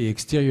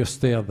exterior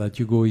stair that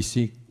you go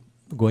see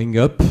going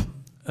up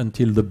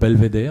until the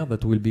Belvedere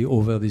that will be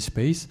over this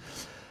space.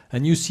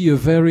 And you see a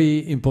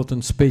very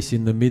important space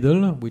in the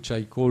middle, which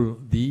I call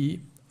the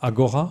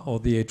Agora or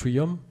the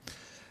atrium.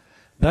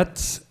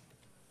 That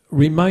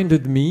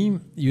reminded me,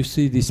 you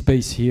see this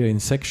space here in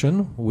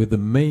section with the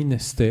main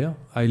stair.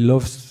 I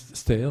love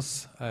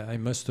stairs, I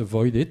must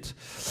avoid it.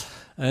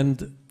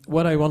 And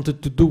what I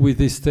wanted to do with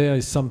this stair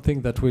is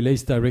something that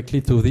relates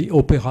directly to the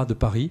Opéra de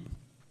Paris,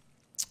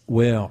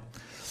 where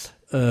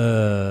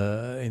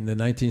in the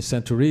 19th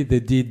century they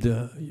did,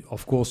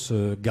 of course,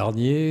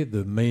 Garnier,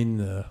 the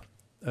main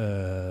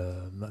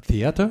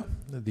theater,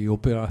 the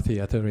Opera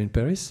Theater in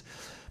Paris.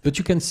 But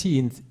you can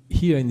see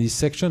here in this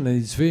section,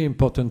 and it's very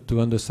important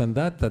to understand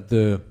that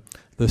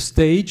the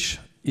stage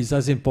is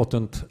as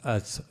important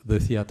as the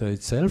theater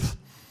itself.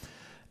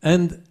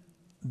 And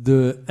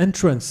the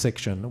entrance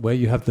section, where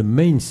you have the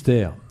main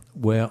stair,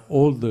 where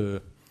all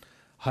the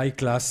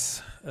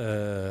high-class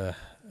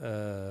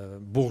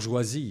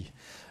bourgeoisie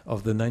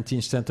of the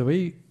 19th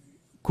century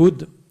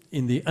could,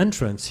 in the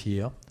entrance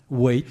here,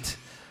 wait,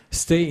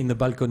 stay in the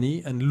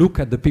balcony and look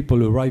at the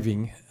people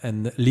arriving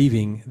and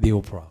leaving the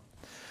opera.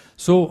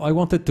 So I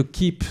wanted to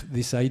keep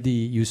this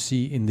idea you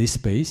see in this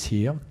space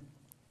here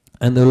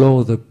and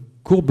allow the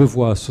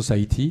Courbevoie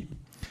Society,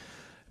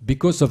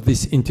 because of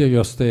this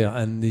interior stair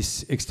and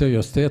this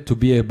exterior stair, to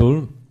be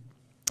able,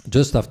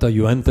 just after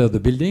you enter the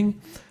building,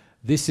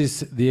 this is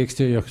the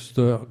exterior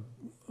stair,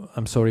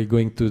 I'm sorry,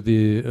 going to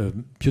the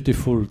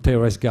beautiful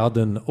terrace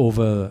garden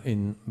over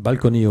in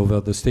balcony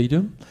over the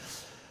stadium.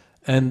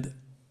 And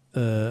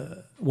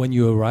when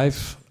you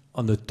arrive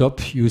on the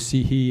top, you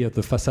see here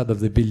the facade of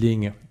the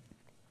building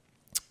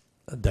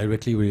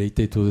directly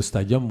related to the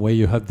stadium, where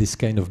you have this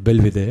kind of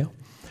belvedere.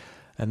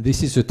 And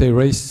this is a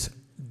terrace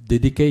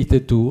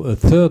dedicated to a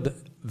third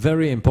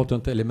very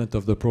important element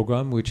of the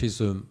program, which is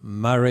a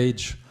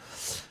marriage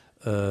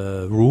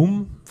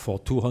room for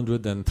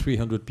 200 and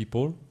 300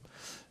 people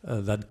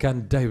that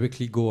can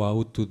directly go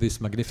out to this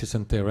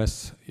magnificent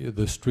terrace.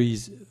 The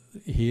trees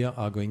here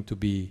are going to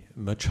be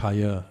much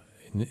higher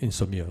in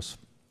some years.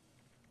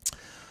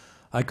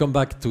 I come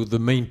back to the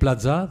main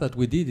plaza that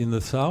we did in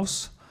the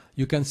south.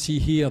 You can see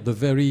here the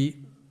very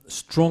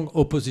strong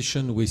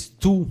opposition with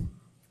two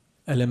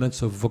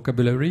elements of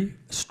vocabulary,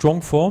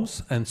 strong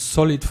forms and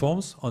solid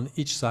forms on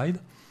each side.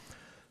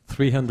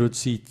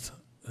 300-seat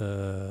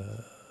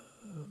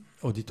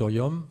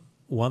auditorium,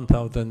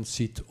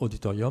 1,000-seat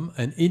auditorium,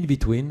 and in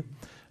between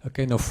a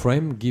kind of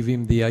frame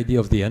giving the idea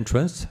of the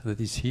entrance that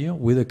is here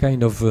with a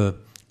kind of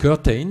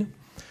curtain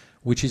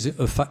which is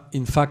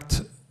in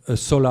fact a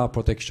solar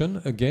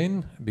protection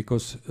again,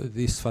 because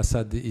this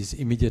facade is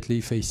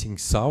immediately facing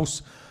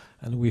south,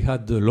 and we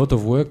had a lot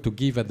of work to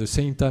give at the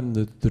same time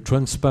the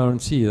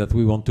transparency that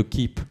we want to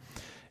keep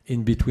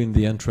in between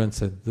the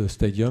entrance at the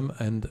stadium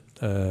and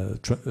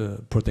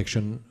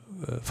protection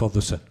for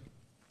the sun.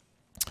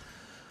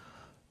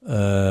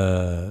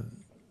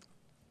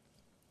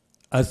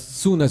 As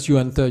soon as you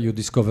enter, you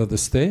discover the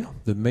stair,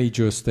 the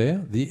major stair.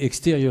 The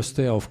exterior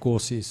stair, of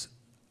course, is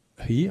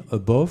here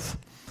above,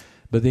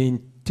 but the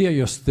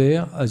interior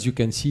stair, as you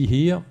can see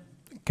here,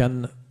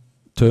 can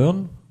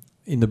turn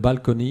in the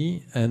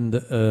balcony, and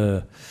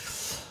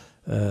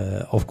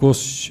of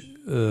course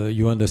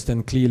you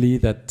understand clearly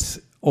that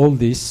all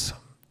this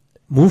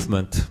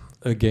movement,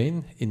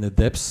 again, in the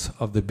depths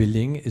of the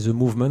building, is a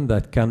movement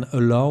that can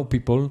allow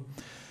people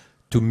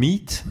to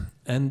meet,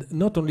 and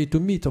not only to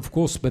meet, of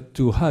course, but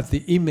to have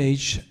the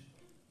image,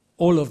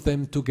 all of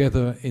them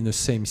together in the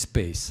same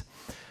space.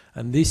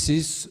 And this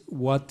is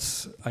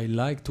what I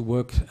like to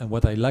work, and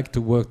what I like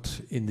to work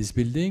in this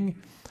building,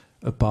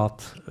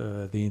 apart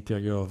the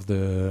interior of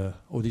the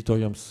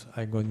auditoriums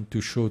I'm going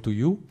to show to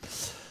you.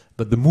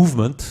 But the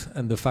movement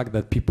and the fact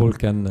that people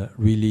can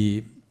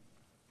really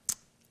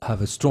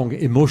have a strong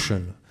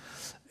emotion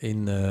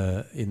in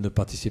the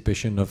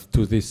participation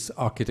to this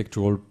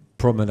architectural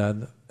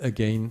promenade,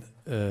 again,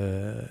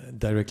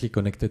 directly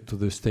connected to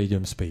the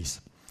stadium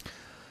space.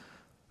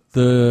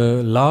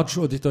 The large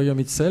auditorium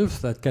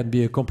itself, that can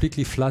be a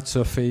completely flat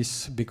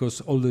surface because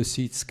all the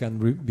seats can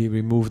be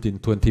removed in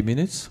 20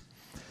 minutes.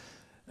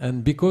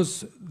 And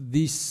because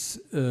this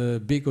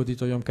big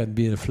auditorium can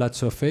be a flat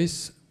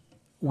surface,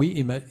 we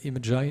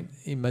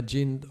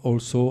imagined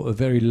also a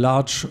very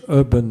large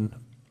urban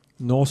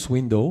north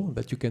window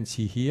that you can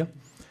see here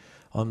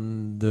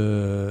on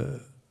the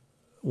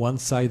one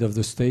side of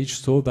the stage,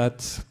 so that,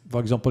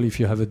 for example, if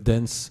you have a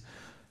dance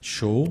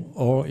show,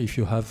 or if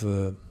you have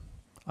a,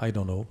 I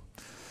don't know,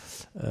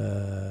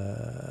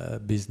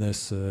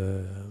 business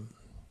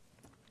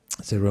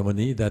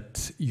ceremony,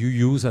 that you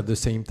use at the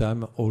same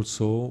time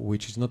also,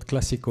 which is not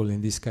classical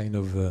in this kind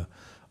of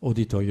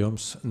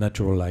auditoriums,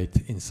 natural light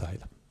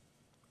inside.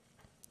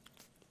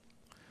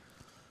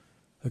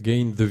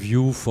 Again, the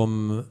view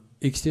from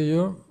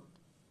exterior,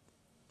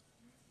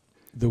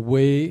 the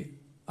way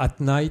at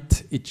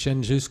night it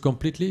changes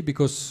completely,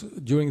 because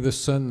during the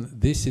sun,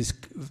 this is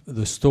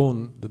the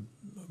stone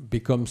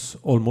becomes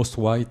almost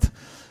white,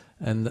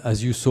 and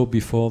as you saw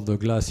before, the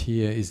glass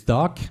here is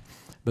dark.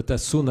 But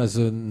as soon as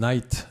the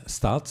night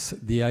starts,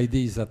 the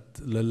idea is that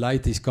the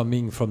light is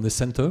coming from the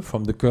center,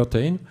 from the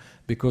curtain,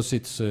 because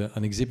it's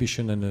an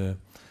exhibition and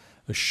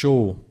a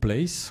show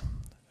place,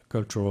 a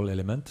cultural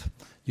element.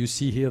 You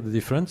see here the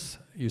difference.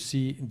 You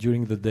see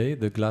during the day,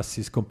 the glass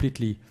is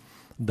completely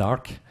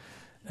dark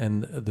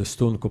and the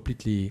stone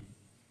completely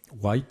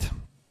white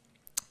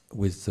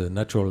with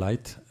natural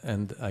light.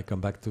 And I come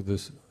back to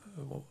this.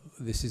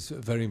 This is a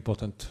very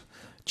important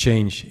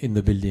change in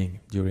the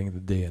building during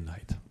the day and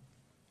night.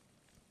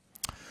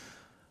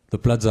 The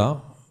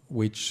plaza,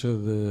 which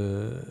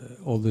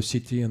all the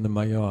city and the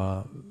Miaw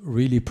are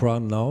really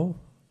proud now.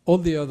 All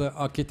the other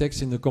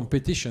architects in the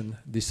competition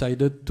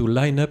decided to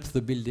line up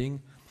the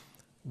building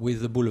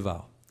with the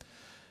boulevard,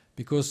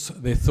 because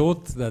they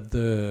thought that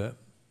the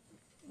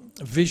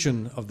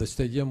vision of the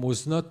stadium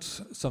was not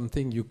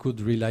something you could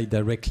rely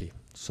directly.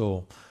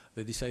 So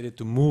they decided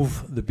to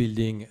move the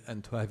building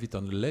and to have it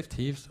on the left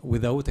here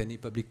without any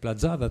public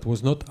plaza. That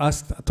was not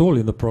asked at all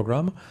in the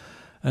program.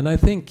 And I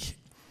think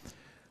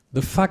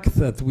the fact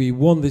that we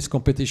won this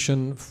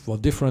competition for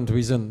different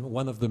reasons,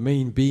 one of the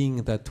main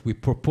being that we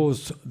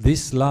proposed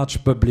this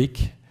large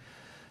public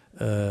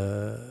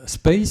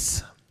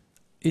space,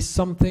 is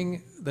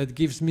something that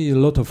gives me a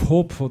lot of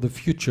hope for the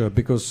future,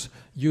 because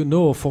you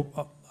know,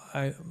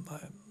 I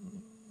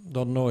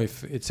don't know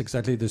if it's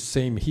exactly the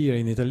same here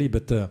in Italy,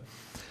 but the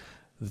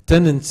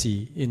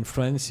tendency in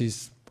France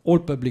is all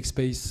public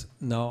space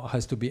now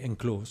has to be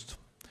enclosed.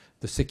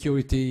 The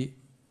security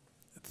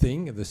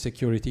thing, the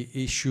security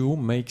issue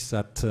makes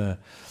that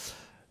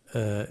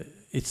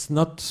it's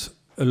not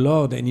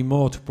allowed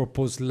anymore to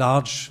propose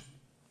large,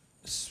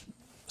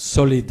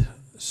 solid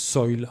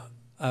soil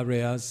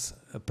areas,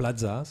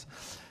 plazas,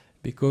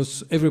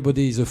 because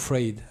everybody is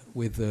afraid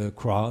with the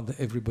crowd,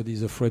 everybody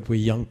is afraid with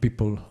young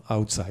people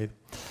outside.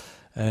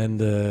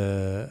 And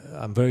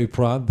I'm very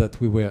proud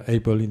that we were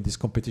able in this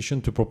competition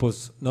to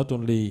propose not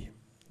only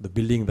the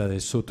building that I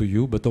showed to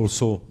you, but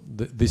also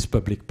this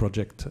public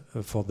project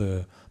for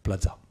the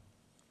plaza.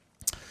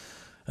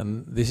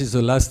 And this is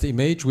the last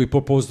image we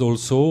proposed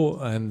also,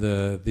 and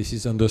this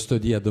is under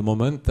study at the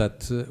moment,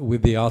 that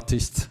with the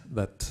artist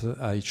that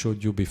I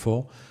showed you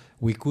before,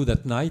 we could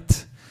at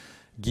night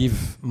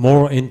give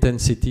more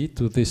intensity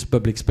to this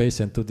public space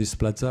and to this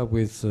plaza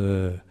with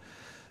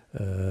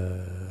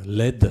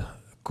LED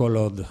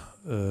colored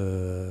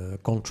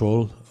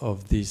control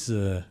of these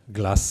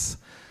glass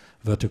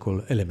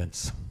vertical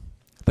elements.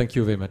 Thank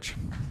you very much.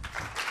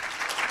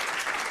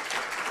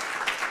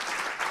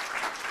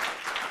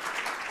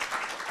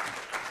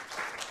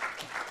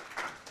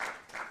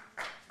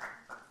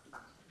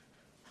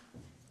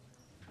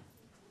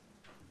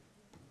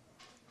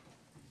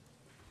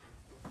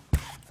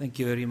 Thank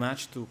you very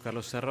much to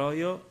Carlos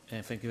Arroyo,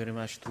 and thank you very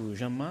much to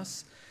Jean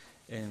Mas,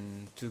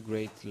 and two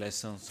great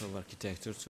lessons of architecture.